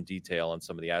into some detail on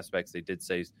some of the aspects. They did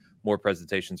say more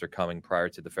presentations are coming prior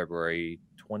to the February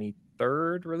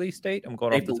 23rd release date. I'm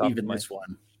going off the top of my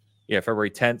one. Yeah,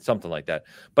 February 10th, something like that.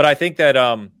 But I think that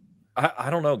I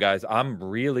don't know, guys. I'm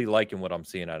really liking what I'm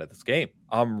seeing out of this game.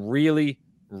 I'm really,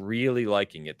 really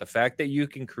liking it. The fact that you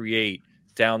can create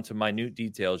down to minute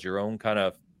details your own kind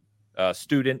of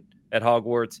student at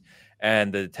Hogwarts,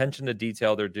 and the attention to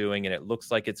detail they're doing, and it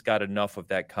looks like it's got enough of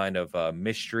that kind of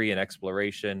mystery and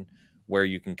exploration where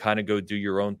you can kind of go do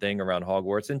your own thing around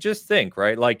Hogwarts. And just think,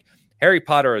 right? Like Harry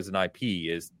Potter as an IP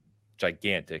is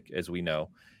gigantic, as we know.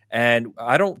 And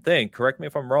I don't think, correct me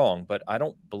if I'm wrong, but I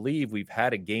don't believe we've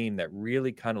had a game that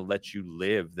really kind of lets you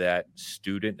live that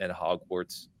student at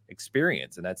Hogwarts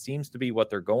experience. And that seems to be what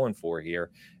they're going for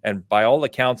here. And by all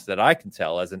accounts that I can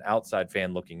tell as an outside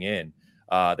fan looking in,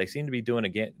 they seem to be doing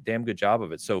a damn good job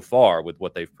of it so far with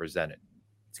what they've presented.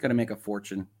 It's going to make a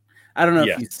fortune. I don't know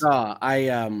if you saw,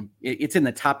 it's in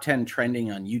the top 10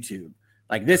 trending on YouTube.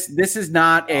 Like this is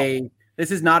not a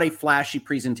flashy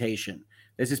presentation.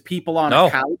 This is people on a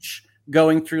couch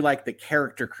going through like the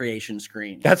character creation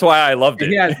screen. That's why I loved it.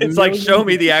 It's like, show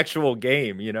me the actual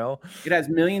game, you know? It has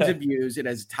millions of views. It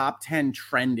has top 10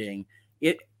 trending.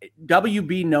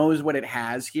 WB knows what it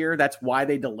has here. That's why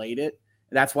they delayed it.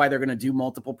 That's why they're going to do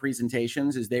multiple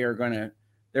presentations, is they're going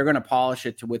to polish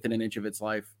it to within an inch of its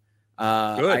life.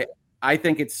 Good. I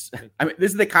think this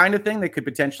is the kind of thing that could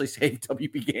potentially save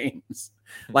WB Games,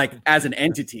 like as an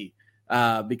entity,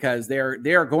 because they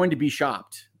are going to be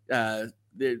shopped. The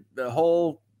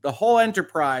whole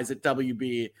enterprise at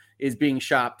WB is being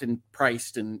shopped and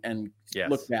priced and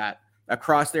looked at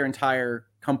across their entire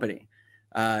company.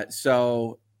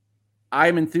 So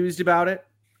I'm enthused about it.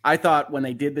 I thought when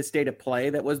they did the state of play,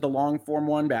 that was the long form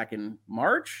one back in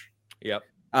March. Yep.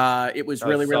 It was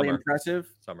really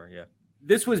impressive. Summer, yeah.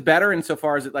 This was better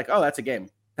insofar as it like, oh, that's a game.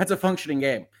 That's a functioning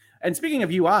game. And speaking of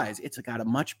UIs, it's got a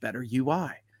much better UI.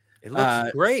 It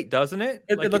looks great, doesn't it?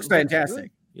 It looks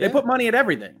fantastic. They put money at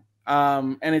everything.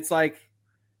 And it's like,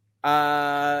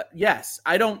 yes,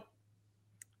 I don't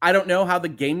know how the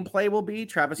gameplay will be.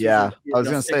 Travis. Yeah, I was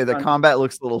going to say the combat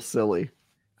looks a little silly.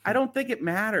 I don't think it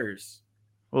matters.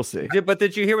 We'll see. But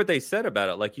did you hear what they said about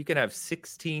it? Like you can have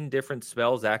 16 different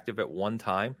spells active at one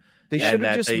time. They should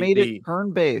have just made it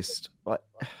turn-based. But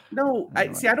no, I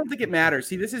don't think it matters.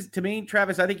 See, this is, to me,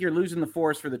 Travis, I think you're losing the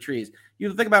forest for the trees.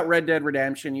 You think about Red Dead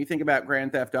Redemption, you think about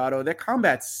Grand Theft Auto, their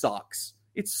combat sucks.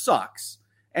 It sucks.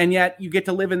 And yet you get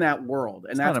to live in that world.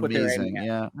 And that's what they're aiming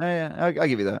at. Yeah, I'll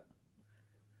give you that.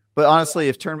 But honestly,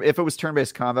 if it was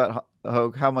turn-based combat,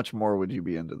 how much more would you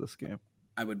be into this game?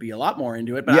 I would be a lot more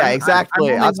into it. But yeah, exactly.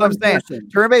 That's what I'm saying.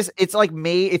 Turn-based, it's like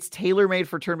it's tailor-made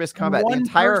for turn-based combat.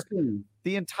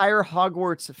 The entire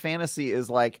Hogwarts fantasy is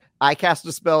like, I cast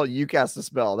a spell, you cast a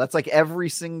spell. That's like every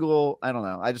single. I don't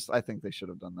know. I think they should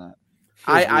have done that.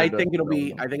 I think it'll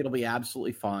be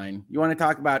absolutely fine. You want to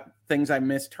talk about things I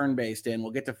missed turn-based in?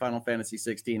 We'll get to Final Fantasy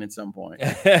 16 at some point.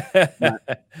 Yeah.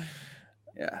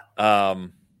 I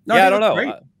don't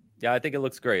know. Yeah, I think it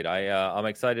looks great. I'm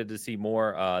excited to see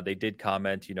more. They did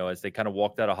comment, as they kind of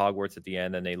walked out of Hogwarts at the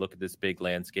end and they look at this big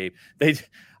landscape.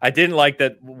 I didn't like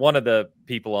that one of the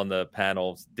people on the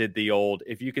panels did the old,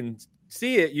 if you can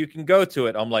see it, you can go to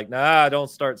it. I'm like, nah, don't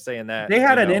start saying that. They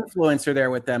had an influencer there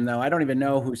with them, though. I don't even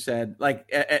know who said like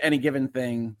any given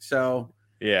thing. So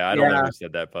yeah, I don't know who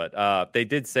said that, but they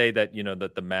did say that,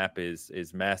 that the map is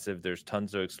massive. There's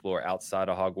tons to explore outside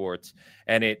of Hogwarts.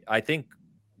 And I think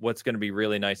what's going to be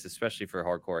really nice, especially for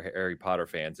hardcore Harry Potter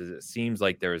fans, is it seems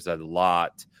like there's a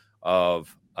lot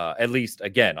of, at least,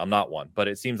 again, I'm not one, but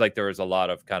it seems like there is a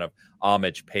lot of kind of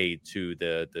homage paid to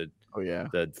the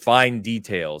fine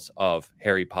details of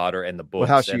Harry Potter and the books.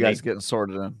 Well, how's you guys getting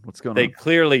sorted in? What's going on? They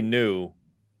clearly knew,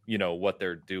 what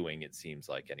they're doing, it seems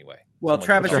like, anyway. Well,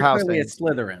 Travis, you're clearly a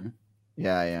Slytherin.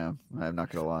 Yeah, I am. I'm not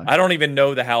going to lie. I don't even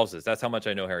know the houses. That's how much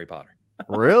I know Harry Potter.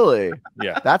 Really?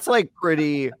 Yeah. That's like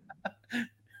pretty...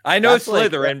 I know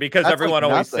Slytherin because everyone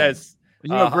always says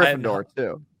you know Gryffindor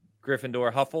too.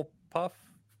 Gryffindor, Huffle. Hufflepuff?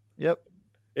 Yep.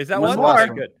 Is that One one? more.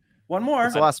 Okay, good. One more.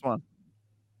 That's the last one.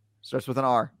 Starts with an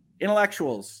R.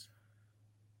 Intellectuals.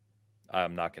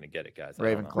 I'm not going to get it, guys. I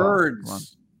don't know. Ravenclaw. Come on.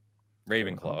 Birds.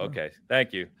 Ravenclaw. Okay,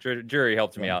 thank you. Jury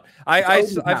helped me out.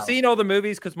 I've seen all the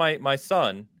movies because my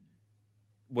son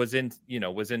was into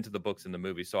the books and the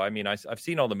movies. So I mean, I've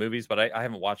seen all the movies, but I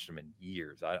haven't watched them in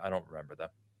years. I don't remember them.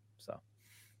 So,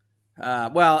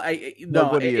 What are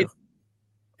you?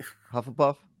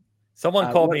 Hufflepuff.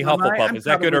 someone called me Hufflepuff. I'm Is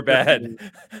that good or bad?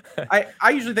 I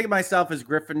usually think of myself as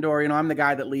Gryffindor. I'm the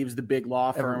guy that leaves the big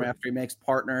law firm Everybody. after he makes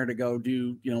partner to go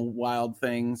do wild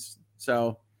things.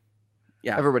 So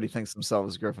yeah, Everybody thinks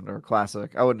themselves as Gryffindor.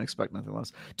 Classic. I wouldn't expect nothing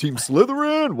less. Team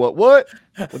Slytherin. What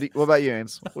about you,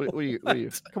 Ains? What are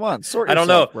you? Come on, sort I don't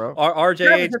yourself, know. bro.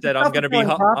 RJ said I'm going to be Am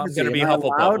I Hufflepuff.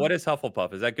 allowed? What is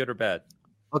Hufflepuff? Is that good or bad?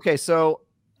 Okay, so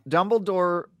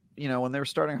Dumbledore, when they were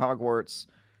starting Hogwarts,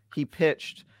 he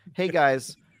pitched, "Hey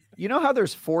guys, you know how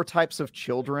there's 4 types of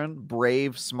children: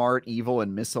 brave, smart, evil,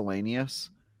 and miscellaneous?"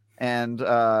 And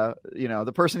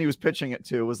the person he was pitching it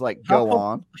to was like, "Go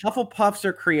on." Hufflepuffs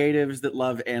are creatives that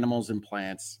love animals and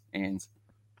plants. And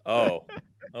Oh,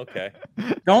 okay.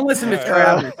 don't listen to All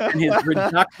Travis and his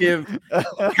reductive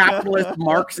capitalist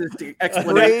Marxist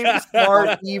explanation. Brave,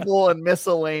 smart, evil, and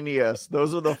miscellaneous.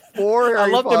 Those are the 4. I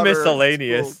Harry love the Potter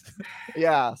miscellaneous. schools.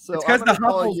 Yeah, so It's 'cause I'm gonna the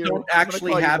call Huffles you- don't I'm gonna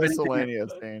actually call you have anything-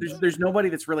 miscellaneous. Ains. There's nobody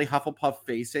that's really Hufflepuff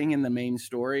facing in the main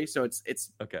story, so it's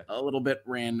Okay. a little bit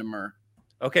randomer.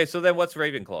 Okay. So then, what's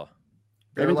Ravenclaw?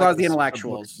 They're Ravenclaw's like the book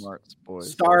intellectuals. smarts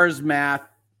boys. Stars, math,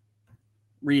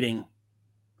 reading.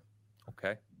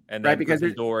 Okay. And Right, then because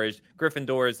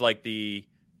Gryffindor is like the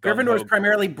Gryffindor is gung-ho-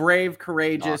 primarily brave,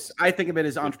 courageous. Jocks. I think of it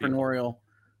as Good people. entrepreneurial.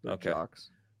 They're Okay. jocks.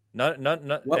 Not.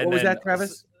 What and was then- that,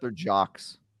 Travis? They're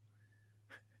jocks.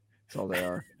 That's all they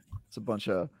are. It's a bunch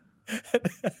of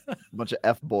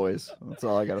F boys. That's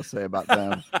all I gotta say about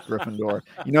them. Gryffindor.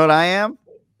 You know what I am?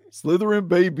 Slytherin,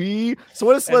 baby. So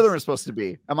what is Slytherin supposed to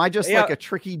be? Am I just Yeah. like a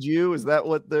tricky Jew? Is that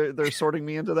what they're sorting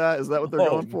me into? That is that what they're Oh,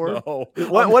 going for? No.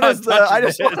 What I'm what not is the? I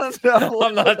just touching want it. to know.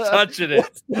 I'm not touching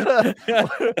it.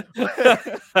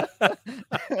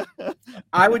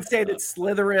 I would say that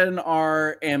Slytherin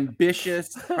are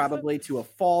ambitious, probably to a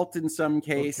fault in some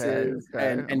cases,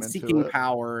 okay, I'm and into seeking it.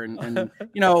 power and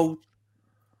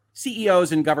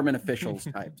CEOs and government officials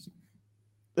types.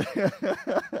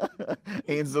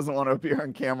 Ains doesn't want to appear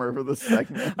on camera for this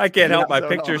segment. I can't help. My So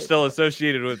picture's no. still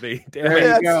associated with me. Damn There it. you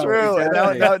Yeah, go. that's true. And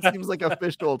Exactly. now it seems like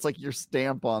official. It's like your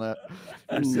stamp on it,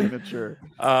 your signature.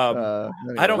 I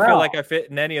Anyway. don't feel like I fit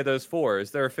in any of those 4.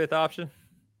 Is there a 5th option?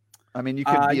 I mean, you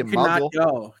could be You a could not muggle,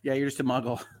 go. Yeah, you're just a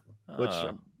muggle. which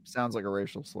Uh, sounds like a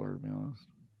racial slur, to be honest.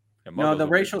 yeah, No, Muggles the are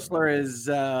racial weird. slur is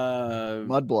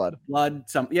Mudblood. blood.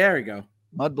 There you go.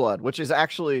 Mudblood, which is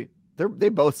actually they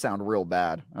both sound real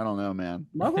bad. I don't know, man.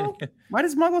 Muggle? Why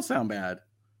does muggle sound bad?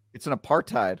 It's an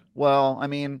apartheid. Well, I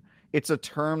mean, it's a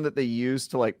term that they use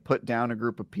to like put down a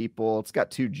group of people. It's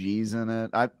got 2 G's in it.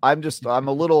 I'm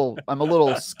a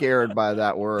little scared by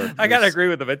that word. I gotta agree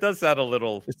with them. It does sound a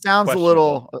little. It sounds a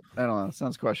little. I don't know. It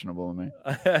sounds questionable to me.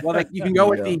 Well, you can go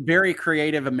with Yeah. the very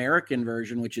creative American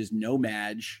version, which is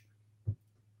Nomad.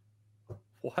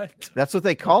 What? That's what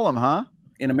they call them, huh?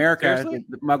 In America, Seriously?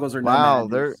 the muggles are Wow,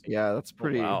 nomads. that's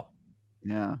pretty. Oh, wow.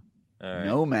 Yeah, All right.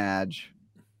 Nomad.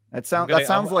 That I'm sounds. gonna- That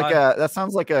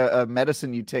sounds I'm- like a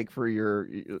medicine you take for your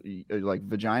like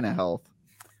vagina health.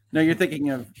 No, you're thinking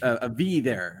of a V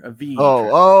there. A V.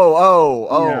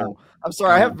 Oh. Yeah. I'm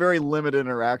sorry. I have very limited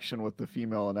interaction with the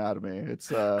female anatomy. It's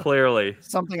Clearly,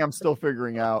 something I'm still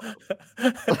figuring out.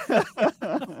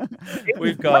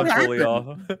 we've gone What fully off.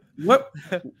 happened? What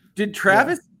did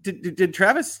Travis? Did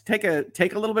Travis take a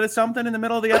little bit of something in the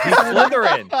middle of the He's episode?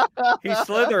 Slytherin. He's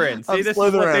Slytherin. See, I'm this is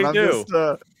what Slytherin. they I'm do.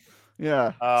 just,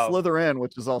 yeah, Oh. Slytherin,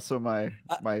 which is also my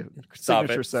Stop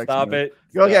signature it. sex. Stop move. it.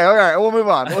 Okay, all right, we'll move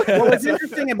on. What was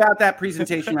interesting about that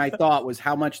presentation, I thought, was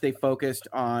how much they focused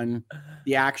on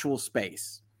the actual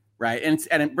space, right? And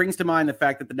it brings to mind the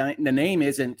fact that the name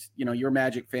isn't, your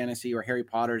Magic Fantasy or Harry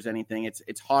Potter's anything. It's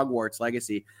Hogwarts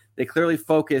Legacy. They clearly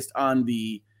focused on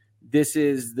this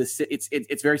is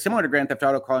it's very similar to Grand Theft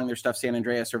Auto calling their stuff San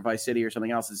Andreas or Vice City or something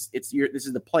else. This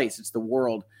is the place, it's the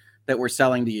world that we're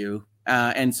selling to you,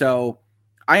 and so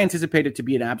I anticipate it to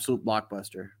be an absolute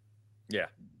blockbuster. Yeah,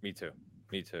 me too.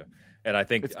 And I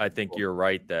think cool. you're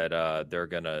right that they're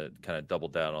gonna kind of double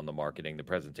down on the marketing, the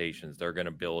presentations. They're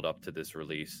gonna build up to this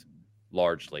release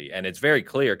largely, and it's very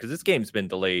clear because this game's been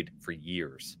delayed for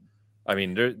years. I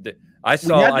mean, I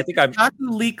think I'm. Kotaku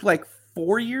leak like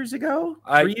 4 years ago.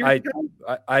 3 years ago.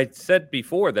 I said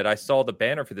before that I saw the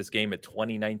banner for this game at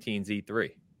 2019's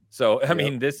E3. So I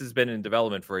mean, this has been in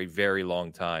development for a very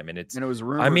long time, and it was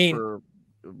rumored for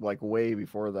like way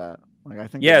before that. Like I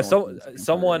think so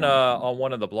someone on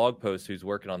one of the blog posts who's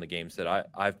working on the game said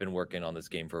I've been working on this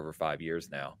game for over 5 years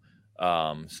now.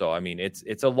 So I mean,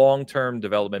 it's a long-term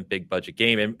development, big budget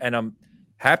game, and I'm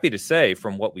happy to say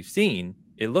from what we've seen,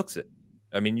 it looks it.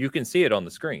 I mean, you can see it on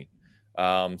the screen.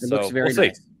 It looks very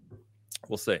nice.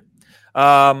 We'll see.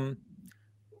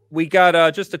 We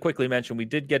got just to quickly mention, we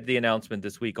did get the announcement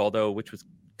this week, which was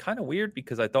kind of weird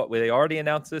because I thought they already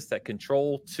announced this, that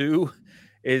Control 2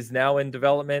 is now in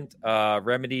development.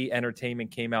 Remedy Entertainment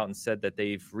came out and said that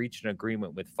they've reached an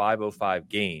agreement with 505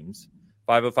 Games.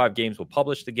 505 Games will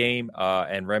publish the game,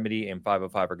 and Remedy and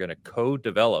 505 are going to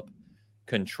co-develop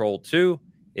Control 2.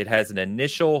 It has an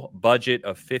initial budget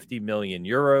of 50 million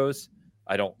euros.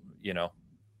 I don't,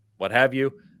 what have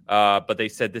you. But they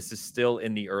said this is still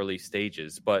in the early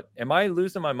stages. But am I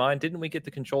losing my mind? Didn't we get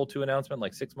the Control 2 announcement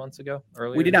like 6 months ago?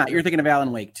 Earlier? We did not. You're thinking of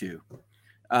Alan Wake 2.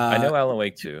 I know Alan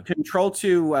Wake 2. Control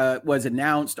 2 was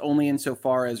announced only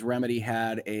insofar as Remedy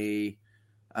had a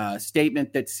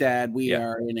statement that said we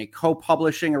are in a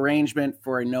co-publishing arrangement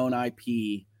for a known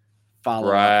IP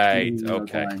follow-up. Right.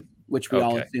 Okay. Which we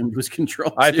all assumed was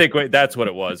Control 2. I think that's what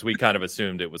it was. We kind of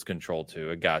assumed it was Control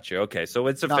 2. I got you. Okay, so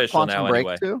it's official now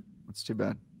anyway. That's too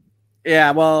bad.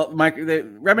 Yeah, well,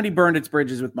 Remedy burned its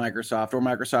bridges with Microsoft, or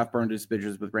Microsoft burned its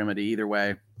bridges with Remedy. Either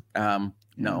way,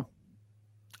 no.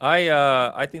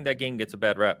 I think that game gets a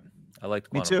bad rep. I like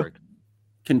Quantum Break.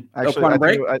 Quantum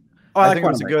Break? I think it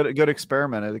was a good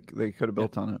experiment. They could have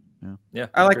built on it. Yeah.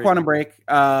 I like Quantum Break.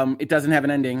 It doesn't have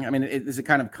an ending. I mean, it is a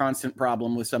kind of constant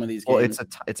problem with some of these games. Well,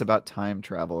 it's about time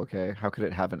travel. Okay, how could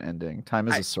it have an ending? Time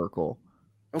is a circle.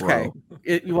 Okay.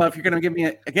 Well, if you're going to give me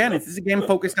this is a game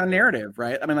focused on narrative,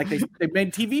 right? I mean, like they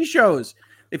made TV shows.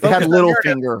 They had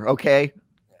Littlefinger. Okay.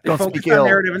 They focus on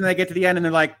narrative, and then they get to the end, and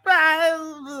they're like,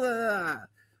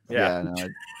 yeah. No,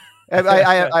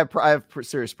 I have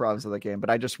serious problems with that game, but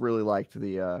I just really liked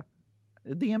the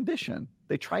ambition.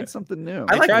 They tried something new.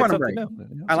 I like Quantum Break.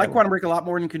 I like Quantum Break a lot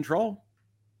more than Control.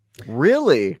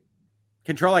 Really?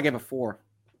 Control, I gave a 4.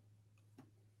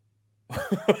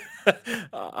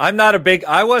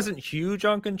 I wasn't huge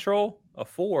on Control. A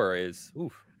 4 is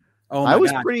oof. Oh my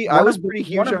God. I was pretty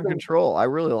huge on Control. I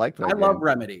really liked that. I love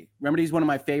Remedy. Remedy is one of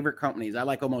my favorite companies. I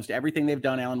like almost everything they've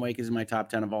done. Alan Wake is in my top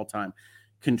 10 of all time.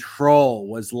 Control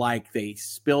was like they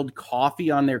spilled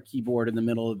coffee on their keyboard in the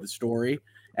middle of the story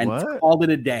and called it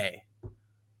a day.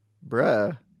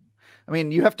 Bruh. I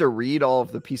mean, you have to read all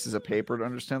of the pieces of paper to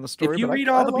understand the story. If you read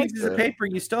all the pieces of paper,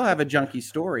 you still have a junky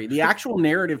story. The actual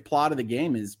narrative plot of the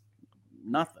game is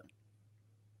nothing.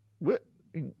 What?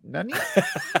 Nani?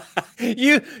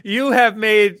 You have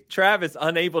made Travis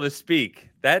unable to speak.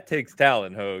 That takes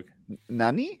talent, Hogue.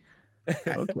 Nani?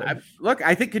 Okay. Look,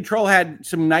 I think Control had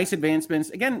some nice advancements.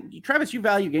 Again, Travis, you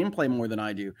value gameplay more than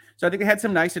I do. So I think it had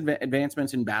some nice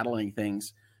advancements in battling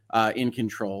things in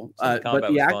Control. But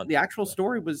the actual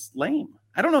story was lame.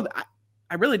 I don't know.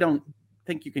 I really don't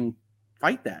think you can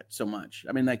fight that so much.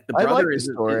 I mean, like the brother is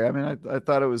the story. I mean, I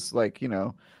thought it was like,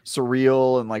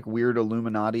 surreal and like weird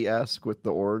Illuminati-esque with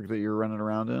the org that you're running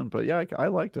around in. But yeah, I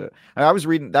liked it. I was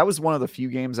reading. That was one of the few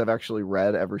games I've actually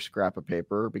read every scrap of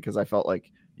paper because I felt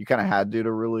like you kind of had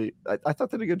to really. I thought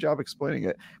they did a good job explaining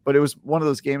it. But it was one of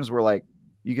those games where like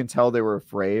you can tell they were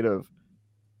afraid of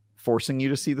forcing you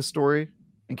to see the story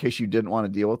in case you didn't want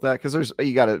to deal with that, because there's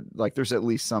at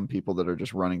least some people that are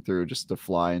just running through just to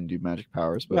fly and do magic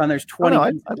powers. But and there's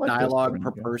 20 dialogue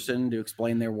per person to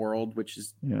explain their world, which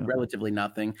is relatively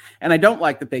nothing. And I don't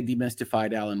like that they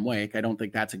demystified Alan Wake. I don't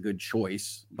think that's a good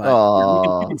choice. But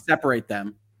you can separate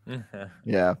them.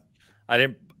 Yeah, I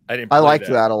didn't. I liked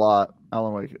that a lot.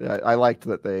 Alan Wake. I liked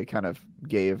that they kind of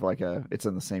gave like it's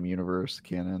in the same universe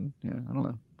canon. Yeah, I don't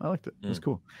know. I liked it. It was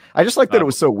cool. I just liked that it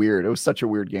was so weird. It was such a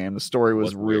weird game. The story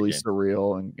was really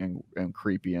surreal and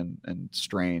creepy and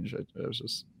strange. It was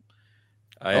just.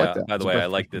 By the way, I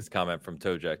like this comment from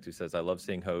Toject, who says, "I love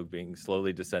seeing Hogue being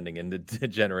slowly descending into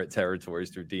degenerate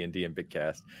territories through D&D and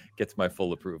Bitcast. Gets my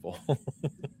full approval."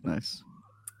 Nice.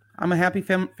 I'm a happy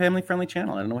family-friendly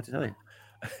channel. I don't know what to tell you.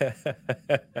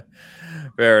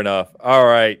 Fair enough. All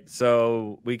right,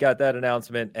 so we got that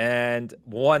announcement, and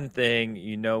one thing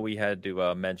we had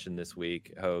to mention this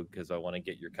week, Hogue, because I want to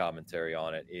get your commentary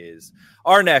on it, is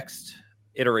our next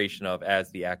iteration of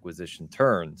As the Acquisition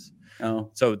Turns.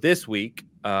 So this week,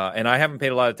 and I haven't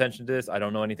paid a lot of attention to this, I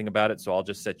don't know anything about it, so I'll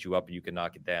just set you up and you can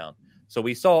knock it down. So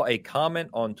we saw a comment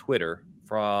on Twitter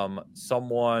from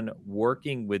someone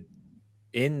working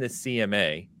in the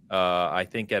CMA, I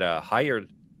think at a higher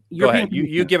Go ahead.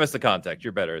 You give us the context.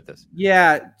 You're better at this.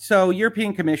 Yeah. So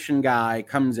European Commission guy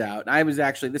comes out. I was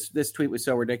actually this tweet was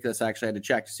so ridiculous. I actually had to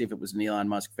check to see if it was an Elon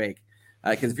Musk fake.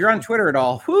 Because if you're on Twitter at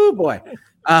all, whoo boy.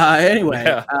 Anyway,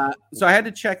 yeah. So I had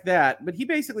to check that. But he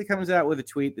basically comes out with a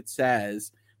tweet that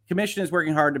says, Commission is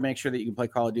working hard to make sure that you can play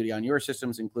Call of Duty on your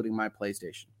systems, including my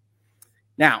PlayStation.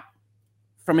 Now,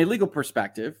 from a legal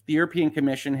perspective, the European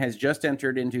Commission has just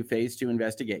entered into phase 2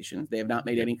 investigations. They have not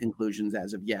made any conclusions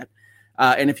as of yet.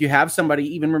 And if you have somebody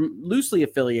even loosely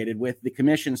affiliated with the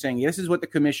Commission saying, this is what the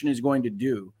Commission is going to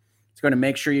do, it's going to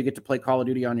make sure you get to play Call of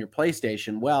Duty on your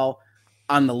PlayStation. Well,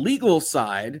 on the legal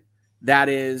side, that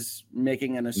is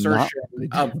making an assertion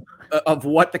of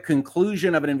what the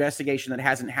conclusion of an investigation that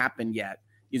hasn't happened yet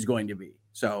is going to be.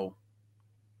 So,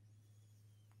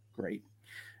 great.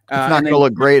 It's not going to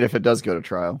look great if it does go to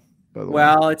trial. By the way.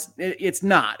 Well, it's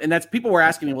not, and that's people were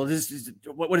asking me. Well,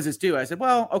 what does this do? I said,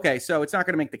 well, okay, so it's not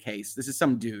going to make the case. This is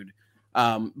some dude,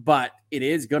 but it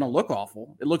is going to look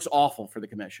awful. It looks awful for the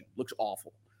Commission. It looks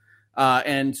awful.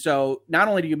 And so not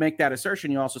only do you make that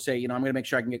assertion, you also say, I'm going to make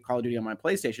sure I can get Call of Duty on my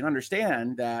PlayStation.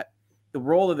 Understand that the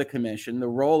role of the Commission, the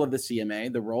role of the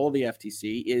CMA, the role of the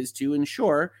FTC is to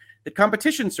ensure that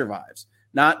competition survives,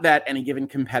 not that any given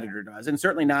competitor does, and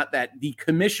certainly not that the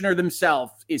commissioner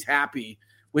themselves is happy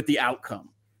with the outcome.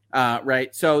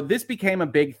 Right. So this became a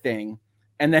big thing.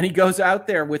 And then he goes out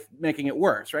there with making it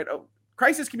worse. Right. Oh,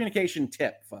 crisis communication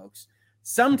tip, folks.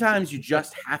 Sometimes you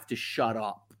just have to shut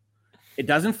up. It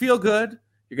doesn't feel good.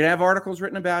 You're going to have articles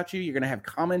written about you. You're going to have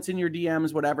comments in your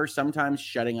DMs, whatever. Sometimes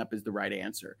shutting up is the right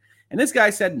answer. And this guy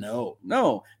said,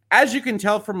 no. As you can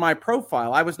tell from my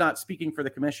profile, I was not speaking for the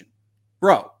Commission.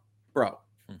 Bro.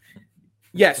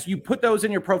 Yes, you put those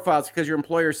in your profiles because your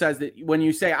employer says that when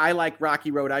you say, I like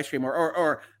Rocky Road ice cream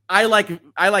or I like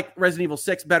Resident Evil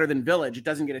 6 better than Village, it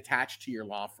doesn't get attached to your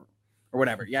law firm or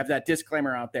whatever. You have that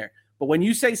disclaimer out there. But when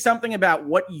you say something about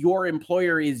what your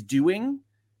employer is doing,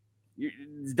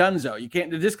 it's donezo.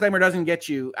 The disclaimer doesn't get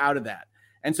you out of that.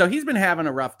 And so he's been having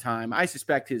a rough time. I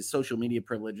suspect his social media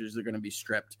privileges are going to be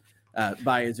stripped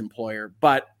by his employer.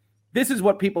 But this is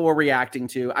what people were reacting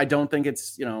to. I don't think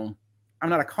it's, I'm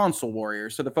not a console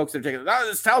warrior. So the folks that are taking,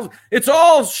 it's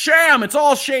all sham. It's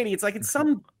all shady. It's like it's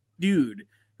some dude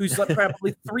who slept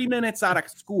probably 3 minutes out of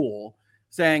school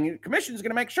saying, Commission's going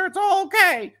to make sure it's all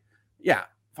okay. Yeah,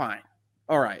 fine.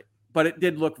 All right. But it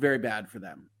did look very bad for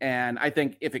them. And I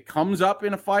think if it comes up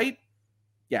in a fight,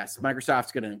 yes,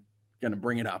 Microsoft's going to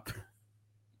bring it up.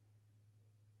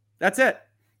 That's it.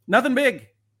 Nothing big.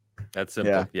 That's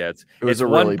simple. Yeah, it's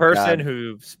one really person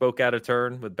who spoke out of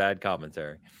turn with bad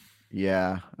commentary.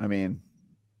 Yeah, I mean,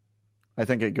 I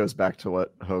think it goes back to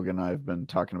what Hogan and I have been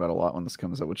talking about a lot when this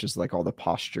comes up, which is like all the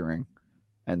posturing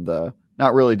and the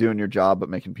not really doing your job, but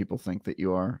making people think that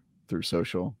you are through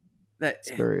social.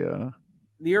 It's very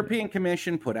the European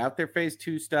Commission put out their phase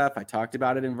 2 stuff. I talked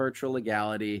about it in Virtual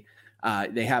Legality.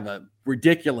 They have a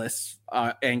ridiculous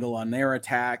angle on their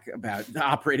attack about the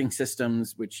operating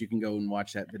systems, which you can go and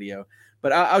watch that video.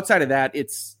 But outside of that,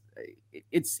 it's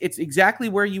exactly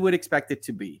where you would expect it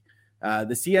to be.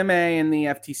 The CMA and the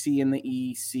FTC and the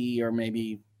EC are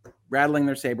maybe rattling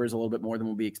their sabers a little bit more than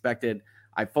will be expected.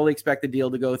 I fully expect the deal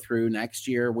to go through next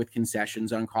year with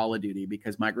concessions on Call of Duty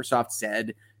because Microsoft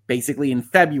said basically in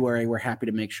February, we're happy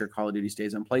to make sure Call of Duty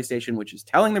stays on PlayStation, which is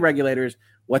telling the regulators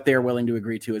what they're willing to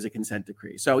agree to as a consent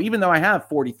decree. So even though I have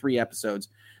 43 episodes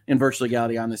in Virtual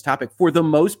Legality on this topic, for the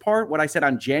most part, what I said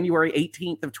on January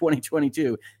 18th of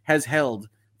 2022 has held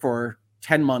for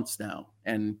 10 months now,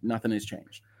 and nothing has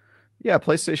changed. Yeah,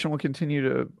 PlayStation will continue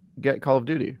to get Call of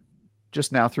Duty,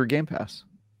 just now through Game Pass.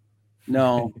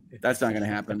 No, that's not going to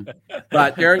happen.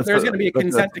 But there's going to be a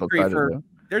consent decree for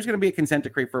there's going to be a consent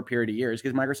decree for a period of years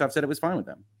because Microsoft said it was fine with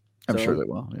them. I'm sure they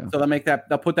will. Yeah. So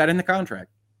they'll put that in the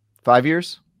contract. 5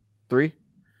 years, 3.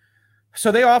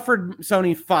 So they offered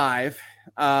Sony 5.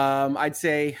 I'd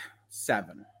say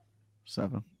 7.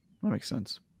 7. That makes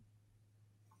sense.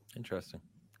 Interesting.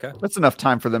 Okay, that's enough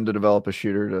time for them to develop a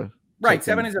shooter to. Right,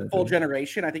 7 is a full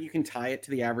generation. I think you can tie it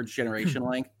to the average generation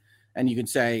length, and you can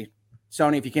say,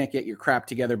 Sony, if you can't get your crap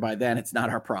together by then, it's not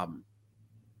our problem.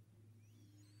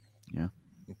 Yeah.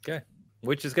 Okay.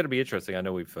 Which is going to be interesting. I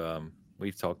know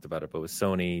we've talked about it, but with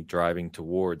Sony driving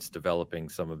towards developing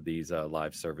some of these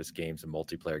live service games and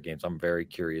multiplayer games, I'm very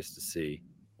curious to see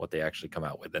what they actually come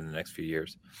out with in the next few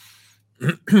years. I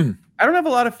don't have a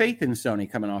lot of faith in Sony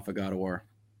coming off of God of War.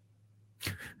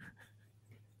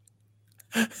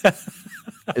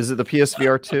 Is it the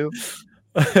PSVR 2?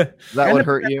 That would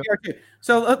hurt you.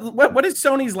 So what is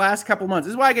Sony's last couple months?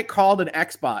 This is why I get called an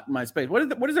Xbot in my space.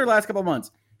 What is their last couple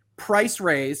months? Price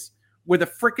raise with a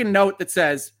freaking note that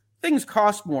says things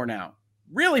cost more now.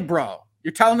 Really, bro?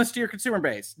 You're telling this to your consumer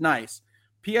base? Nice.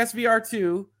 PSVR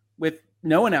 2 with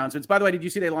no announcements. By the way, did you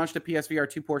see they launched a PSVR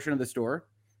 2 portion of the store,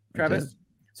 Travis?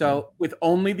 So with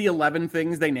only the 11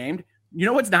 things they named, you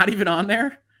know what's not even on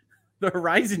there? The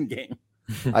Horizon game.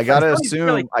 I gotta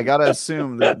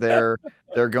assume that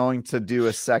they're going to do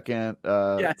a second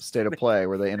state of play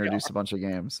where they introduce a bunch of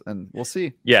games, and we'll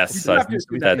see. Yes,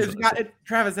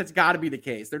 Travis, that's got to be the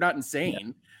case. They're not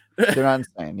insane. Yeah. They're not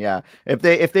insane. Yeah, if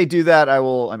they do that, I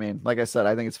will. I mean, like I said,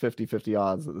 I think it's 50-50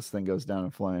 odds that this thing goes down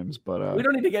in flames. But we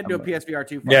don't need to get into a PSVR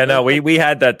 2. Yeah, no, we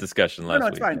had that discussion last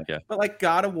week. It's fine. Yeah. But like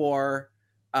God of War,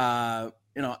 I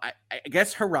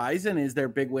guess Horizon is their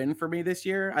big win for me this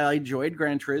year. I enjoyed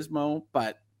Gran Turismo,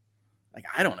 but like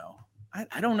I don't know.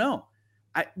 I don't know.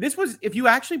 This was, if you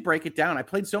actually break it down, I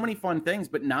played so many fun things,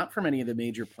 but not from any of the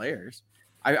major players.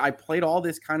 I played all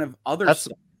this kind of other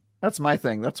stuff. That's my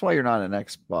thing. That's why you're not an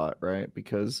Xbot, right?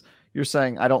 Because you're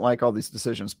saying, I don't like all these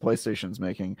decisions PlayStation's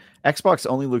making. Xbox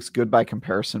only looks good by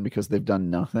comparison because they've done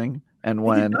nothing. And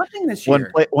when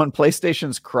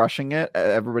PlayStation's crushing it,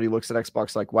 everybody looks at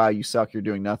Xbox like, wow, you suck, you're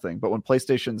doing nothing. But when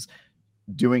PlayStation's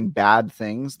doing bad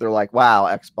things, they're like, wow,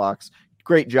 Xbox,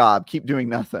 great job, keep doing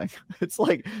nothing. It's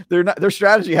like their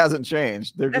strategy hasn't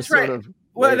changed. They're just sort of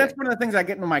well, that's one of the things I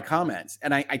get into my comments.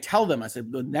 And I tell them, I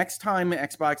said, the next time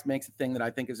Xbox makes a thing that I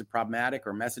think is problematic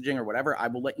or messaging or whatever, I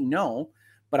will let you know.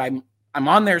 But I'm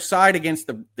on their side against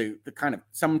the kind of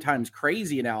sometimes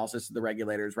crazy analysis of the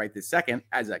regulators right this second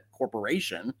as a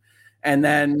corporation. And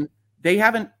then they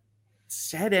haven't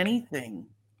said anything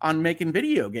on making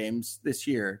video games this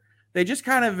year. They just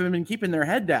kind of have been keeping their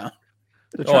head down.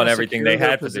 And everything they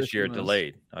had for this year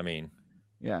delayed. I mean,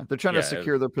 yeah, they're trying to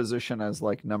secure their position as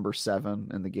like number 7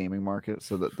 in the gaming market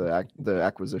so that the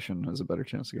acquisition has a better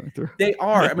chance of going through. They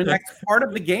are. I mean, that's part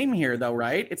of the game here, though,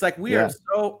 right? It's like we are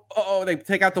so. They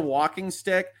take out the walking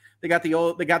stick. They got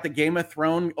the Game of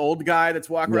Thrones old guy that's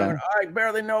walking around. I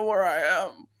barely know where I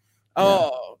am.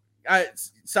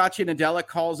 Satya Nadella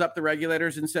calls up the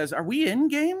regulators and says, "Are we in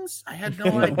games? I had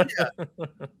no idea."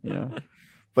 Yeah.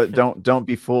 But don't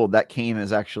be fooled. That cane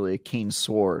is actually a cane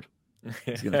sword.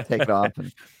 He's gonna take it off.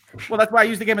 Well, that's why I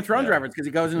use the Game of Thrones reference, because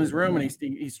he goes in his room and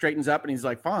he straightens up and he's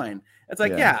like, "Fine." It's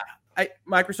like,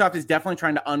 Microsoft is definitely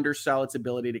trying to undersell its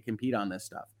ability to compete on this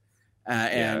stuff.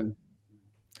 And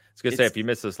I was gonna say, if you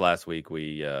missed this last week,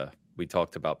 we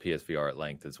talked about PSVR at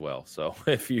length as well. So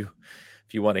if you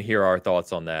want to hear our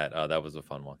thoughts on that, that was a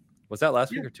fun one. Was that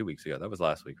last week or 2 weeks ago? That was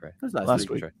last week, right? It was last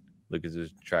week. Lucas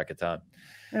is track of time.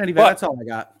 Anyway, that's all I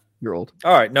got. You're old.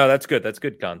 All right. No, that's good. That's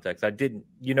good context.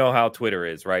 You know how Twitter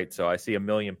is, right? So I see a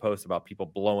million posts about people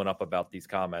blowing up about these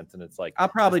comments, and it's like, I'll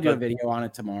probably do a video on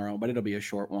it tomorrow, but it'll be a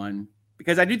short one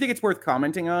because I do think it's worth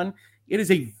commenting on. It is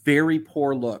a very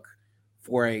poor look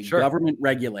for a government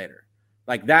regulator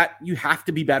like that. You have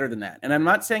to be better than that. And I'm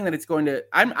not saying that it's going to,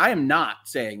 I am not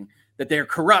saying that they're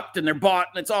corrupt and they're bought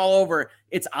and it's all over.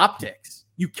 It's optics.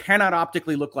 You cannot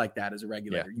optically look like that as a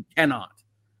regulator. You cannot.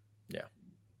 Yeah.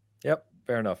 Yep.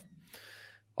 Fair enough.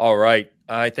 All right.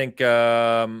 I think,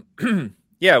 so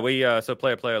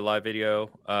player live video.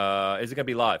 Is it going to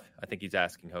be live? I think he's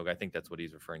asking, Hogue. I think that's what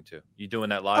he's referring to. You doing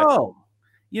that live? Oh,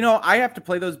 I have to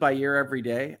play those by ear every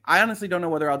day. I honestly don't know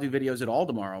whether I'll do videos at all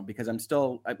tomorrow because I'm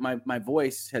still, my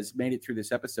voice has made it through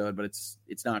this episode, but it's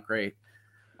not great.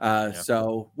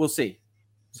 So we'll see.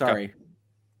 Sorry. Okay.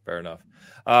 Fair enough.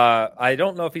 I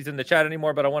don't know if he's in the chat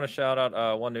anymore, but I want to shout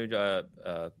out one new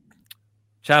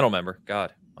channel member.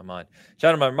 God, my mind.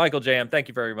 Channel member Michael Jam. Thank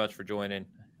you very much for joining.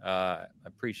 I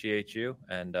appreciate you.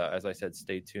 And as I said,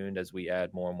 stay tuned as we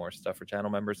add more and more stuff for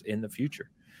channel members in the future.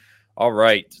 All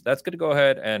right. That's going to go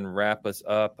ahead and wrap us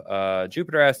up.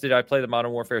 Jupiter asked, did I play the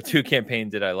Modern Warfare 2 campaign?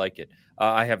 Did I like it?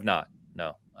 I have not.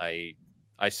 No, I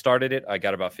started it. I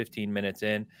got about 15 minutes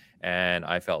in, and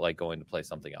I felt like going to play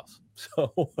something else.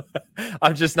 So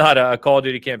I'm just not a Call of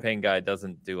Duty campaign guy. It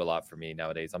doesn't do a lot for me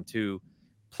nowadays. I'm too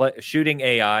shooting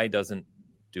AI doesn't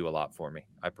do a lot for me.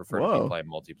 I prefer to be playing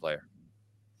multiplayer.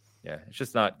 Yeah, it's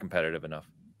just not competitive enough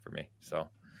for me. So,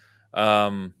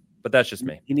 but that's just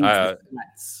me. Yeah,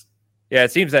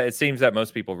 it seems that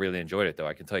most people really enjoyed it, though.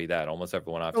 I can tell you that almost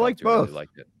everyone I've talked to really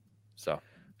liked it. So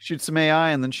shoot some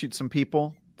AI and then shoot some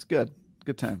people. It's good.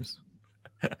 Good times.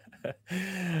 All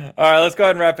right, let's go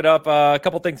ahead and wrap it up. A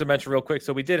couple things to mention real quick.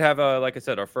 So we did have, like I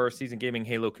said, our first Season Gaming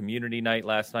Halo community night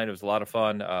last night. It was a lot of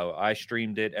fun. I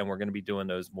streamed it, and we're going to be doing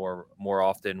those more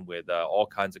often with all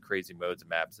kinds of crazy modes and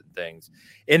maps and things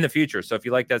in the future. So if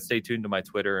you like that, stay tuned to my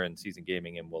Twitter and Season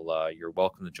Gaming, and you're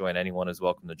welcome to join. Anyone is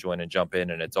welcome to join and jump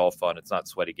in, and it's all fun. It's not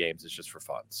sweaty games. It's just for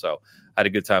fun. So I had a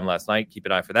good time last night. Keep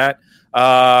an eye for that.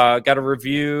 Got a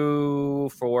review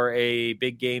for a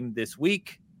big game this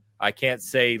week. I can't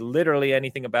say literally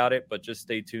anything about it, but just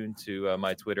stay tuned to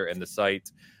my Twitter and the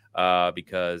site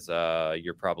because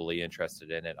you're probably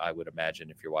interested in it, I would imagine,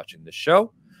 if you're watching this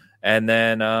show. And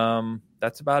then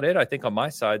that's about it, I think, on my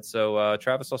side. So,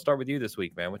 Travis, I'll start with you this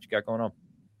week, man. What you got going on?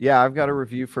 Yeah, I've got a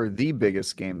review for the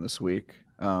biggest game this week,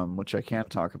 which I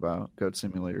can't talk about. Goat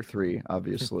Simulator 3,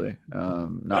 obviously.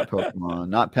 Not Pokemon,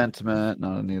 not Pentiment,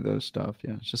 not any of those stuff.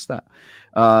 Yeah, it's just that.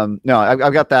 No,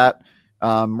 I've got that.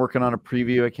 I'm working on a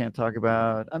preview I can't talk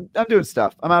about. I'm doing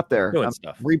stuff. I'm out there. I'm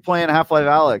replaying Half-Life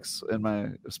Alyx in my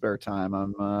spare time.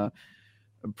 I'm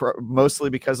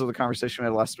mostly because of the conversation we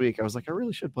had last week. I was like, I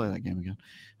really should play that game again.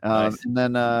 Nice. And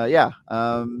then,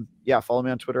 follow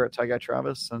me on Twitter at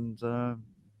TyGuyTravis. And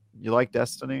you like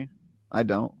Destiny? I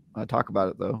don't. I talk about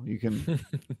it, though. You can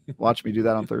watch me do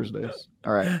that on Thursdays.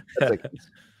 All right. That's it.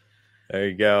 There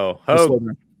you go. Hope.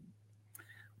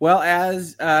 Well,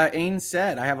 as Ain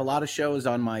said, I have a lot of shows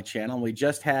on my channel. We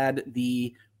just had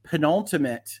the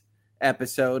penultimate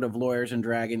episode of Lawyers and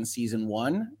Dragons Season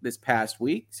 1 this past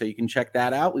week, so you can check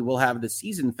that out. We will have the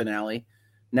season finale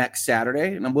next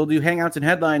Saturday, and we'll do Hangouts and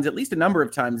Headlines at least a number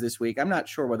of times this week. I'm not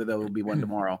sure whether there will be one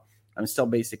tomorrow. I'm still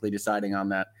basically deciding on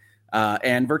that.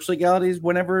 And Virtual Legalities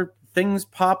whenever things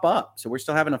pop up. So we're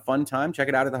still having a fun time. Check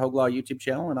it out at the Hoglaw YouTube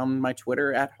channel and on my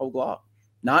Twitter at Hoglaw.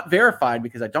 Not verified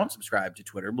because I don't subscribe to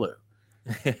Twitter Blue.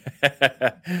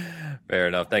 Fair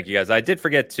enough. Thank you, guys. I did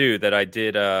forget, too, that I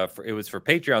did, it was for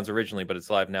Patreons originally, but it's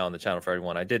live now on the channel for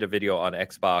everyone. I did a video on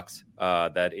Xbox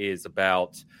that is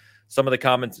about some of the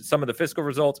comments, some of the fiscal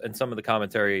results, and some of the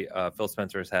commentary Phil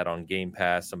Spencer has had on Game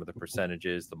Pass, some of the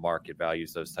percentages, the market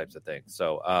values, those types of things.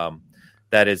 So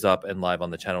that is up and live on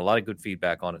the channel. A lot of good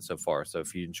feedback on it so far. So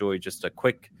if you enjoy just a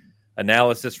quick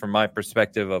analysis from my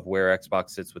perspective of where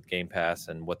Xbox sits with Game Pass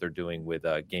and what they're doing with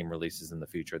game releases in the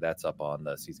future, that's up on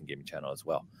the Season Gaming channel as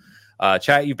well.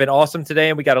 Chat, you've been awesome today,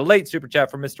 and we got a late super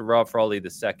chat from Mr. Rob Frawley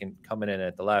II coming in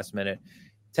at the last minute.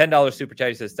 $10 super chat.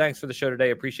 He says, thanks for the show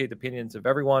today. Appreciate the opinions of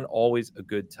everyone. Always a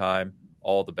good time.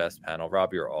 All the best, panel.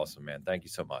 Rob, you're awesome, man. Thank you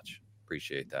so much.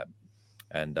 Appreciate that.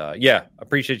 And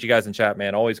appreciate you guys in chat,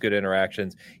 man. Always good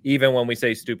interactions. Even when we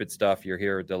say stupid stuff, you're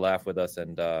here to laugh with us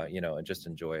and and just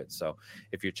enjoy it. So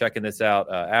if you're checking this out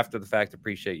after the fact,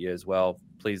 appreciate you as well.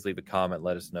 Please leave a comment.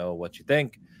 Let us know what you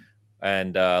think.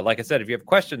 And like I said, if you have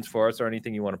questions for us or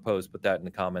anything you want to pose, put that in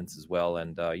the comments as well.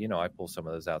 And, I pull some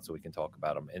of those out so we can talk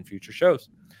about them in future shows.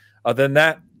 Other than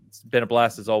that, it's been a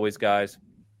blast as always, guys.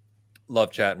 Love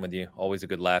chatting with you. Always a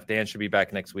good laugh. Dan should be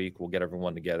back next week. We'll get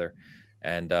everyone together.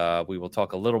 And we will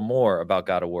talk a little more about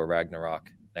God of War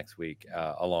Ragnarok next week,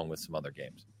 along with some other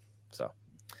games. So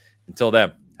until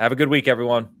then, have a good week,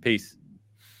 everyone. Peace.